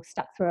nail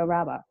stuck through a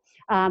rubber.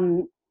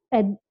 And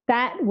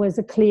that was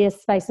a clear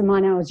space of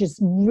mind. I was just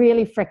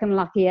really freaking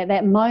lucky at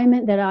that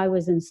moment that I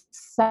was in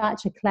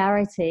such a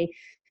clarity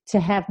to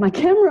have my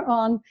camera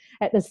on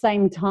at the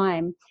same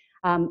time.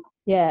 So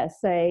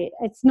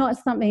it's not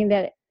something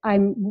that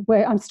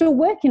I'm still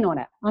working on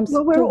it.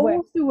 We're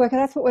all still working.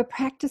 That's what we're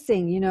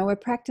practicing. You know, we're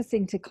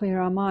practicing to clear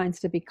our minds,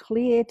 to be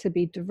clear, to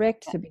be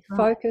direct, to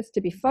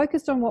be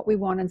focused on what we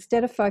want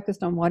instead of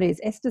focused on what is.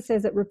 Esther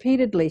says it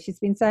repeatedly. She's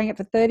been saying it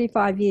for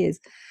 35 years,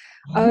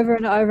 over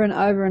and over and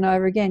over and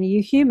over again.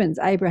 You humans,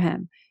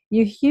 Abraham,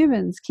 you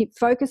humans keep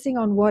focusing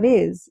on what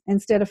is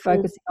instead of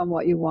focusing on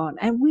what you want.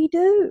 And we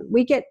do.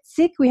 We get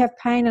sick. We have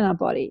pain in our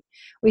body.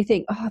 We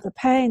think, oh, the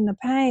pain, the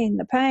pain,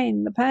 the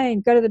pain, the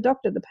pain. Go to the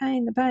doctor, the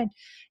pain, the pain.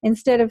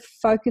 Instead of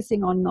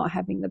focusing on not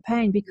having the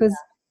pain, because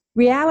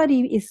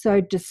reality is so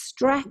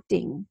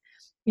distracting.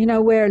 You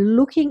know, we're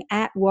looking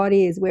at what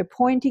is. We're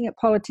pointing at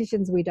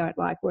politicians we don't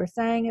like. We're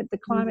saying at the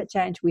climate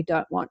change we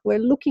don't want. We're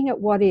looking at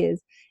what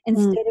is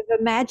instead of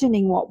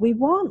imagining what we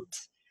want.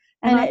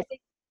 And I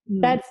think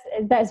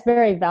that's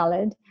very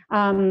valid.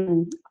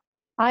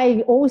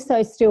 I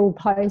also still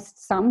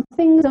post some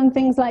things on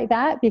things like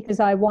that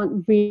because I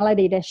want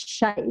reality to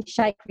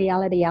shake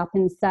reality up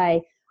and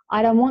say,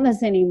 I don't want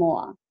this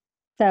anymore.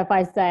 So if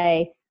I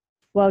say,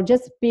 well,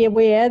 just be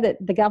aware that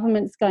the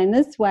government's going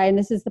this way and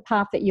this is the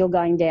path that you're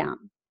going down.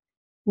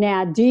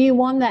 Now, do you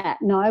want that?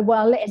 No.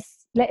 Well,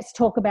 let's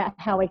talk about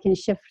how we can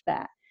shift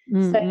that.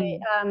 So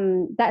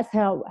that's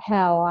how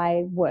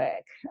I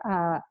work.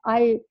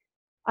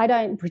 I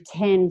don't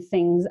pretend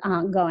things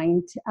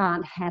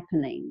aren't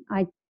happening.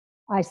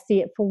 I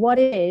see it for what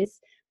it is,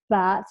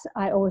 but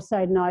I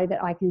also know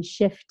that I can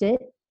shift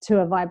it to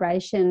a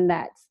vibration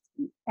that's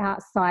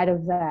outside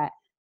of that.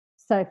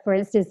 So, for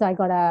instance, I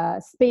got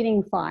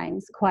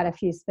quite a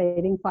few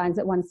speeding fines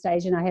at one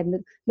stage, and I had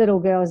little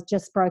girls,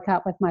 just broke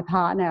up with my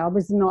partner. I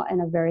was not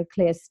in a very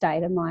clear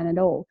state of mind at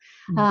all.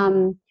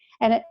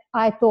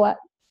 I thought,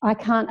 I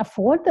can't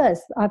afford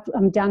this.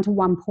 I'm down to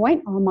 1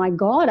 point. Oh, my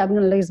God, I'm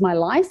going to lose my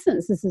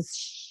license. This is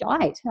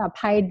shite. I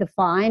paid the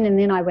fine, and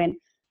then I went,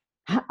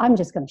 I'm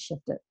just going to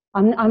shift it.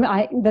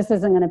 This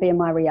isn't going to be in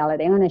my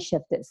reality. I'm going to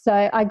shift it.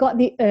 So I got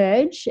the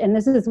urge, and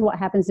this is what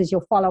happens is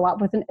you'll follow up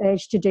with an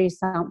urge to do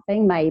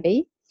something,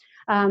 maybe.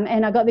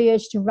 And I got the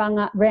urge to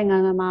ring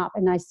them up,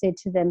 and I said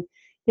to them,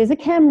 there's a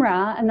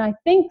camera, and I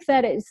think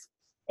that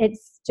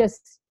it's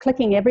just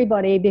clicking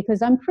everybody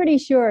because I'm pretty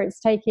sure it's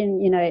taken,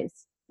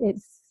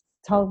 it's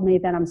told me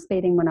that I'm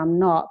speeding when I'm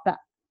not, but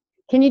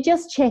can you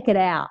just check it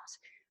out?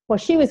 Well,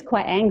 she was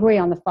quite angry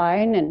on the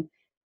phone and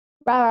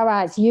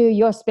it's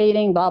you're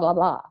speeding, blah, blah,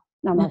 blah.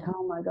 And I'm like,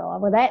 oh my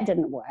God, well, that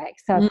didn't work.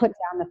 So I put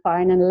down the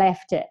phone and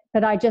left it.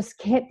 But I just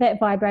kept that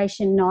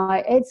vibration. No,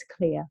 it's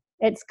clear.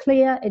 It's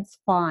clear. It's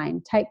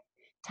fine.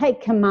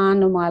 Take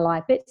command of my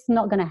life. It's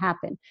not going to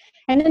happen.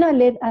 And then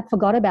I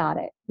forgot about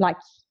it,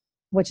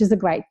 which is a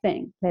great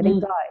thing,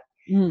 letting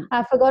go.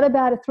 I forgot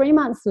about it. 3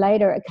 months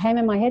later, it came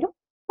in my head,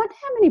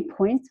 how many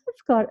points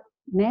I've got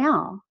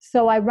now?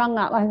 So I rung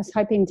up. I was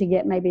hoping to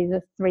get maybe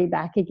the 3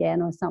 back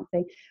again or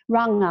something.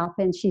 Rung up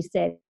and she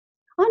said,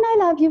 oh,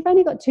 no, love, you've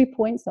only got 2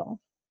 points off.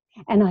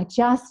 And I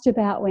just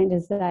about went to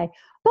say,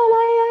 but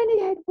I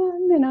only had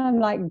 1. And I'm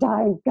like,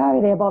 don't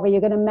go there, Bobby. You're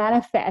going to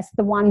manifest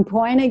the 1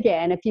 point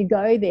again if you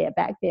go there,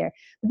 back there.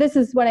 But this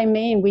is what I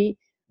mean.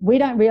 we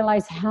don't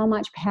realize how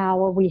much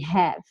power we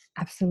have to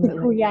Absolutely.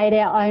 create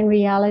our own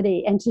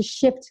reality and to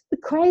shift the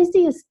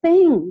craziest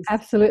things.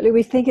 Absolutely.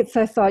 We think it's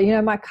so silly. You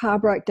know, my car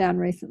broke down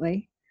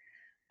recently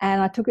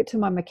and I took it to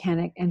my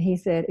mechanic and he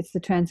said, it's the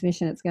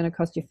transmission. It's going to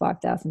cost you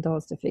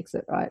 $5,000 to fix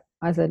it, right?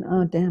 I said,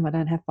 oh, damn, I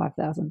don't have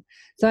 $5,000.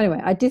 So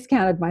anyway, I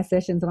discounted my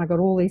sessions and I got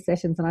all these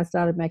sessions and I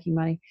started making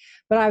money.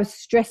 But I was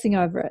stressing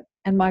over it.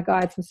 And my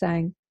guides were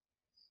saying,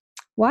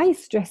 why are you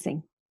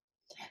stressing?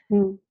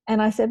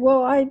 And I said,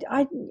 well, I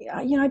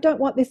don't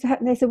want this to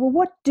happen. They said, well,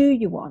 what do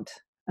you want?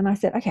 And I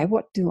said, okay,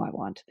 what do I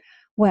want?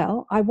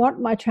 Well, I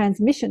want my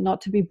transmission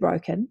not to be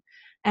broken.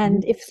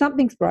 And if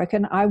something's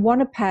broken, I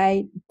want to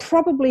pay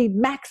probably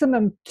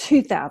maximum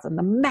 $2,000,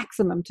 the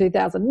maximum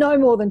 $2,000, no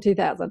more than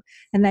 $2,000.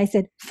 And they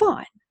said,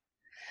 fine.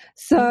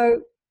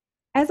 So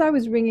as I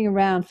was ringing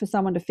around for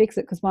someone to fix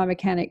it, because my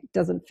mechanic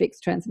doesn't fix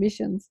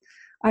transmissions,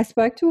 I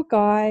spoke to a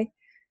guy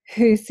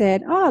who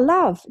said, oh,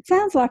 love, it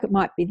sounds like it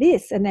might be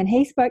this. And then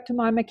he spoke to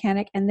my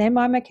mechanic and then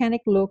my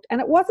mechanic looked and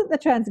it wasn't the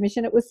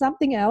transmission, it was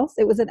something else.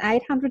 It was an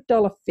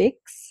 $800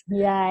 fix.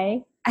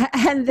 Yay.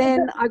 And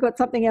then I got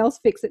something else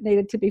fixed that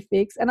needed to be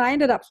fixed. And I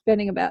ended up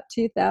spending about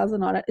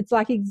 $2,000 on it. It's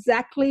like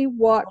exactly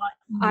what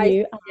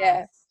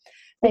yeah.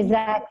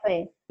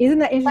 Exactly. Isn't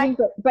that interesting?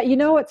 But you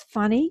know what's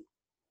funny?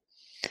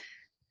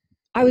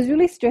 I was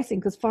really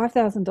stressing because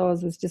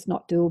 $5,000 was just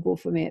not doable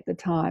for me at the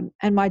time.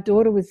 And my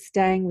daughter was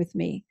staying with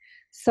me.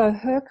 So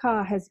her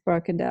car has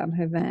broken down,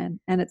 her van,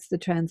 and it's the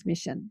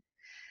transmission.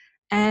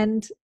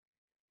 And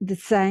the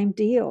same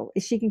deal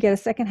is she can get a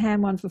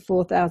secondhand one for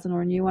 $4,000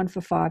 or a new one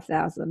for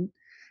 $5,000,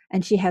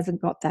 and she hasn't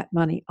got that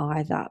money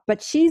either.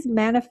 But she's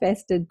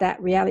manifested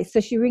that reality. So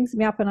she rings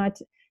me up and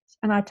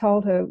I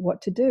told her what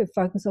to do.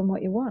 Focus on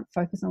what you want.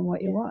 Focus on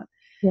what you want.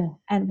 Yeah.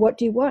 And what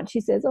do you want?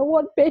 She says, I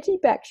want Betty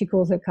back. She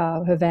calls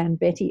her van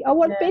Betty. I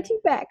want Betty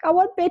back. I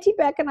want Betty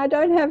back, and I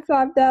don't have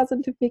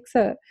 $5,000 to fix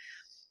her.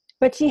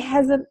 But she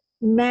hasn't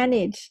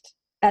managed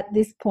at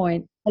this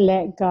point to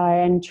let go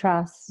and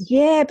trust.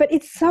 Yeah, but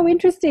it's so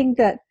interesting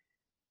that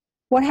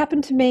what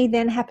happened to me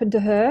then happened to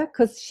her,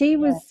 because she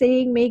was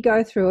seeing me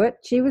go through it.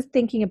 She was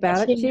thinking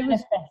about it. She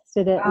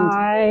manifested it.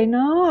 I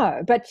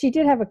know, but she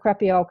did have a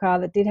crappy old car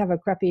that did have a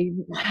crappy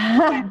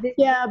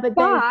yeah, but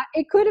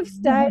it could have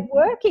stayed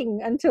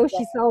working until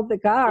she sold the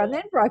car and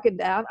then broke it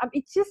down. I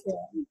mean, it's just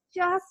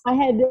I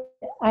had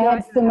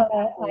similar.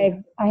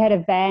 I had a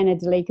van, a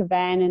Delica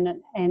van,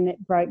 and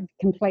it broke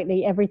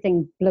completely.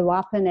 Everything blew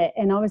up in it,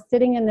 and I was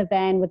sitting in the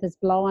van with this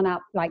blown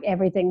up, like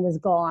everything was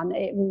gone.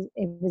 It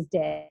was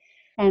dead.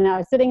 And I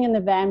was sitting in the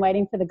van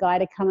waiting for the guy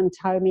to come and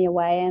tow me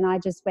away. And I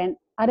just went,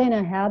 I don't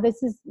know how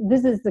this is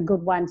the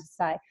good one to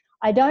say.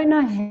 I don't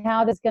know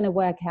how this is going to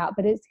work out,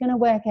 but it's going to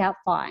work out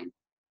fine.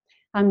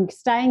 I'm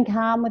staying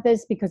calm with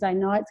this because I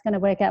know it's going to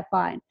work out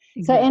fine.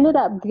 Mm-hmm. So I ended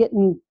up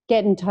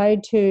getting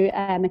towed to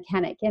a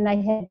mechanic, and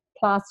they had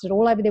plastered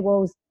all over their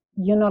walls,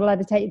 you're not allowed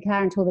to take your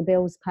car until the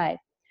bill's paid.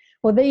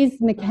 Well,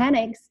 these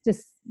mechanics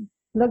just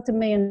looked at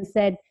me and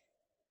said,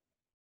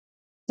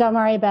 don't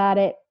worry about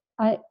it.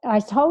 I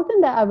told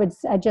them that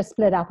I just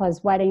split up. I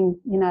was waiting,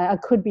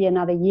 it could be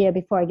another year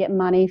before I get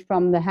money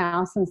from the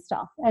house and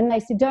stuff. And they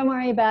said, don't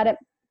worry about it.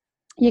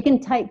 You can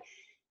take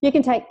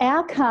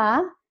our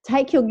car,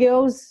 take your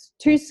girls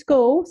to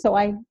school. So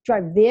I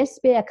drove their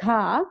spare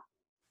car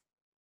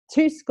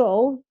to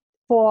school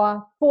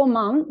for 4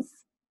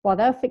 months while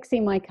they were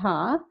fixing my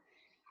car.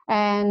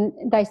 And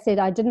they said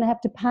I didn't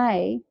have to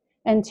pay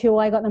until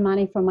I got the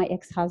money from my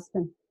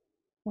ex-husband.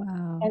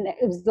 Wow. And it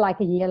was like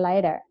a year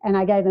later, and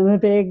I gave them a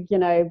big,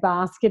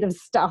 basket of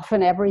stuff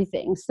and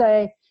everything.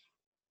 So,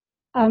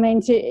 I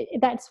mean,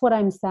 that's what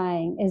I'm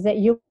saying, is that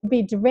you'll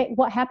be direct.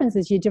 What happens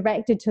is you're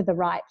directed to the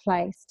right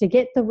place to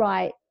get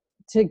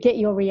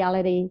your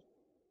reality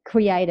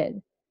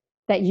created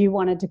that you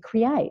wanted to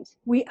create.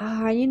 We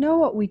are, you know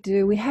what we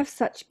do? We have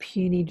such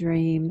puny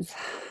dreams.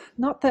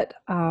 Not that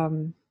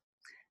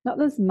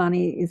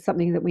money is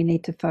something that we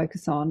need to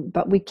focus on,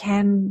 but we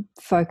can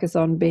focus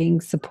on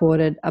being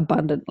supported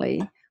abundantly,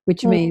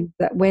 which means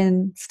that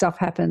when stuff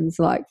happens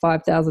like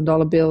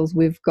 $5,000 bills,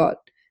 we've got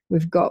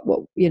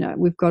what,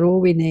 we've got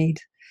all we need.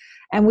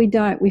 And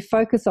we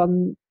focus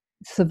on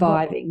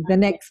surviving the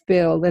next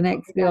bill,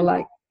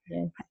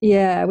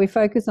 we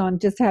focus on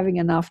just having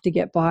enough to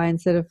get by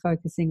instead of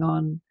focusing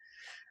on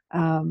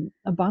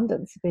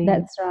abundance.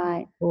 That's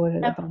right. Well,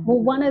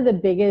 one of the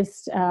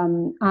biggest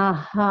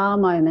aha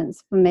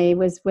moments for me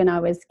was when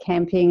I was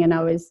camping, and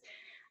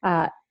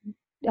I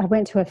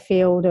went to a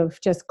field of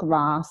just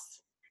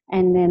grass,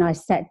 and then I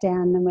sat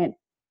down and went,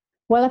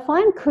 well, if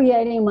I'm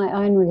creating my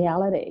own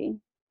reality,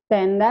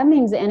 then that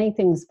means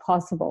anything's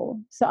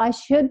possible. So I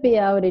should be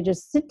able to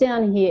just sit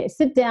down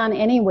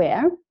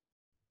anywhere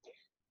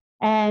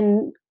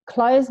and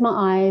close my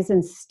eyes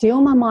and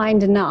still my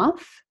mind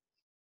enough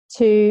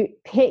to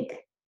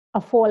pick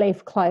a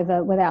 4-leaf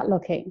clover without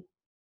looking.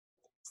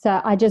 So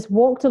I just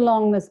walked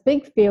along this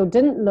big field,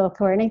 didn't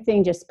look or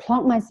anything, just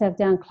plonked myself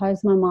down,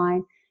 closed my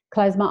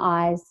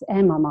eyes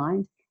and my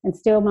mind, and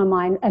still my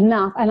mind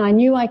enough. And I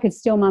knew I could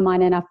still my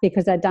mind enough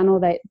because I'd done all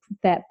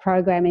that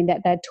programming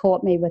that they'd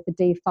taught me with the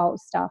default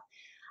stuff.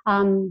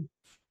 And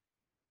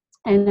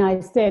I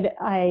said,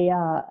 I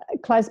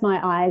closed my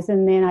eyes,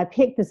 and then I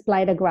picked this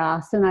blade of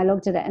grass and I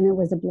looked at it, and it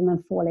was a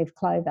blooming 4-leaf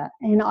clover.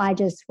 And I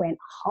just went,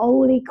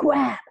 holy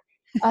crap,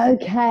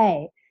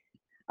 okay.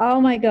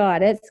 Oh my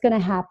God, it's going to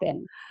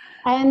happen.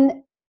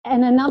 And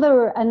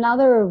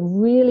another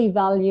really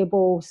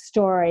valuable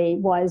story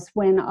was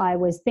when I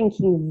was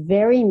thinking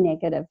very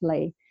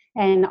negatively,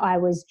 and I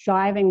was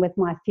driving with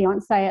my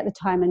fiance at the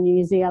time in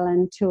New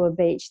Zealand to a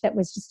beach that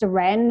was just a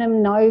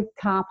random, no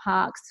car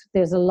parks.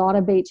 There's a lot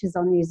of beaches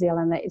on New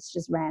Zealand that it's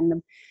just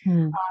random.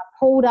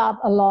 Pulled up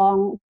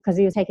along, because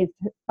he was taking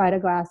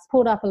photographs,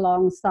 pulled up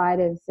alongside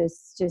of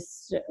this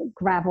just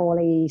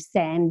gravelly,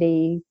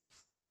 sandy,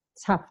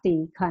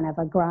 tufty, kind of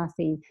a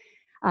grassy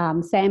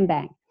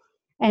sandbank.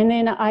 And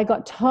then I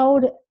got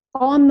told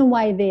on the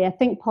way there,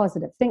 think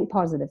positive, think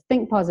positive,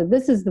 think positive.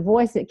 This is the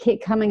voice that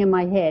kept coming in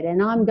my head.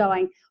 And I'm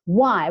going,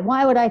 why?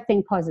 Why would I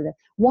think positive?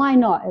 Why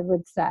not, it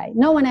would say.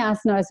 No one else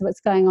knows what's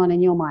going on in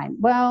your mind.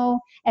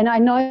 Well, and I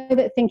know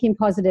that thinking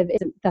positive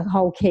isn't the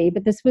whole key,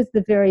 but this was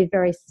the very,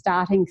 very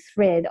starting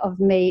thread of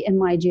me in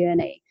my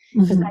journey.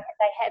 Because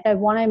they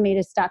wanted me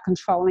to start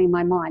controlling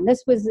my mind.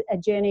 This was a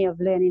journey of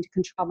learning to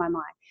control my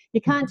mind. You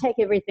can't take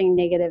everything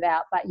negative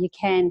out, but you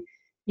can,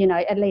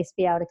 at least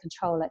be able to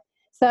control it.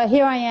 So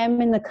here I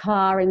am in the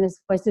car, and this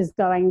voice is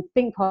going,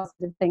 think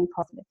positive, think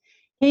positive.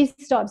 He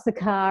stops the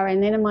car,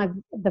 and then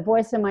the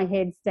voice in my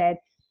head said,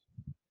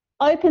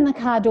 open the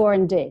car door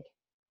and dig.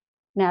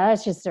 Now,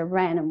 that's just a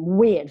random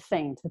weird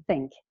thing to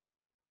think.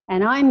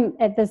 And I'm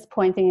at this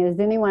point thinking, is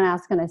anyone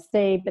else going to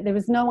see? But there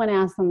was no one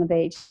else on the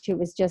beach. It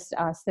was just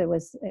us. It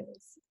was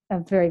a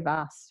very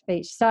vast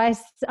beach. So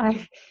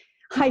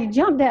I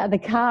jumped out of the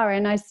car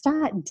and I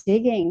started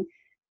digging,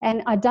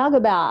 and I dug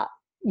about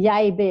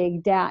yay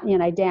big down,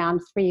 down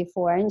 3 or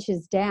 4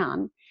 inches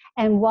down.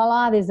 And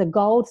voila, there's a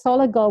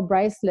solid gold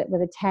bracelet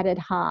with a tattered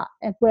heart.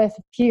 It's worth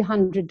a few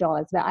 $100,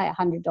 about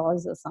 $800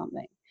 or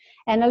something.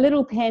 And a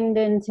little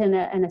pendant and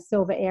a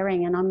silver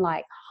earring. And I'm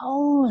like,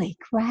 holy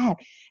crap,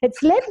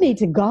 it's led me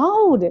to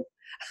gold.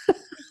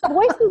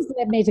 Voices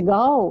led me to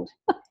gold.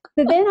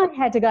 So then I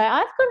had to go,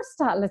 I've got to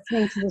start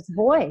listening to this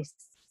voice,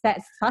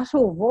 that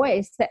subtle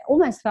voice that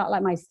almost felt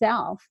like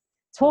myself,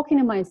 talking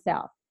to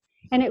myself.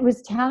 And it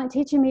was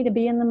teaching me to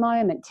be in the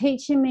moment, I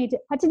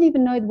didn't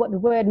even know what the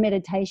word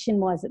meditation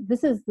was.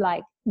 This is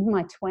like in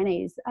my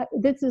 20s.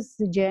 This is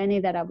the journey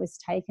that I was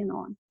taken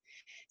on.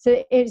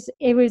 So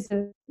there was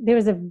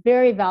a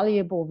very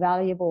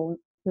valuable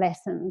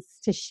lessons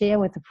to share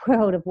with the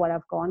world of what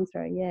I've gone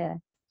through. Yeah.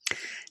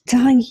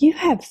 Darling, you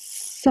have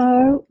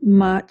so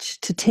much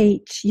to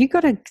teach. You've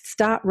got to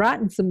start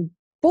writing some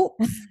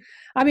books.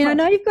 I mean, I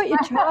know you've got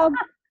your child.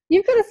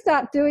 You've got to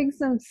start doing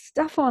some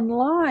stuff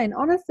online.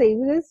 Honestly,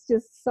 there's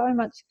just so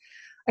much.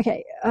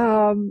 Okay,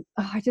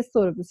 I just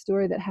thought of a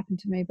story that happened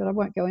to me, but I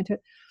won't go into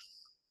it.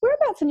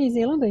 Whereabouts in New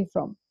Zealand are you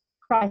from?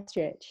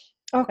 Christchurch.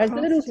 Oh, there's a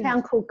little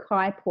town called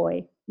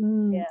Kaipoi.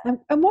 Yeah.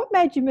 And what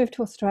made you move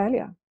to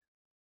Australia?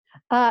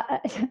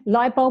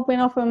 Light bulb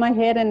went off in my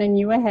head and I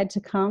knew I had to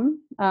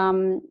come.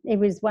 It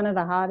was one of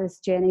the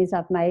hardest journeys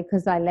I've made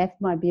because I left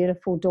my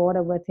beautiful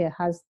daughter with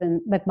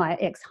my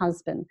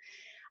ex-husband.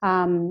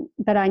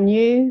 But I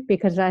knew,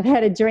 because I'd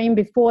had a dream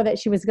before, that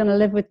she was going to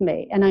live with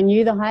me, and I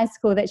knew the high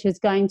school that she was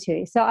going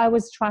to. So I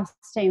was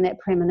trusting that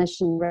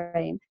premonition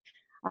dream.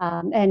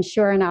 And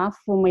sure enough,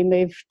 when we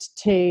moved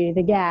to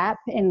the Gap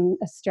in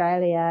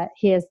Australia,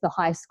 here's the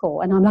high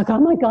school. And I'm like, oh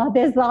my God,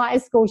 there's the high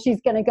school.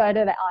 She's going to go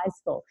to that high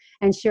school.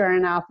 And sure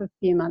enough, a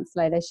few months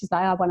later, she's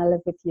like, I want to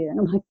live with you. And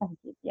I'm like, thank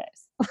you,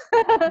 yes.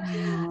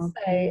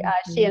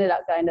 She ended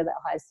up going to that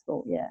high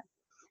school, yeah.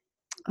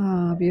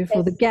 Oh,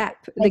 beautiful. The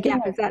Gap,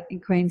 is that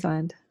in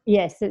Queensland?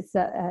 Yes, it's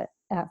out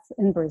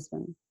in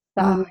Brisbane.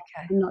 So I'm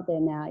not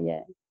there now,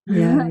 yeah.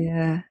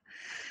 Yeah.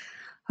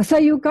 So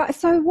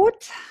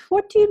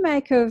what do you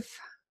make of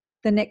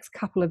the next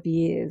couple of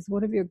years?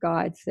 What have your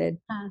guides said?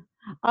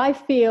 I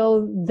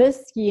feel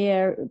this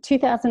year,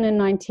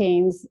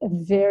 2019's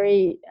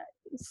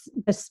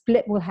the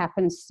split will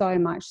happen so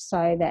much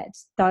so that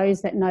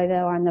those that know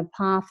they're on the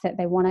path that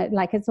they want to,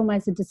 like, it's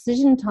almost a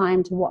decision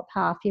time to what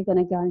path you're going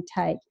to go and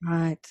take.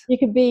 Right. You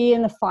could be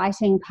in the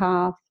fighting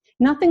path.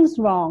 Nothing's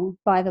wrong,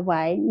 by the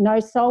way. No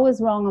soul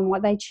is wrong on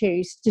what they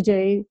choose to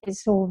do.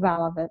 It's all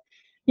relevant.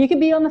 You could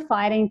be on the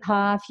fighting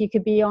path. You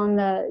could be on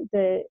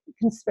the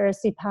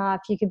conspiracy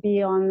path. You could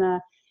be on the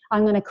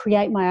I'm going to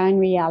create my own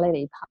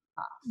reality path.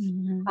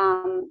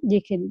 Mm-hmm.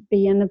 You could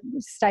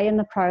stay in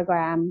the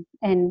program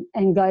and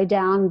go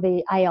down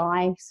the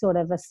AI sort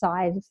of a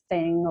side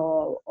thing,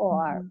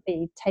 or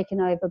be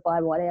taken over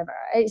by whatever.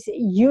 This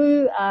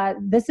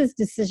is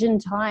decision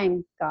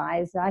time,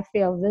 guys. I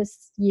feel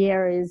this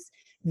year is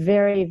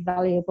very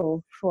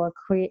valuable for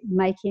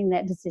making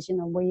that decision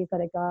on where you've got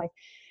to go.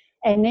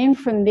 And then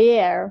from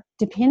there,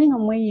 depending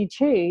on where you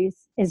choose,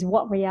 is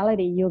what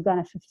reality you're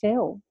going to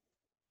fulfill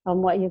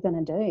on what you're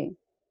going to do.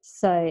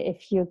 So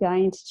if you're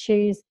going to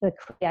choose the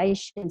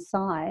creation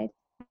side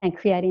and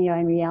creating your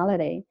own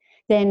reality,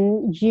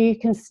 then you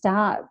can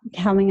start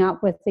coming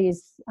up with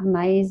these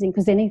amazing,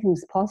 because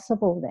anything's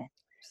possible then.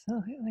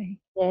 Absolutely.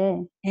 Yeah.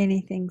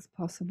 Anything's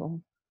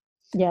possible.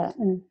 Yeah.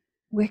 And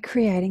We're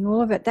creating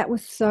all of it. That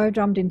was so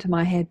drummed into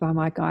my head by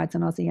my guides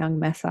when I was a young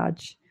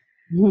massage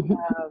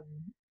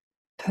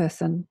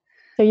person.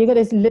 so you got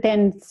to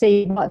then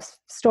see what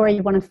story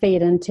you want to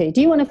feed into. Do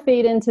you want to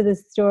feed into the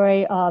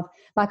story of,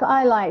 like,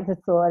 I like the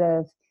thought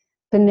of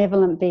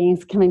benevolent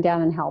beings coming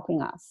down and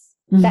helping us.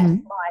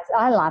 That's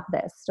I love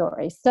that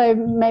story. So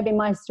maybe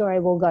my story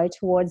will go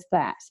towards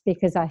that,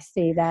 because I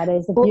see that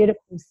as a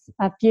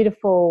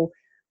beautiful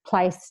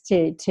place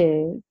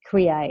to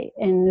create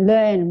and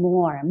learn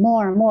more and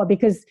more and more.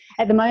 Because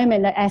at the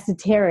moment they're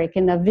esoteric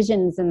and they're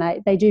visions, and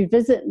they do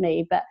visit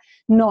me, but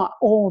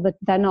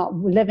they're not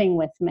living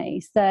with me.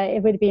 So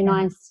it would be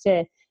nice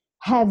to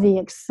have the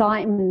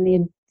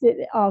excitement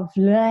of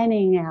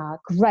learning our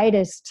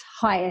greatest,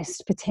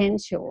 highest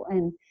potential,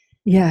 and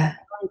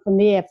from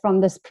there,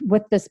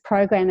 with this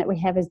program that we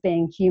have as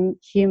being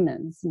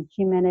humans and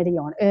humanity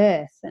on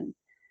Earth, and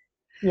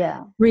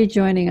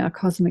rejoining our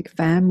cosmic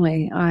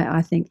family.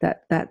 I think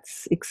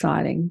that's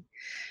exciting.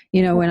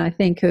 You know, when I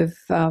think of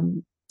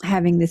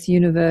having this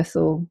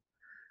universal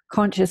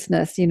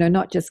consciousness, you know,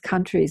 not just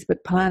countries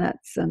but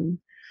planets, and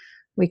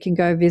we can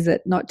go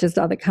visit not just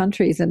other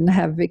countries and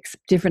have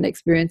different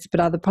experience, but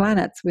other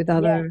planets with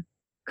other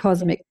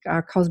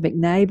our cosmic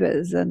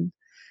neighbors, and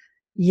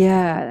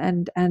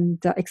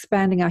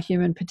expanding our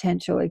human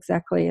potential.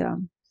 Exactly.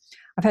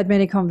 I've had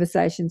many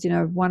conversations, you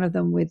know, one of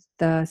them with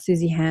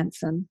Susie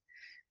Hansen.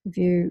 If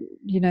you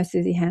know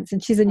Susie Hansen,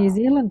 she's a New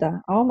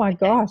Zealander. Oh my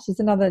gosh, she's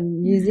another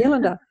New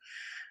Zealander.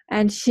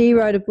 And she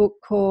wrote a book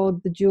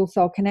called The Dual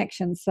Soul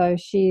Connection. So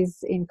she's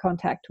in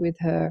contact with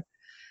her.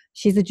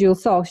 She's a dual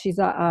soul. She's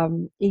a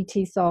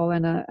ET soul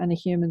and a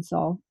human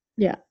soul.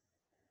 Yeah.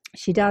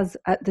 She does,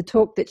 at the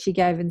talk that she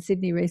gave in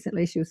Sydney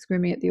recently, she was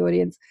screaming at the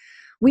audience,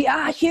 "We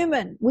are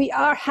human. We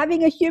are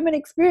having a human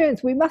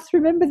experience. We must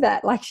remember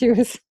that." Like she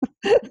was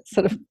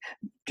sort of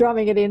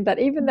drumming it in, that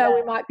even though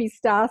we might be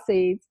star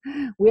seeds,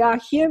 we are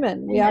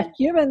human. We are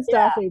human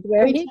star seeds.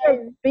 We're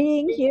here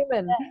being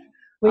human.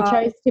 We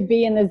chose to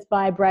be in this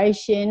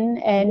vibration,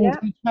 and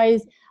we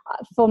chose,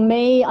 for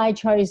me, I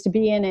chose to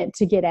be in it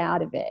to get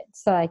out of it,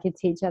 so I could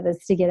teach others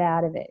to get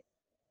out of it.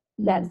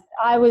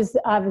 I was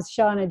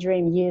shown a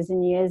dream years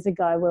and years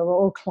ago where we're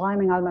all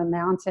climbing up a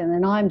mountain,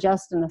 and I'm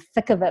just in the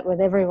thick of it with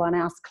everyone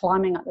else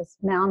climbing up this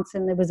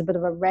mountain. There was a bit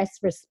of a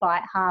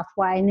respite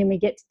halfway, and then we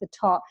get to the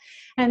top,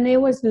 and there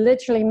was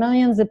literally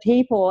millions of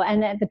people,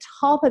 and at the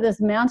top of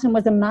this mountain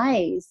was a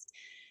maze.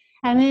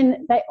 And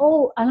then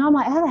and I'm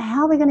like, how the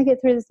hell are we going to get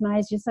through this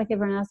maze just like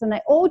everyone else? And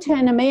they all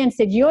turned to me and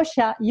said, you're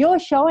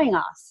showing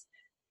us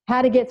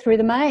how to get through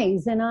the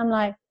maze. And I'm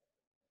like,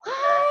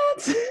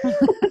 what?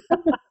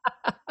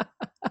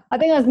 I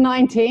think I was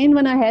 19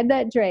 when I had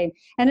that dream.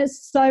 And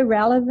it's so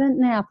relevant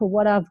now for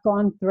what I've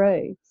gone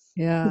through.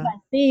 Yeah. I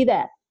see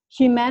that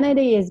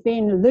humanity has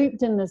been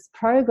looped in this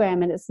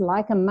program, and it's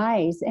like a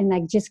maze, and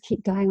they just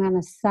keep going around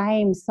the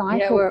same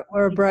cycle. Yeah,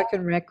 we're a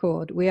broken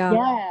record. We are.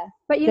 Yeah.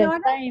 But you know,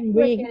 same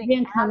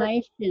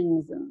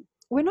reincarnations.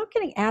 We're not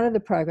getting out of the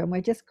program.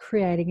 We're just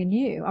creating a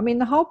new. I mean,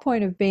 the whole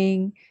point of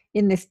being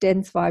in this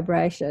dense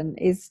vibration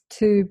is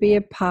to be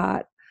a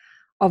part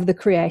of the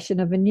creation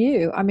of a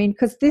new. I mean,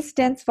 because this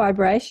dense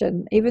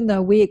vibration, even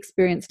though we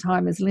experience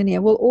time as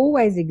linear, will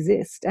always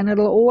exist, and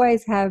it'll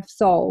always have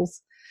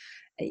souls,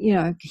 you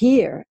know,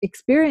 here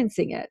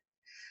experiencing it.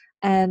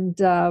 And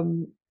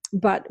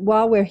but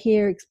while we're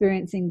here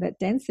experiencing that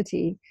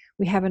density,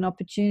 we have an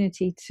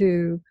opportunity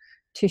to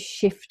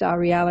shift our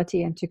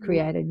reality and to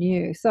create a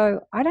new. So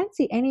I don't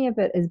see any of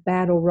it as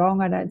bad or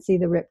wrong. I don't see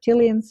the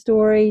reptilian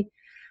story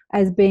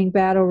as being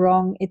bad or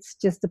wrong. It's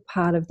just a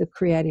part of the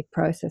creative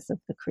process of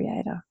the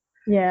creator.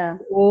 Yeah.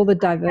 All the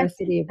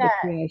diversity of the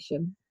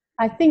creation.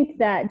 I think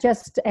that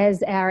just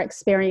as our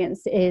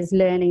experience is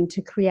learning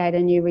to create a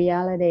new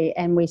reality,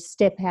 and we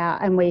step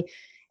out,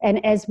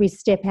 and as we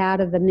step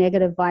out of the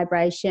negative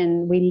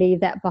vibration, we leave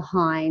that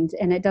behind,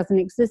 and it doesn't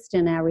exist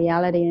in our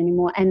reality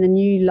anymore. And the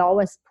new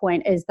lowest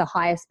point is the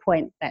highest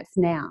point that's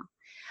now.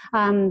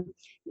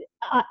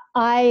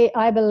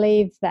 I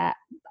believe that,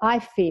 I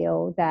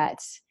feel that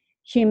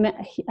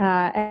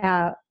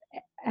our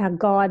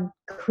God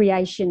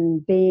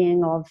creation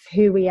being of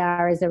who we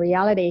are as a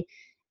reality,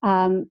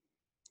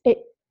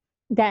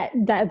 that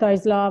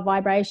those lower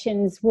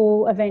vibrations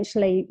will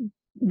eventually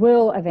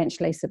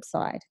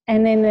subside,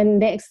 and then the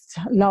next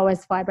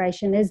lowest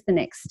vibration is the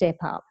next step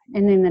up,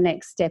 and then the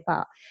next step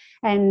up,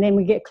 and then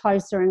we get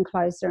closer and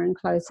closer and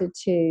closer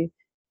to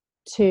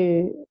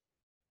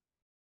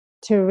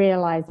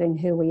realizing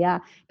who we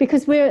are,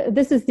 because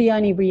this is the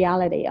only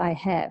reality I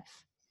have.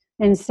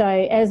 And so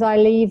as I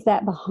leave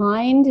that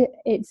behind,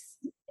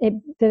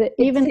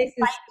 even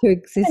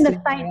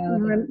the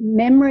faint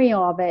memory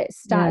of it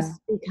starts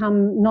to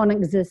become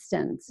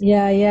non-existent.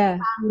 Yeah.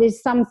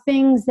 There's some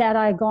things that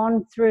I've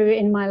gone through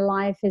in my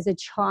life as a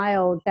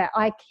child that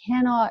I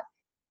cannot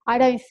I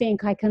don't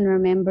think I can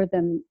remember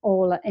them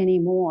all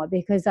anymore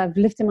because I've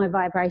lifted my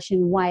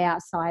vibration way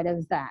outside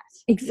of that.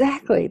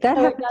 Exactly. That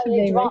So happened to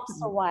me it drops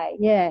recently. away.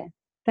 Yeah.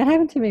 That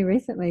happened to me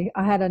recently.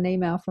 I had an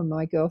email from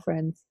my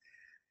girlfriends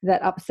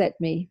that upset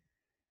me,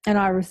 and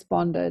I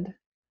responded.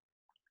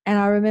 And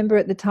I remember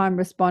at the time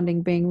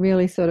responding, being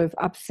really sort of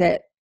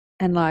upset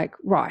and like,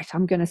 right,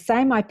 I'm going to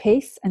say my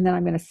piece and then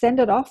I'm going to send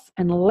it off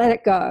and let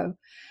it go.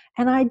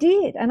 And I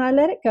did. And I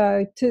let it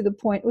go to the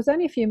point, it was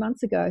only a few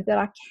months ago, that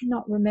I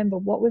cannot remember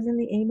what was in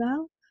the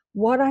email,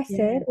 what I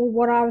said, or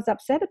what I was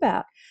upset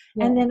about.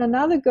 Yeah. And then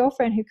another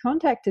girlfriend who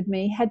contacted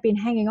me had been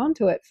hanging on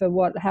to it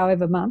for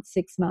however months,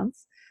 6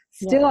 months,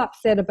 still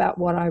upset about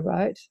what I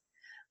wrote.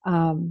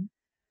 And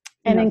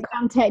then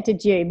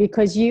contacted you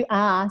because you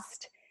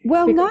asked.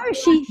 Well, no,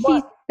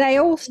 they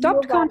all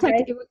stopped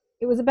contacting.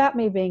 It was about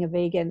me being a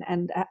vegan,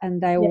 and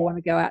they all want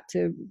to go out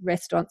to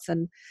restaurants,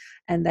 and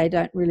they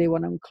don't really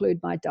want to include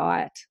my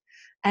diet,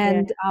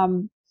 and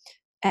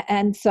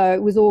so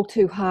it was all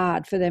too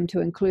hard for them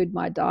to include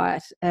my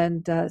diet,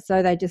 and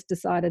so they just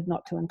decided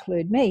not to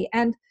include me.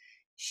 And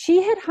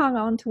she had hung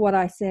on to what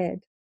I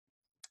said,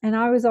 and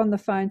I was on the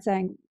phone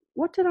saying,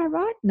 what did I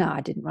write? No,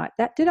 I didn't write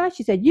that, did I?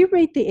 She said, you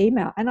read the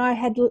email. And I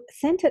had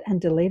sent it and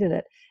deleted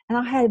it. And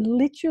I had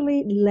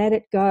literally let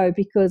it go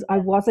because I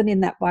wasn't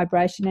in that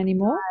vibration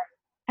anymore.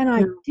 And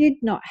I did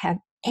not have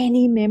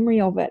any memory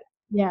of it.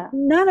 Yeah.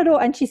 None at all.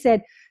 And she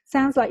said,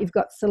 sounds like you've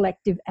got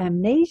selective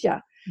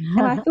amnesia.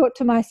 And I thought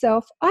to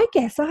myself, I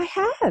guess I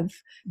have,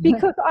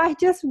 because I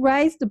just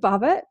raised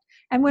above it.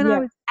 And when I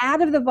was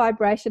out of the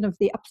vibration of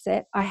the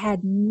upset, I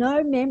had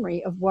no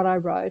memory of what I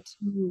wrote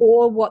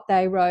or what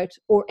they wrote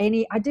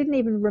I didn't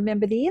even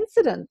remember the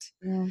incident.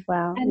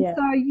 Wow. And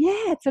so,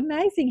 it's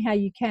amazing how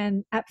you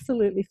can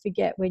absolutely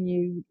forget when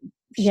you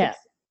shift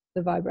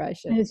the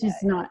vibration. It's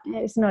just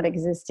it's not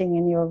existing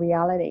in your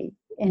reality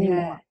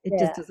anymore. It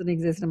just doesn't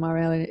exist in my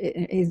reality.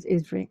 It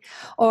is free.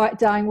 All right,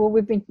 darling. Well,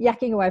 we've been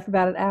yakking away for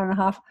about an hour and a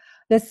half.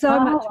 There's so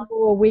much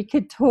more we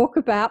could talk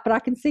about, but I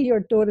can see your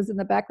daughters in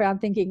the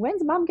background thinking,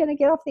 when's Mum going to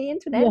get off the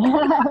internet?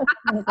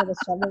 It's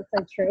so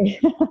true.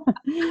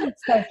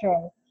 So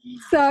true.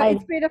 So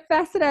it's been a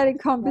fascinating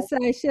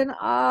conversation.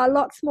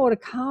 Lots more to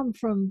come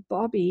from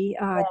Bobby.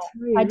 I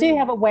do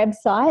have a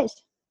website.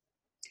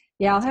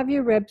 Yeah, I'll have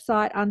your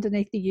website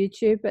underneath the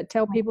YouTube, but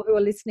tell people who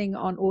are listening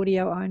on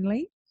audio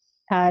only.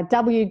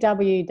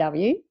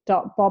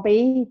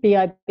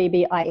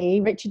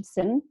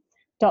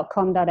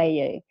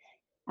 www.bobbie.richardson.com.au.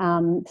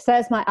 So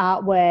that's my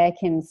artwork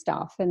and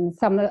stuff, and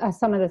some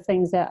of the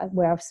things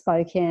where I've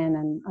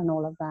spoken and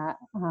all of that.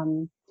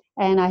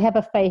 And I have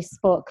a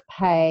Facebook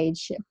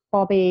page,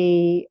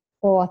 Bobby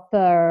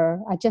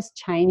Author. I just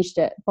changed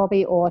it,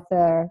 Bobby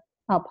Author,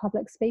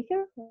 public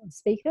speaker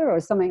or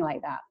something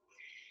like that.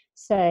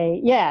 So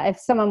if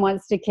someone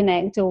wants to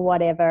connect or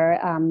whatever,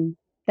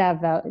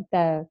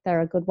 they're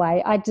a good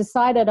way. I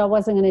decided I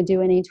wasn't going to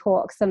do any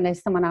talks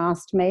unless someone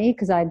asked me,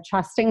 because I'm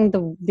trusting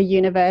the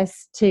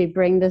universe to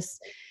bring this,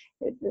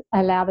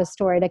 allow the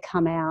story to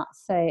come out.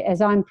 So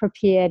as I'm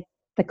prepared,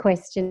 the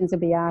questions will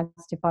be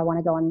asked if I want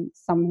to go on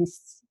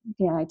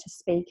to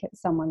speak at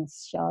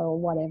someone's show or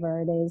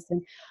whatever it is.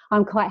 And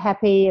I'm quite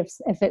happy if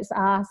it's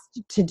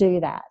asked to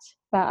do that.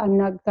 But I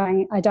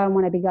don't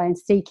want to be going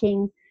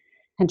seeking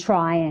and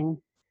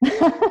trying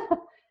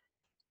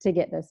to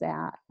get this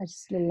out. I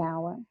just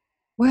allow it.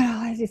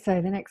 Well, as you say,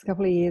 the next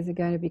couple of years are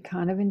going to be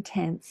kind of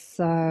intense.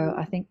 So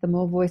I think the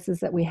more voices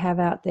that we have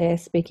out there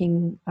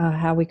speaking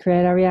how we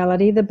create our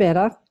reality, the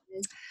better.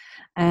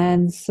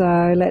 And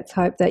so let's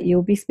hope that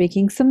you'll be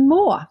speaking some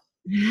more.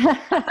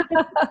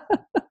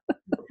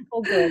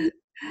 All good.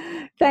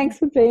 Thanks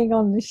for being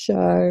on the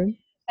show.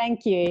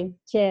 Thank you.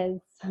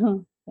 Cheers.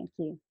 Thank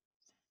you.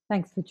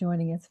 Thanks for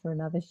joining us for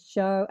another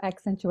show,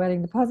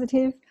 Accentuating the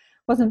Positive.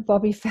 Wasn't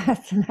Bobby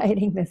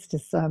fascinating? There's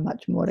just so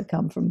much more to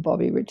come from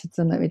Bobby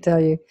Richardson, let me tell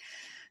you.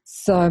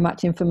 So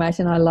much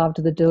information. I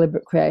loved the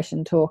deliberate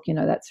creation talk.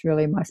 That's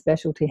really my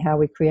specialty, how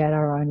we create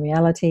our own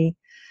reality.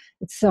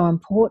 It's so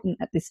important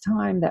at this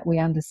time that we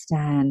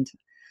understand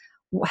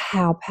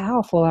how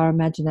powerful our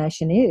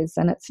imagination is.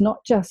 And it's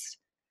not just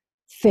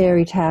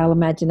fairy tale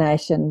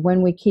imagination.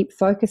 When we keep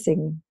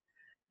focusing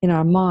in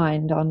our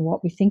mind on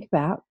what we think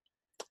about,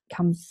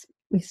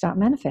 we start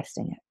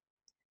manifesting it.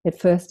 At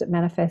first, it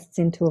manifests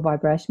into a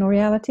vibrational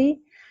reality,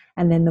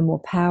 and then the more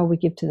power we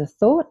give to the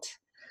thought,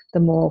 the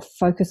more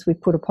focus we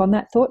put upon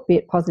that thought, be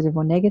it positive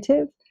or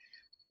negative,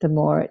 the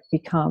more it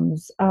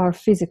becomes our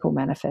physical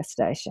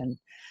manifestation.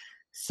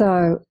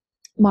 So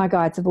my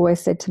guides have always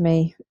said to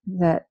me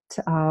that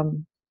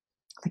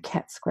the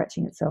cat's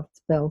scratching itself,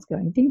 its bell's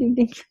going ding, ding,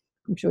 ding.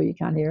 I'm sure you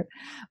can't hear it.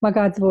 My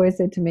guides have always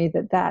said to me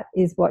that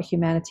is what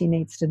humanity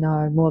needs to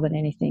know more than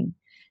anything,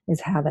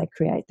 is how they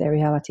create their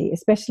reality,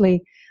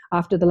 especially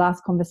after the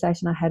last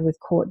conversation I had with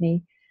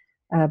Courtney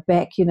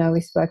Beck.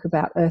 We spoke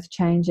about earth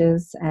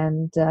changes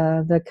and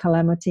the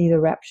calamity,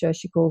 the rapture,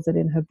 she calls it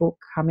in her book,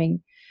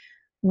 coming.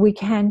 We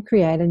can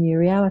create a new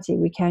reality.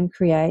 We can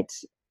create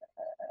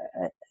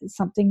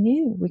something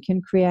new. We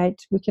can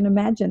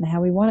imagine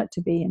how we want it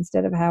to be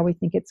instead of how we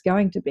think it's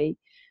going to be.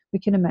 We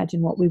can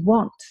imagine what we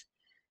want.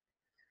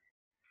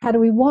 How do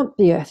we want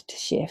the earth to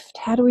shift?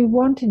 How do we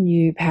want a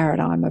new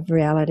paradigm of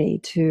reality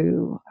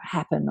to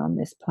happen on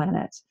this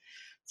planet?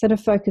 Instead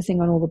of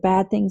focusing on all the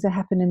bad things that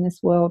happen in this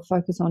world,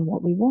 focus on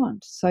what we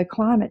want. So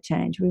climate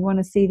change, we want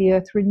to see the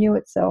earth renew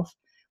itself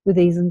with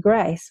ease and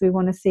grace. We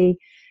want to see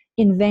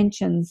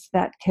inventions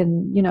that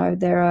can,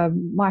 there are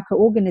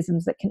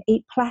microorganisms that can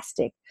eat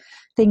plastic,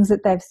 things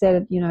that they've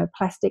said,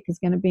 plastic is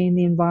going to be in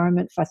the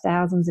environment for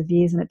thousands of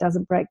years and it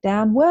doesn't break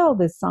down. Well,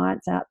 there's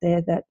science out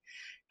there that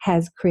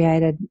has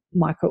created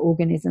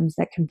microorganisms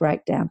that can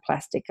break down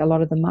plastic. A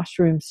lot of the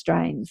mushroom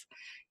strains,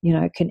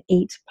 can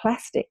eat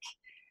plastic.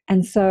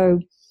 And so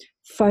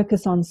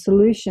focus on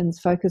solutions,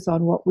 focus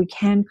on what we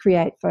can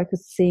create,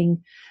 focus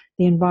seeing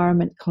the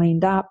environment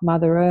cleaned up,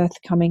 Mother Earth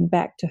coming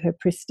back to her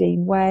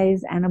pristine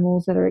ways,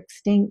 animals that are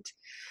extinct,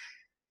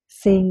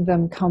 seeing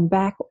them come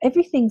back.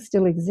 Everything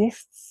still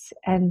exists.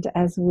 And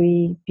as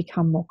we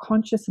become more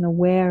conscious and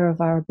aware of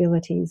our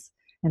abilities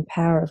and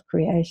power of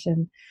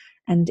creation,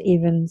 and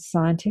even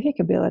scientific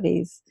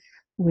abilities,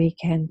 we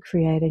can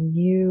create a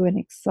new and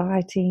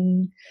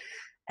exciting,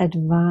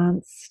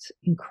 advanced,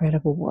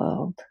 incredible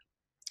world.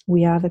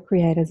 We are the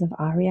creators of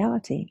our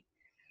reality.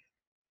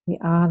 We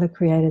are the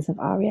creators of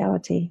our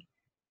reality.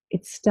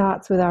 It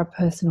starts with our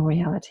personal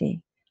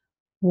reality.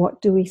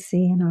 What do we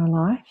see in our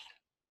life?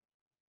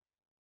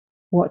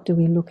 What do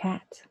we look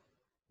at?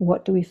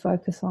 What do we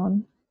focus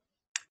on?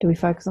 Do we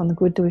focus on the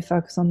good? Do we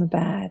focus on the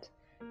bad?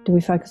 Do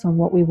we focus on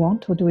what we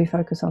want, or do we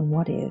focus on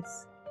what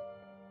is?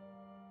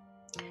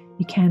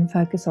 You can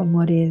focus on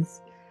what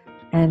is,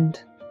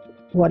 and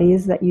what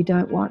is that you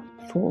don't want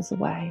falls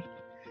away.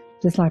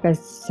 Just like I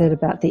said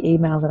about the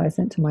email that I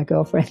sent to my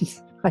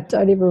girlfriends. I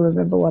don't even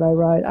remember what I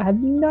wrote. I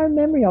have no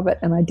memory of it,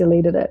 and I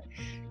deleted it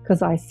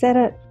because I said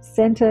it,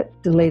 sent it,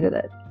 deleted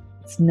it.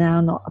 It's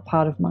now not a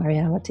part of my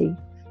reality.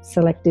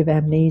 Selective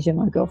amnesia,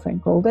 my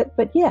girlfriend called it.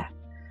 But yeah,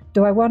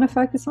 do I want to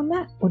focus on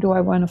that, or do I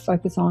want to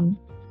focus on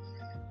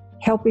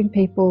helping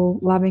people,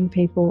 loving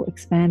people,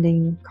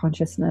 expanding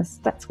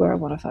consciousness? That's where I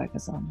want to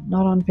focus on,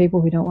 not on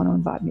people who don't want to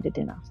invite me to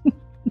dinner.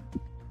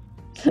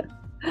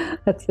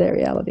 That's their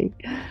reality.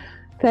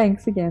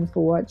 Thanks again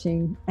for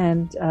watching.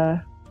 And,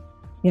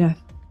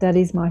 that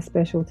is my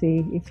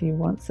specialty. If you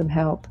want some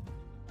help,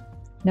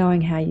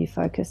 knowing how you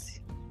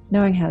focus,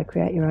 knowing how to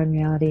create your own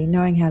reality,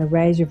 knowing how to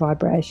raise your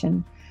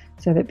vibration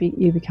so that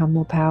you become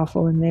more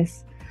powerful in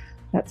this.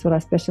 That's what I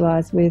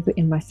specialize with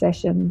in my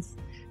sessions.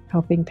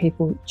 Helping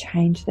people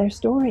change their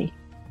story,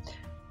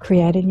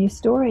 create a new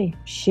story,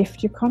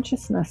 shift your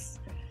consciousness,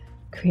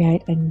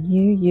 create a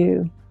new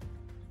you,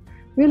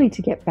 really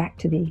to get back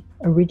to the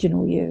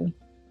original you,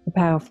 the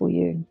powerful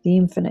you, the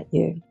infinite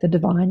you, the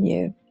divine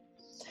you,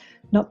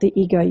 not the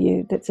ego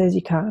you that says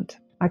you can't.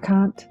 I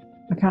can't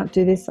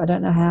do this, I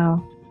don't know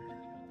how,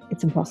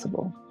 it's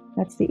impossible.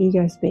 That's the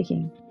ego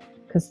speaking,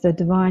 because the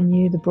divine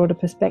you, the broader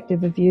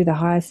perspective of you, the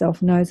higher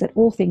self knows that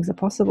all things are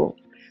possible.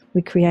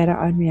 We create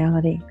our own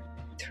reality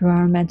through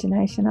our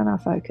imagination and our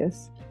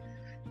focus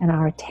and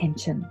our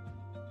attention.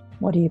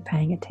 What are you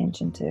paying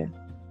attention to?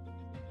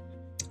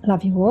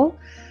 Love you all.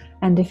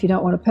 And if you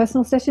don't want a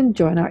personal session,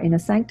 join our Inner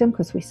Sanctum,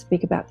 because we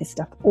speak about this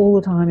stuff all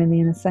the time in the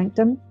Inner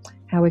Sanctum,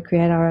 how we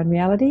create our own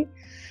reality.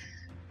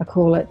 I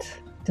call it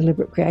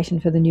Deliberate Creation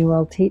for the New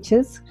World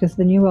Teachers, because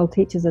the New World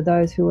Teachers are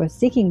those who are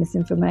seeking this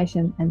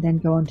information and then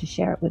go on to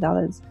share it with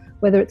others,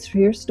 whether it's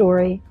through your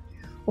story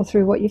or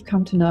through what you've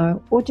come to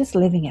know, or just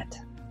living it.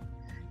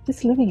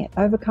 Just living it,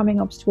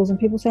 overcoming obstacles. And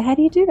people say, how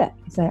do you do that?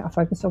 You say, I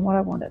focused on what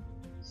I wanted.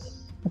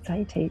 That's how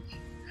you teach.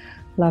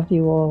 Love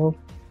you all.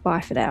 Bye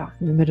for now.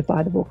 Remember to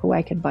buy the book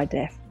Awakened by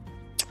Death.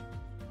 See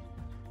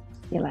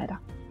you later.